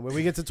have now, where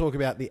we get to talk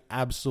about the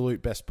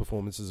absolute best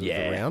performances of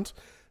the round.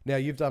 Now,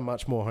 you've done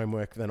much more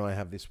homework than I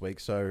have this week,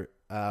 so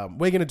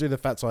we're going to do the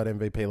FatSide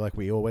MVP like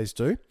we always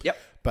do. Yep.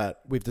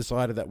 But we've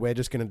decided that we're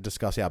just going to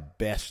discuss our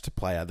best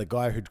player, the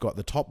guy who's got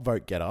the top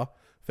vote getter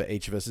for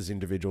each of us as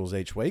individuals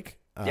each week,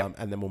 and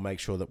then we'll make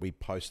sure that we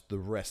post the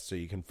rest so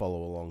you can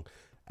follow along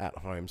at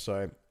home.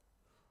 So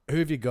who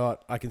have you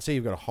got? I can see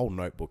you've got a whole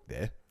notebook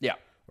there. Yeah.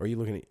 Or are you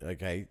looking at...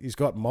 Okay, he's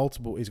got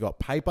multiple... He's got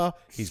paper.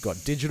 He's got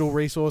digital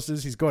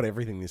resources. He's got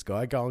everything, this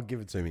guy. Go on, give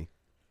it to me.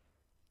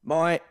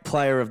 My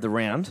player of the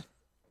round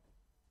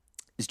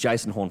is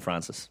Jason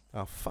Horne-Francis.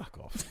 Oh, fuck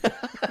off.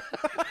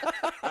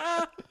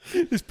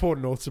 These poor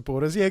North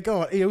supporters. Yeah,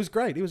 go on. He was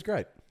great. He was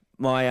great.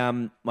 My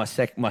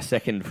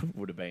second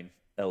would have been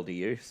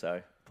LDU,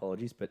 so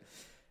apologies. But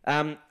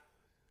no,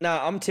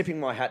 I'm tipping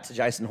my hat to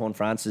Jason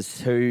Horne-Francis,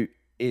 who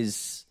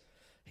is...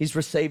 He's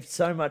received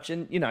so much,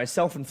 and,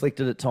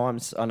 self-inflicted at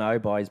times, I know,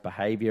 by his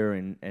behaviour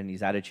and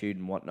his attitude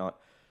and whatnot.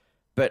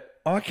 But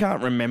I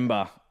can't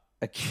remember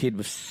a kid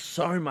with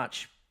so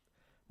much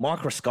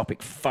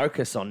microscopic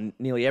focus on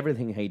nearly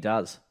everything he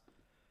does.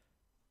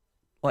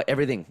 Like,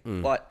 everything.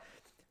 Like,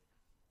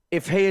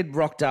 if he had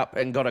rocked up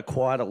and got a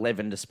quiet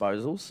 11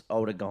 disposals, I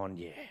would have gone,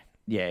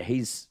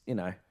 he's,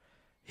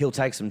 he'll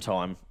take some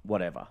time,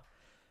 whatever.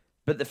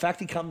 But the fact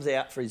he comes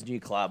out for his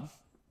new club...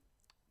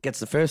 Gets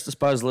the first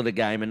disposal of the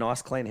game, a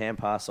nice clean hand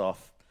pass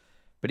off.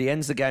 But he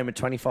ends the game with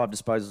 25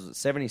 disposals at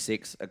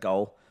 76, a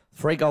goal,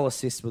 3 goal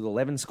assists with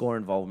 11 score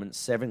involvements,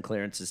 7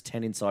 clearances,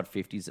 10 inside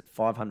 50s at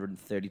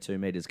 532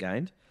 metres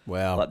gained.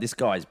 Wow. Like, this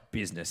guy's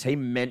business. He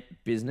meant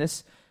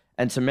business.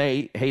 And to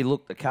me, he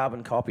looked the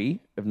carbon copy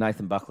of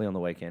Nathan Buckley on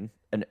the weekend,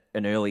 an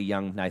early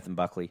young Nathan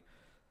Buckley.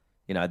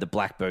 The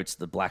black boots,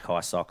 the black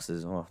high socks.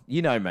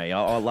 You know me.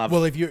 I love...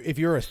 Well, if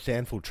you're a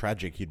Sandford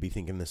tragic, you'd be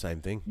thinking the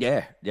same thing.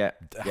 Yeah.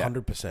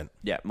 100%.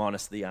 Yeah,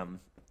 minus the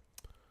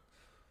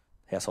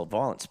household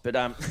violence. But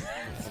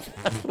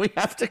we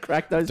have to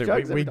crack those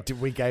jokes.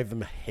 We gave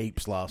them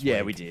heaps last week.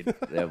 Yeah, we did.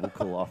 Yeah, we'll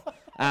cool off.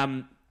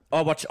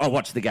 I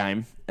watched the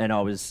game, and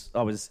I was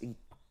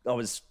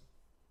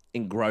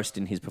engrossed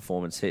in his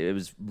performance. It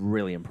was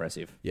really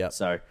impressive. Yeah.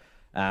 So...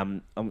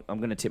 I'm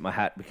going to tip my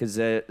hat because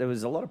there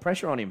was a lot of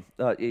pressure on him.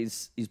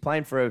 He's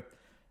playing for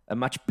a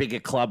much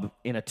bigger club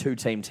in a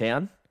 2-team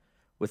town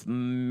with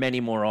many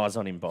more eyes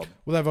on him, Bob.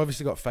 Well, they've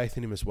obviously got faith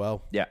in him as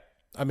well. Yeah.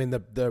 I mean,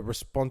 the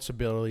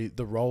responsibility,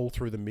 the role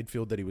through the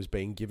midfield that he was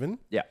being given,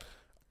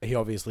 he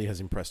obviously has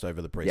impressed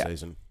over the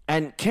preseason. Yeah.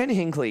 And Ken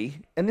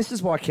Hinkley, and this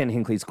is why Ken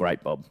Hinkley's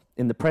great, Bob.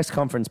 In the press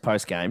conference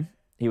post-game,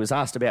 he was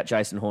asked about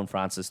Jason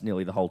Horne-Francis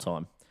nearly the whole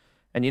time.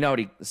 And you know what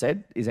he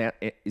said, his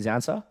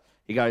answer?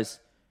 He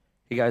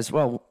goes,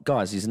 well,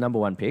 guys, he's the number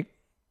 1 pick.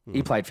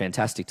 He played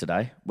fantastic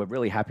today. We're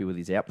really happy with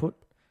his output.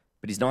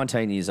 But he's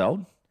 19 years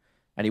old,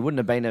 and he wouldn't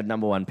have been a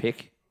number 1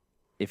 pick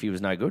if he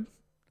was no good.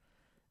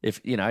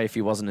 If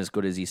he wasn't as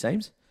good as he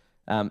seems.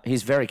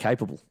 He's very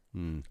capable.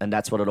 And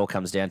that's what it all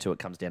comes down to. It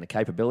comes down to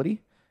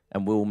capability,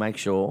 and we'll make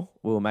sure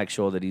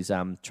that he's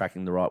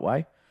tracking the right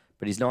way.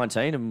 But he's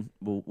 19, and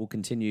we'll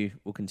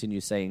continue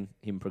seeing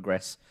him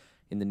progress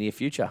in the near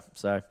future.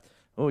 So...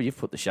 Oh, you've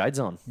put the shades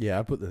on. Yeah,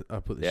 I put the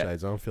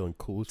shades on. I'm feeling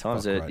cool as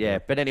Times fuck are, right yeah.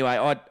 now. But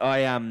anyway,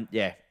 I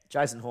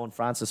Jason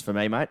Horne-Francis for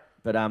me, mate.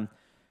 But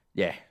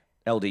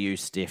LDU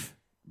stiff.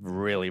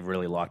 Really,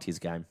 really liked his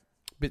game.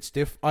 Bit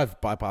stiff. I've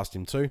bypassed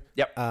him too.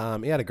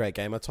 Yep. He had a great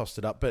game. I tossed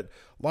it up. But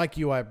like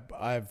you,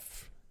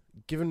 I've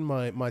given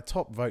my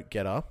top vote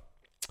getter,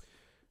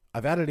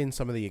 I've added in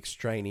some of the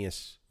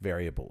extraneous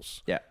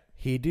variables. Yeah.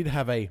 He did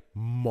have a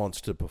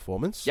monster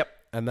performance. Yep.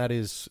 And that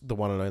is the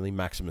one and only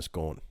Maximus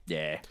Gawn.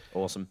 Yeah.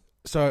 Awesome.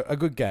 So, a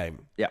good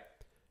game. Yeah.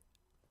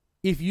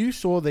 If you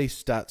saw these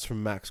stats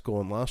from Max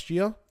Gawn last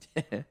year,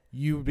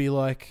 you would be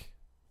like,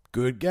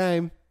 good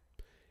game.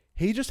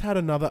 He just had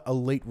another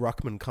elite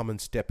ruckman come and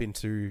step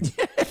into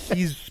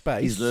his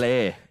space. His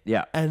lair.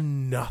 Yeah.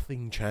 And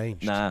nothing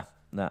changed. Nah.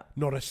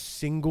 Not a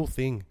single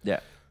thing. Yeah.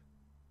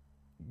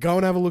 Go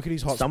and have a look at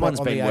his hotspot Someone's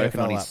on been the working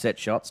AFL on his app. set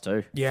shots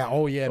too. Yeah,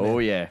 oh yeah, man. Oh,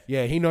 yeah.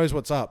 Yeah, he knows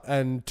what's up.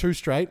 And 2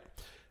 straight.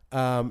 Go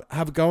and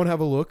have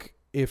a look.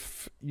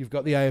 If you've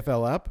got the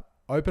AFL app,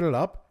 open it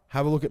up,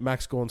 have a look at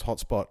Max Gawn's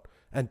hotspot,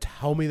 and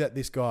tell me that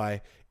this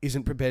guy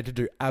isn't prepared to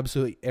do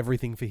absolutely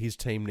everything for his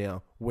team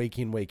now, week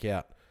in, week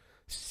out.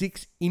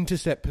 6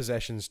 intercept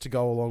possessions to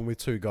go along with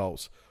 2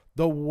 goals.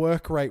 The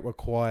work rate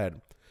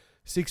required.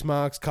 6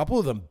 marks, couple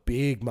of them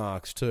big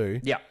marks too.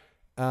 Yeah.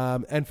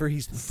 And for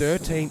his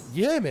 13,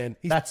 yeah, man,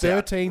 his That's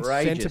 13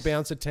 outrageous. centre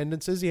bounce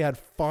attendances, he had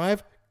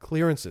 5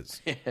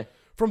 clearances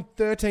from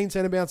 13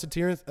 centre bounce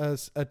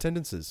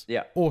attendances.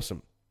 Yeah.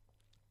 Awesome.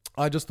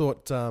 I just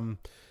thought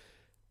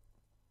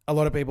a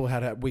lot of people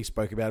we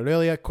spoke about it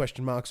earlier,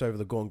 question marks over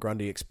the Gawn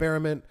Grundy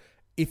experiment.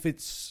 If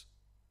it's,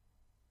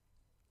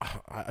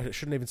 I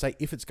shouldn't even say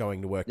if it's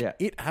going to work. Yeah.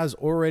 It has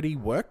already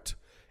worked.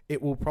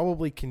 It will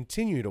probably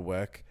continue to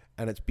work,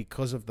 and it's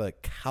because of the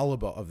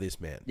caliber of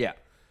this man. Yeah.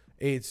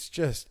 It's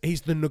just,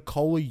 he's the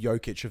Nikola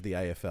Jokic of the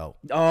AFL.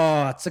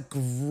 Oh, it's a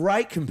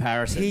great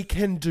comparison. He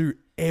can do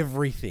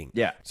everything.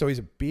 Yeah. So he's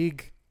a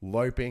big,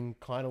 loping,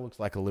 kind of looks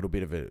like a little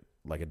bit of a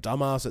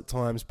dumbass at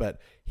times,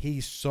 but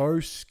he's so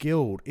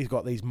skilled. He's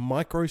got these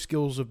micro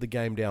skills of the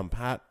game down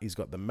pat. He's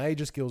got the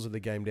major skills of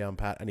the game down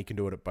pat, and he can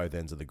do it at both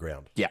ends of the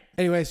ground. Yeah.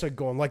 Anyway, so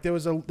go on. Like there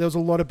was a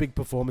lot of big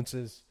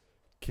performances.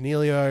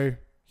 Cornelio,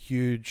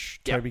 huge.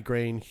 Yep. Toby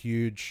Green,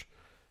 huge.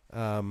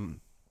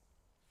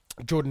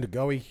 Jordan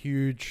DeGoey,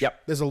 huge.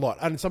 Yep. There's a lot,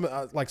 and some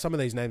of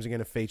these names are going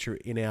to feature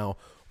in our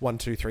 1,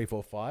 2, 3,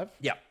 4, 5.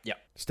 Yeah. Yeah.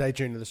 Stay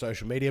tuned to the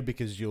social media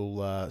because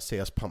you'll see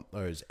us pump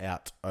those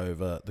out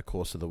over the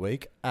course of the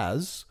week,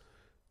 as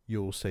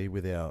you'll see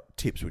with our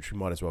tips, which we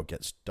might as well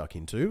get stuck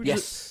into. Yes.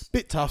 It's a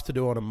bit tough to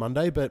do on a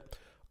Monday, but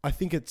I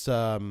think it's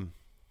our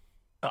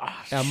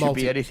should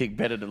be anything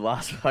better than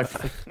last week.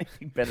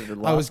 Anything better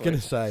than last I was week. going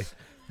to say,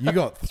 you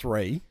got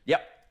 3.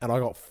 Yep. And I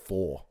got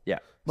 4. Yeah.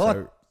 Well,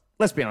 So-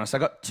 let's be honest. I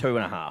got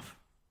 2.5.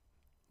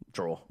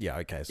 Draw. Yeah,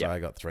 okay, so Yep. I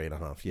got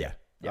 3.5. Yeah.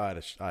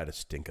 Yep. I had a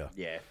stinker.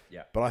 Yeah.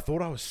 Yeah. But I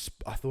thought I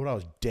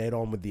was dead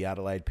on with the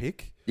Adelaide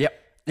pick. Yep.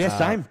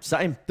 Yeah.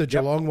 Same. The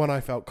Geelong one I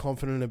felt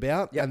confident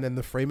about, Yep. and then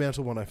the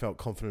Fremantle one I felt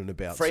confident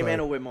about.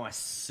 Fremantle So, were my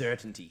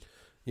certainty.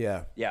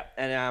 yeah. Yeah.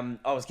 And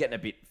I was getting a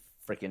bit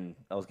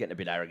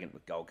arrogant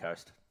with Gold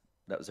Coast.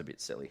 That was a bit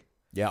silly.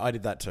 Yeah, I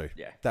did that too.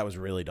 Yeah. That was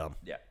really dumb.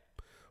 Yeah.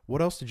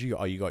 What else did you?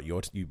 Oh, you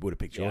would have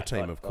picked your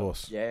team, of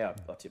course. Yeah,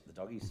 I tipped the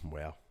doggies.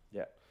 Wow.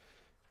 Yeah.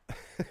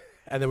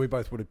 And then we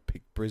both would have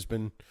picked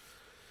Brisbane.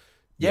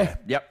 Yeah.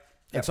 Yep.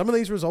 And some of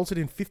these resulted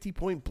in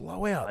 50-point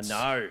blowouts.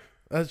 I know.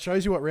 That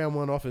shows you what round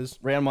 1 offers.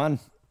 Round 1.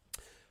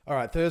 All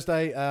right,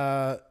 Thursday,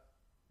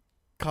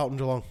 Carlton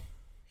Geelong.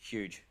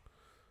 Huge.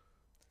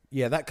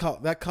 Yeah, that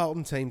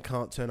Carlton team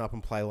can't turn up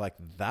and play like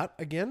that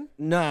again.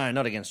 No,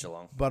 not against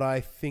Geelong. But I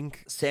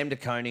think... Sam de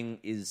Koning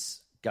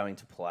is going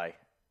to play.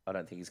 I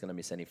don't think he's going to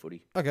miss any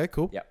footy. Okay,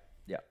 cool. Yep.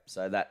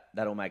 So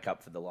that'll make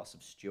up for the loss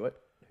of Stewart,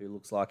 who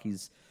looks like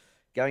he's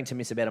going to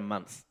miss about a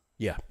month.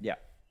 Yeah. Yeah.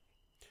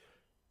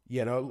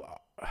 Yeah, no...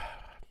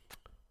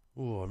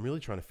 I'm really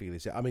trying to figure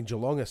this out. I mean,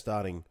 Geelong are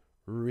starting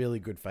really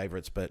good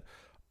favourites, but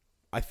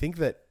I think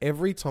that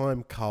every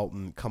time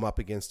Carlton come up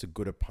against a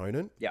good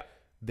opponent, Yeah.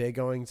 they're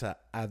going to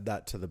add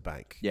that to the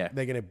bank. Yeah.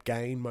 They're going to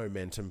gain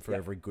momentum for Yep.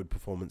 every good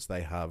performance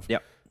they have.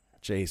 Yep.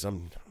 Jeez,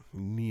 I'm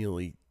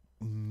nearly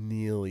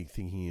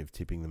thinking of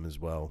tipping them as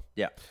well.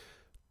 Yeah.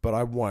 But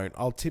I won't.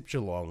 I'll tip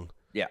Geelong.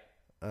 Yeah.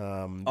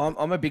 I'm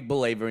a big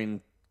believer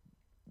in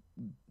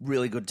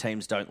really good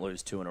teams don't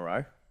lose 2 in a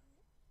row.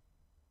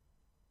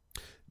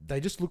 They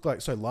just look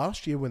like... So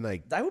last year when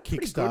they They were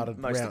pretty kickstarted good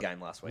most of the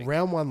game last week.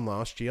 round 1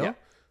 last year, Yeah.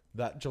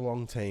 that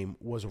Geelong team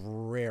was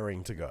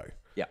raring to go.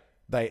 Yeah.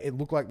 It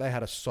looked like they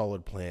had a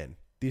solid plan.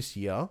 This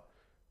year,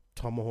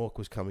 Tomahawk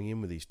was coming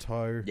in with his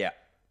toe. Yeah.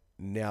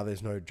 Now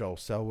there's no Joel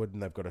Selwood,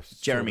 and they've got a...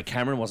 Jeremy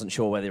Cameron wasn't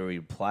sure whether he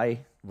would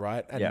play.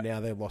 Right, and Yeah. now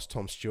they've lost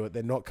Tom Stewart.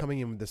 They're not coming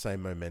in with the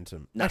same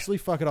momentum. No. Actually,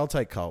 fuck it, I'll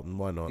take Carlton.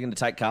 Why not? You're going to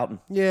take Carlton?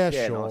 Yeah,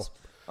 sure. Nice.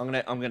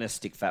 I'm gonna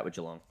stick fat with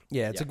Geelong.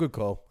 Yeah, it's a good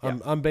call. Yeah.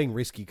 I'm being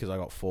risky because I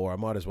got 4. I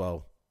might as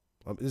well...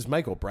 It's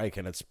make or break,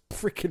 and it's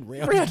freaking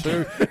round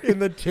 2 in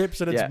the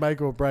tips, and it's Yeah.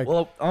 make or break.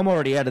 Well, I'm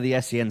already out of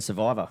the SEN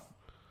Survivor.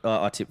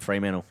 I tipped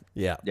Fremantle.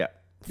 Yeah. Yeah.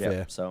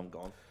 Fair. So I'm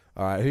gone.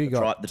 All right, who you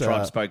got? The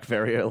tribe spoke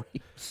very early.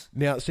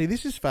 Now, see,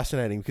 this is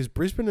fascinating because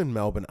Brisbane and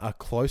Melbourne are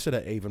closer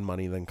to even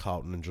money than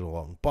Carlton and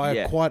Geelong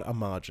by quite a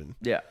margin.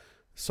 Yeah.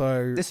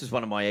 So This is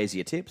one of my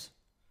easier tips.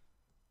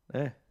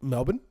 Yeah.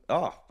 Melbourne?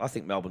 Oh, I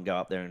think Melbourne go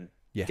up there and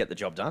Yeah. get the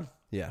job done.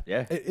 Yeah.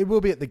 Yeah. It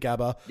will be at the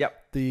Gabba.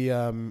 Yep.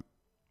 The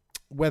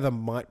weather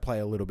might play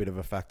a little bit of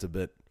a factor,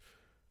 but...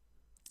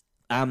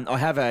 I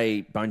have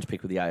a bone to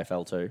pick with the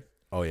AFL too.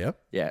 Oh, yeah?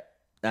 Yeah.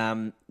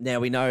 Now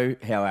we know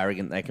how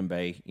arrogant they can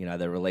be. You know,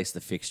 they released the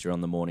fixture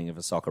on the morning of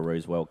a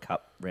Socceroos World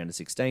Cup round of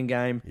 16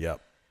 game.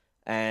 Yep.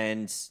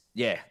 And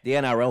yeah, the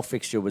NRL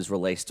fixture was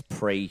released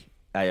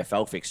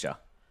pre-AFL fixture.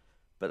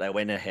 But they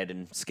went ahead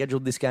and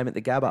scheduled this game at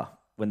the Gabba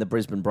when the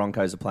Brisbane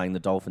Broncos are playing the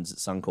Dolphins at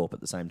Suncorp at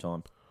the same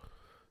time.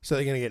 So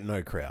they're going to get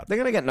no crowd. They're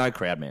going to get no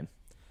crowd, man.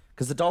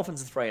 Because the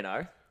Dolphins are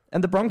 3-0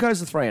 And the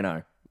Broncos are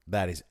 3-0.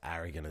 That is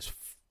arrogant as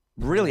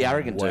Really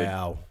arrogant, dude.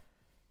 Wow.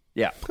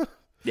 Yeah.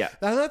 Yeah.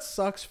 Now, that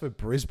sucks for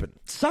Brisbane.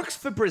 Sucks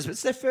for Brisbane.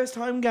 It's their first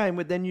home game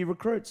with their new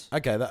recruits.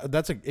 Okay,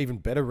 that's an even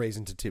better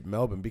reason to tip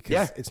Melbourne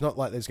because it's not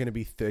like there's going to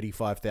be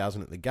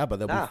 35,000 at the Gabba.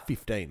 There'll be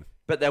 15.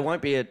 But there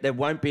won't be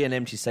an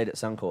empty seat at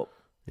Suncorp.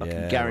 I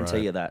can guarantee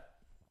you that.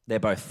 They're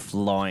both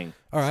flying.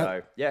 All right.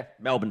 So, yeah,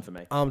 Melbourne for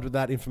me. Armed with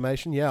that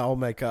information, I'll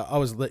make... I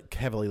was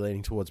heavily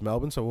leaning towards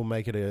Melbourne, so we'll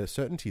make it a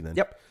certainty then.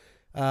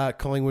 Yep.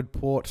 Collingwood,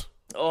 Port.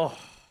 Oh.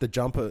 The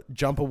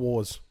jumper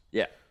wars.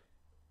 Yeah.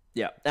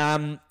 Yeah.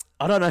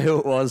 I don't know who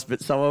it was,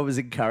 but someone was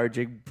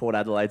encouraging Port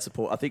Adelaide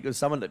support. I think it was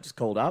someone that just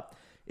called up,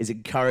 is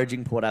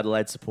encouraging Port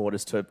Adelaide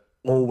supporters to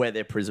all wear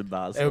their prison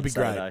bars. It would be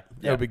Saturday. great.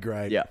 Yeah. It would be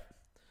great. Yeah.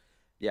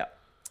 Yeah.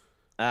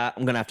 I'm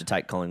going to have to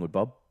take Collingwood,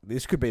 Bob.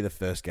 This could be the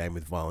first game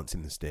with violence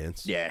in the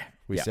stands. Yeah.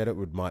 We said it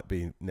might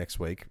be next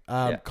week.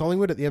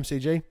 Collingwood at the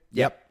MCG.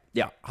 Yep.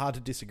 Yeah. Hard to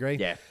disagree.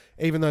 Yeah.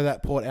 Even though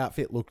that Port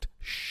outfit looked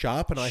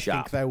sharp, and I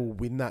think they will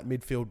win that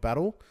midfield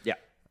battle. Yeah.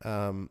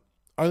 Only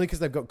because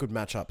they've got good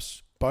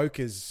matchups. Boak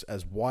is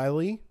as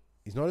wily.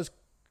 He's not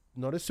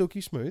as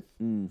silky smooth,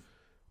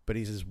 but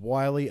he's as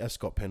wily as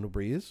Scott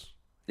Pendlebury is.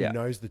 He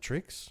knows the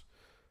tricks.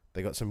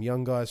 They got some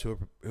young guys who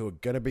are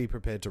going to be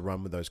prepared to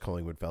run with those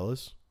Collingwood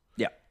fellas.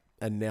 Yeah.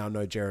 And now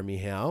know Jeremy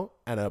Howe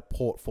and a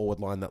Port forward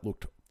line that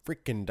looked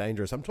freaking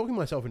dangerous. I'm talking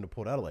myself into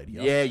Port Adelaide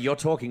here. Yeah, you're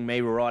talking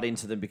me right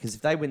into them because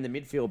if they win the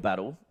midfield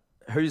battle,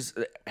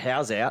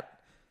 Howe's out?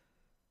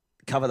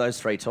 Cover those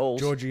three tools.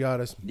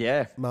 Georgiades,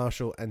 yeah,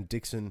 Marshall, and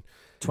Dixon.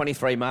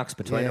 23 marks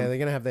between them. Yeah, they're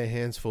going to have their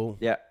hands full.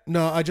 Yeah.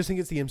 No, I just think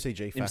it's the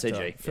MCG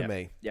factor for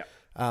me. Yeah.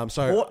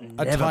 So Port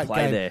a never tight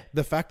play game. there.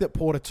 The fact that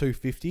Port are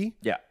 250,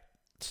 Yeah.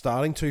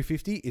 starting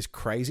 250 is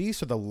crazy.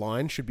 So the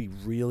line should be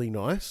really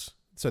nice.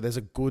 So there's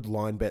a good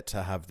line bet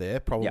to have there,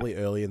 probably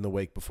early in the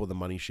week before the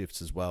money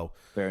shifts as well.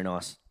 Very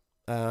nice.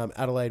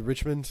 Adelaide,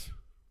 Richmond.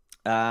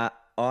 I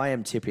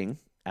am tipping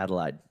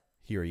Adelaide.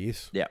 Here he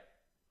is. Yeah.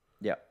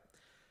 Yeah.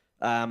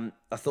 I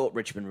thought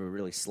Richmond were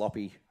really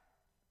sloppy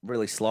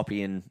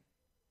and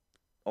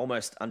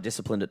almost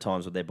undisciplined at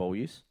times with their ball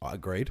use. I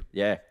agreed.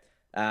 Yeah.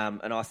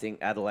 And I think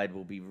Adelaide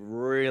will be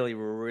really,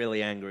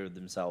 really angry with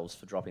themselves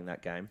for dropping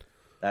that game.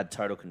 They had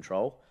total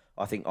control.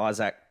 I think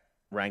Isaac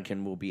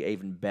Rankin will be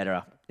even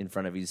better in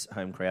front of his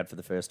home crowd for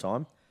the first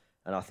time.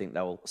 And I think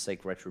they will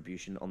seek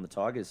retribution on the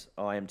Tigers.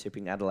 I am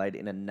tipping Adelaide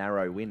in a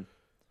narrow win.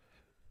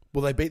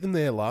 Well, they beat them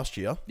there last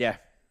year. Yeah.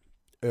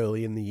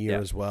 Early in the year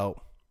as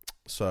well.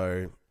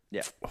 So,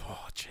 yeah.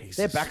 Oh, Jesus.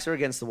 Their backs are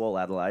against the wall,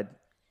 Adelaide.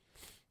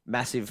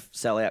 Massive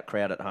sellout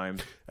crowd at home.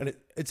 And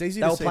it's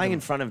easy they to were see playing them,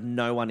 in front of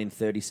no one in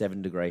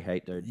 37-degree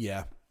heat, dude.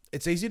 Yeah.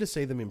 It's easy to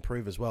see them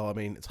improve as well. I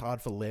mean, it's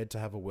hard for Laird to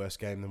have a worse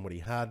game than what he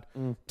had.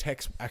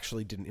 Tex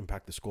actually didn't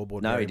impact the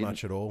scoreboard very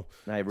much at all.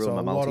 No, he ruined so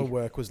my a multi. lot of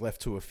work was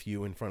left to a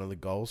few in front of the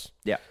goals.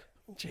 Yeah.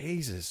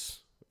 Jesus.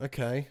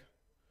 Okay.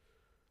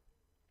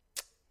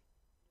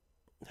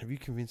 Have you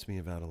convinced me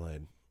of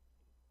Adelaide?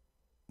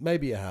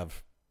 Maybe you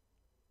have.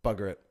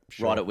 Bugger it.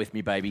 Sure. Ride it with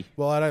me, baby.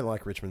 Well, I don't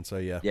like Richmond, so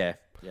yeah. Yeah,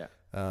 yeah.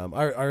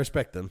 I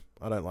respect them.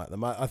 I don't like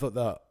them. I thought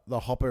the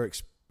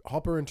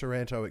Hopper and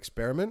Taranto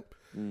experiment.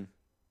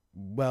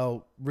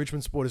 Well,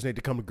 Richmond supporters need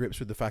to come to grips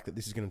with the fact that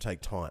this is going to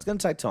take time. It's going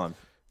to take time.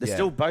 They're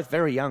still both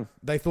very young.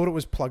 They thought it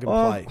was plug and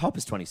play.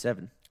 Hopper's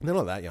 27. They're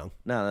not that young.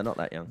 No, they're not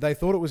that young. They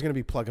thought it was going to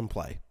be plug and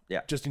play.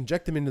 Yeah. Just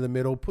inject them into the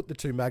middle, put the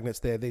two magnets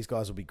there. These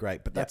guys will be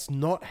great. But that's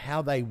not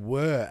how they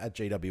were at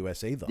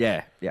GWS either.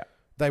 Yeah, yeah.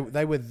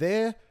 They were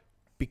there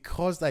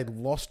because they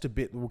lost a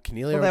bit. Well,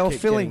 they were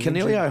filling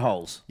Canelio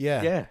holes.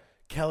 Yeah. Yeah.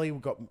 Kelly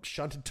got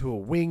shunted to a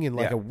wing in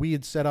a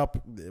weird setup.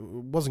 It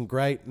wasn't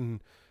great. And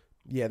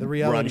yeah, the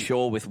reality...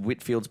 Runshaw with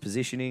Whitfield's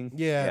positioning.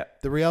 Yeah,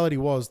 the reality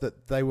was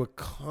that they were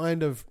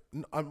kind of...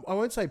 I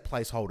won't say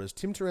placeholders.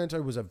 Tim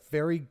Taranto was a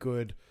very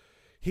good...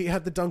 He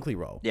had the Dunkley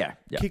role. Yeah.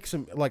 Kicks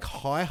him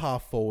high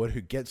half forward who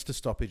gets to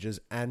stoppages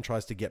and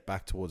tries to get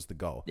back towards the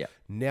goal. Yeah.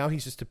 Now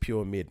he's just a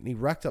pure mid. And he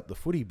racked up the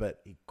footy, but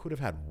he could have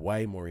had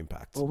way more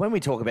impact. Well, when we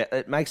talk about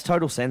it, makes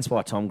total sense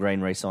why Tom Green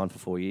re-signed for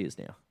 4 years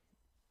now.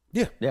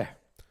 Yeah. Yeah.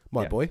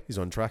 My boy, he's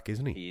on track,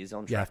 isn't he? He is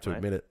on track, You have to mate.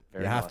 admit it.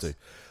 Very you have nice. to.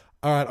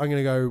 All right, I'm going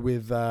to go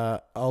with...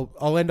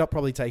 I'll end up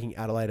probably taking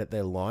Adelaide at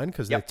their line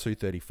because they're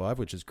 235,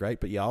 which is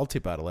great. But yeah, I'll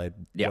tip Adelaide,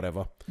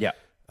 whatever. Yeah.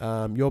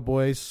 Your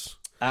boys...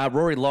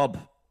 Rory Lobb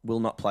will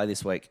not play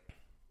this week.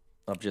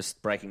 Of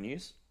just breaking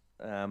news.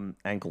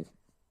 Ankle.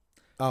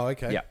 Oh,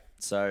 okay. Yeah.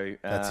 So...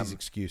 That's his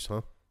excuse,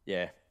 huh?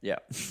 Yeah, yeah.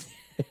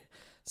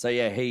 So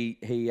yeah,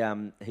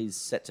 he's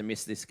set to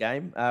miss this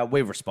game.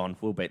 We respond.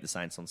 We'll beat the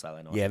Saints on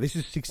Saturday night. Yeah, this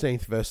is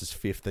 16th versus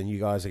 5th, and you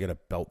guys are going to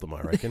belt them,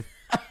 I reckon.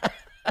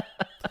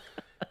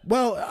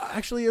 Well,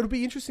 actually, it'll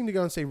be interesting to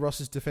go and see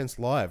Ross's defence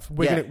live.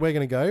 We're going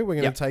to go. We're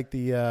going to take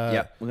the...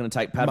 we're going to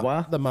take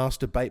Padua. The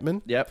Master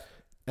Bateman. Yep.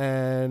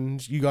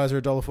 And you guys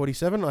are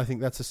 $1.47. I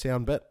think that's a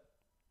sound bet.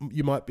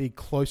 You might be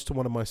close to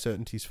one of my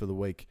certainties for the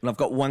week. And I've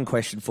got one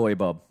question for you,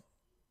 Bob.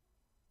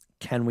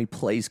 Can we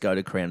please go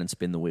to Crown and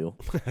spin the wheel?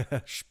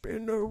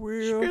 Spin the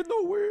wheel. Spin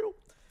the wheel.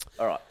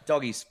 All right.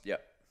 Doggies.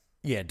 Yep.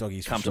 Yeah,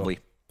 doggies. Comfortably.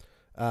 For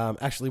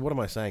Actually, what am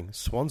I saying?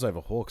 Swans over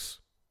Hawks,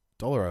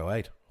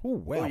 $1.08. Oh,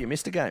 wow. Oh, you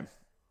missed a game.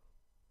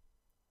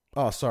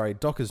 Oh, sorry,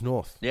 Dockers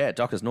North. Yeah,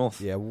 Dockers North.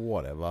 Yeah,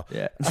 whatever.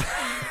 Yeah.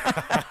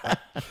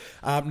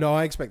 No,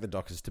 I expect the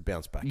Dockers to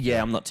bounce back.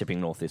 Yeah, I'm not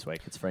tipping North this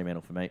week. It's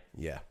Fremantle for me.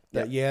 Yeah.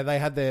 Yep. Yeah, they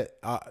had their...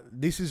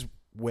 this is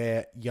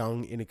where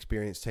young,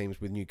 inexperienced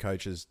teams with new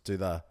coaches do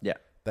the... Yeah.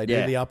 They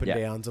do the up and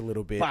downs a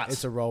little bit. But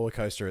it's a roller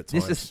coaster at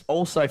times. This is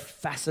also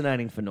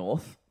fascinating for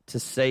North to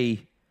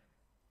see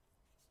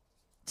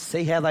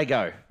how they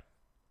go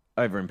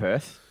over in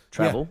Perth.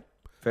 Travel.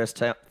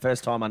 Yeah.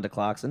 First time under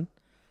Clarkson.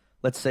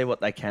 Let's see what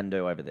they can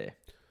do over there.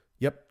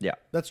 Yep. Yeah.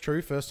 That's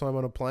true. First time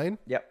on a plane.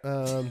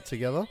 Yep.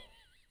 Together.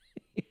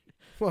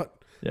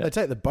 What? Yeah. They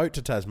take the boat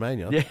to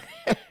Tasmania.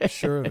 Yeah.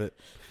 Sure of it.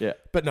 Yeah.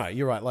 But no,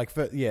 you're right. Like,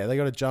 they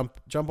got to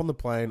jump on the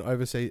plane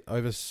overseas.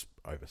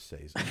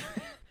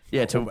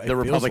 Yeah, to the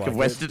Republic of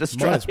Western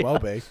Australia. Might as well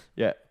be.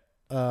 Yeah.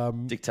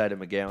 Dictator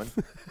McGowan.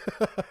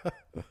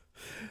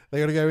 They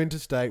got to go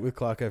interstate with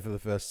Clarko for the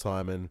first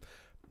time, and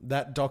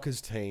that Dockers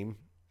team,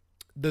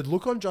 the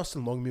look on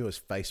Justin Longmuir's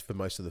face for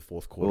most of the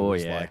fourth quarter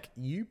was like,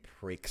 you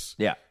pricks.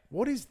 Yeah.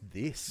 What is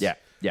this? Yeah.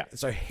 Yeah.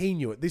 So he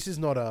knew it. This is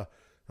not a,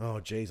 oh,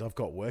 geez, I've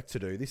got work to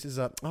do. This is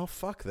a, oh,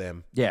 fuck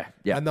them. Yeah.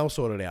 Yeah. And they'll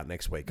sort it out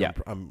next week. Yeah.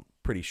 I'm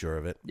pretty sure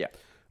of it. Yeah.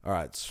 All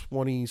right,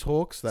 Swannies,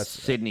 Hawks. That's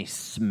Sydney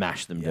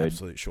smashed them, dude.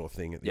 Absolute sure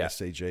thing at the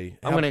SCG.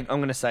 I'm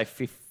gonna say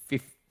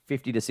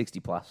 50 to 60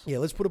 plus. Yeah,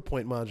 let's put a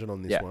point margin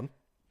on this one.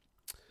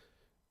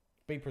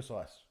 Be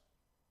precise.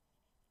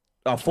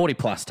 Oh, 40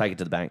 plus. Take it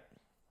to the bank.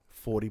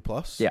 40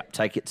 plus? Yeah,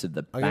 take it to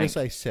the bank. I'm going to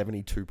say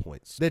 72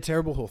 points. They're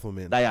terrible, Hawthorn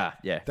men. They are,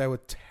 yeah. They were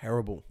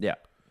terrible. Yeah.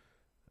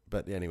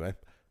 But anyway.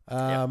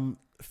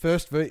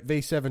 First v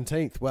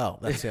 17th. Well,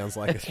 that sounds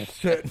like a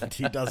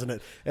certainty, doesn't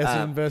it?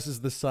 Essendon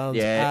versus the Suns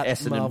at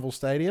Essendon, Marvel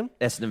Stadium.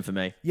 Essendon for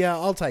me. Yeah,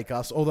 I'll take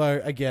us.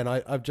 Although, again,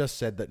 I've just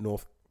said that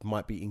North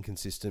might be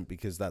inconsistent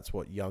because that's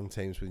what young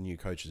teams with new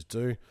coaches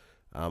do.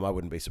 I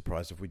wouldn't be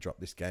surprised if we drop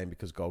this game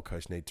because Gold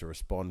Coast need to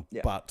respond.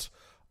 Yeah. But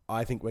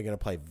I think we're going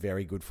to play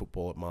very good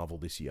football at Marvel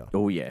this year.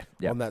 Oh, yeah.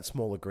 Yep. On that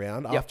smaller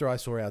ground. Yep. After I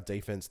saw our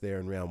defense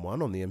there in round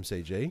 1 on the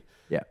MCG,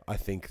 I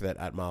think that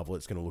at Marvel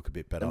it's going to look a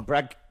bit better. And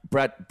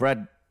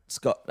Brad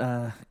Scott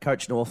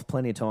coached North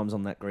plenty of times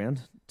on that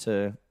ground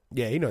to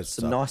he knows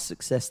some nice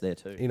success there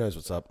too. He knows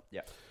what's up.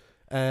 Yeah.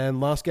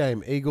 And last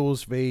game,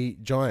 Eagles v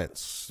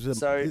Giants.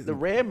 So the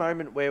rare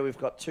moment where we've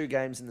got two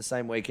games in the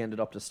same weekend at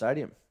Optus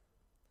Stadium.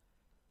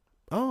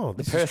 Oh,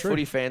 this the Perth is true.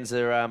 Footy fans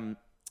are,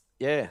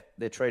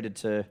 they're treated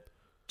to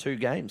two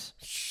games.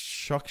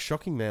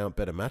 Shocking now,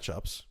 better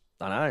matchups.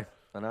 I know.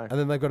 And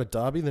then they've got a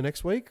derby the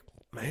next week.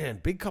 Man,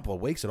 big couple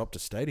of weeks at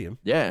Optus Stadium.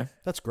 Yeah.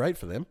 That's great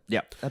for them.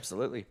 Yeah,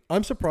 absolutely.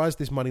 I'm surprised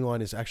this money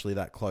line is actually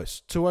that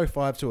close.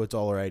 $2.05 to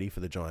 $1.80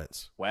 for the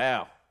Giants.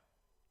 Wow.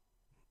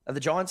 Are the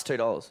Giants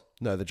 $2?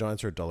 No, the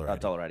Giants are $1.80.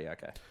 $1.80,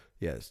 okay.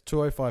 Yes,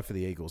 $2.05 for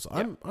the Eagles.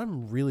 Yep.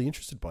 I'm really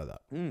interested by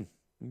that.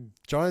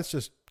 Giants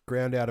just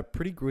ground out a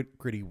pretty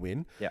gritty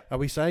win. Yeah. Are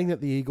we saying that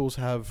the Eagles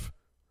have...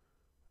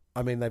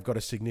 I mean, they've got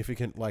a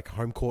significant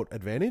home court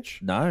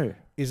advantage? No.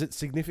 Is it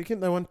significant?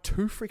 They won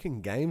 2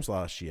 freaking games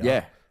last year.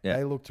 Yeah.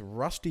 They looked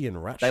rusty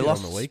and ratchet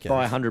on the weekend. They lost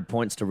by 100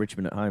 points to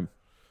Richmond at home.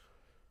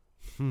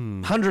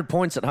 100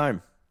 points at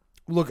home.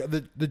 Look,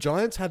 the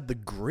Giants had the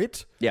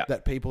grit Yeah.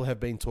 that people have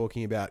been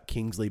talking about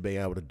Kingsley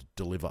being able to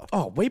deliver.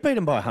 Oh, we beat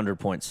them by 100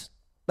 points.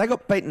 They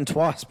got beaten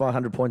twice by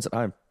 100 points at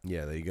home.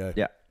 Yeah, there you go.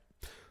 Yeah.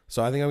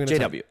 So I think I'm going to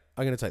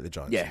take the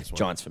Giants. Yeah, in this one.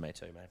 Giants for me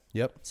too, man.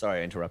 Yep. Sorry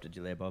I interrupted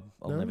you there, Bob.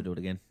 I'll never do it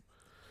again.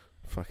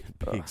 Fucking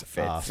pigs.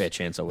 Fair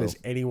chance I will. There's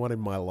anyone in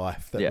my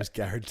life that was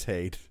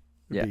guaranteed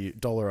to be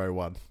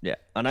 $1.01. Yeah.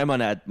 I know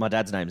my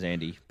dad's name's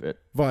Andy, but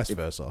vice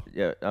versa.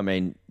 Yeah, I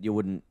mean, you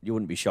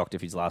wouldn't be shocked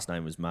if his last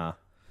name was Ma.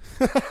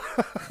 Son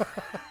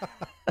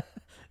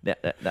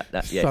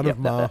of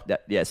Ma.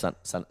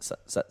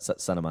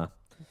 Son of Ma.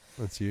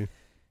 That's you.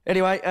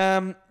 Anyway,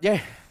 that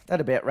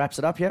about wraps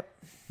it up. Yep.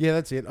 Yeah,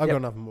 that's it. I've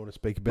got nothing more to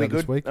speak about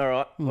this week. All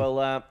right.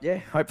 Well,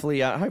 hopefully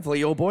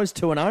your boys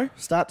 2-0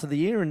 start to the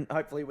year, and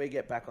hopefully we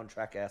get back on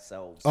track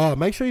ourselves. Oh,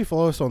 make sure you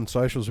follow us on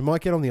socials. We might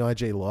get on the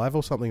IG Live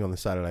or something on the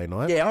Saturday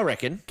night. Yeah, I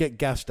reckon. Get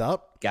gassed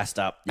up.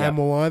 Yep. And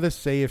we'll either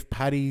see if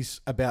Paddy's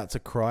about to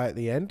cry at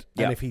the end,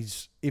 and if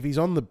he's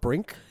on the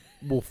brink,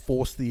 we'll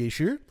force the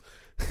issue.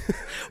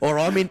 Or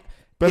I mean,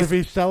 but if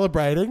he's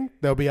celebrating,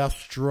 there'll be us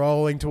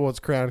strolling towards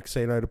Crown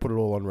Casino to put it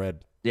all on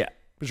red. Yeah,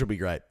 which will be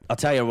great. I'll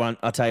tell you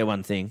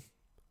one thing.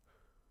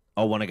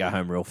 I want to go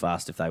home real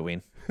fast if they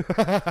win.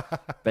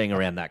 Being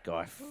around that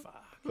guy,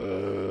 fuck.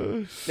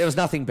 There was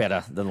nothing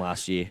better than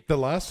last year. The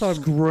last time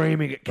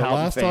screaming at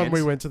Carlton fans. Time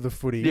we went to the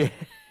footy,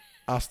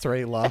 us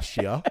three last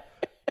year,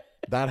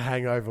 that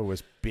hangover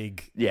was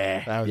big.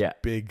 Yeah, that was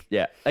big.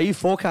 Yeah, are you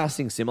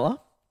forecasting similar?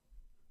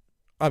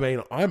 I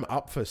mean, I'm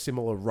up for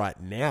similar right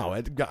now.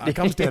 It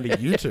comes down to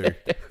you two.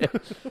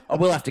 I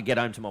will have to get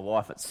home to my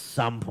wife at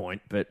some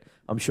point, but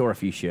I'm sure a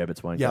few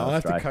sherbets won't go I'll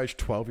have astray. to coach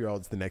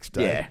 12-year-olds the next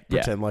day.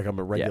 Pretend like I'm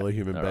a regular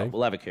human being. Right,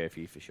 we'll have a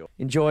curfew for sure.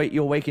 Enjoy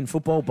your week in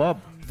football,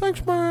 Bob.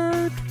 Thanks,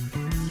 mate.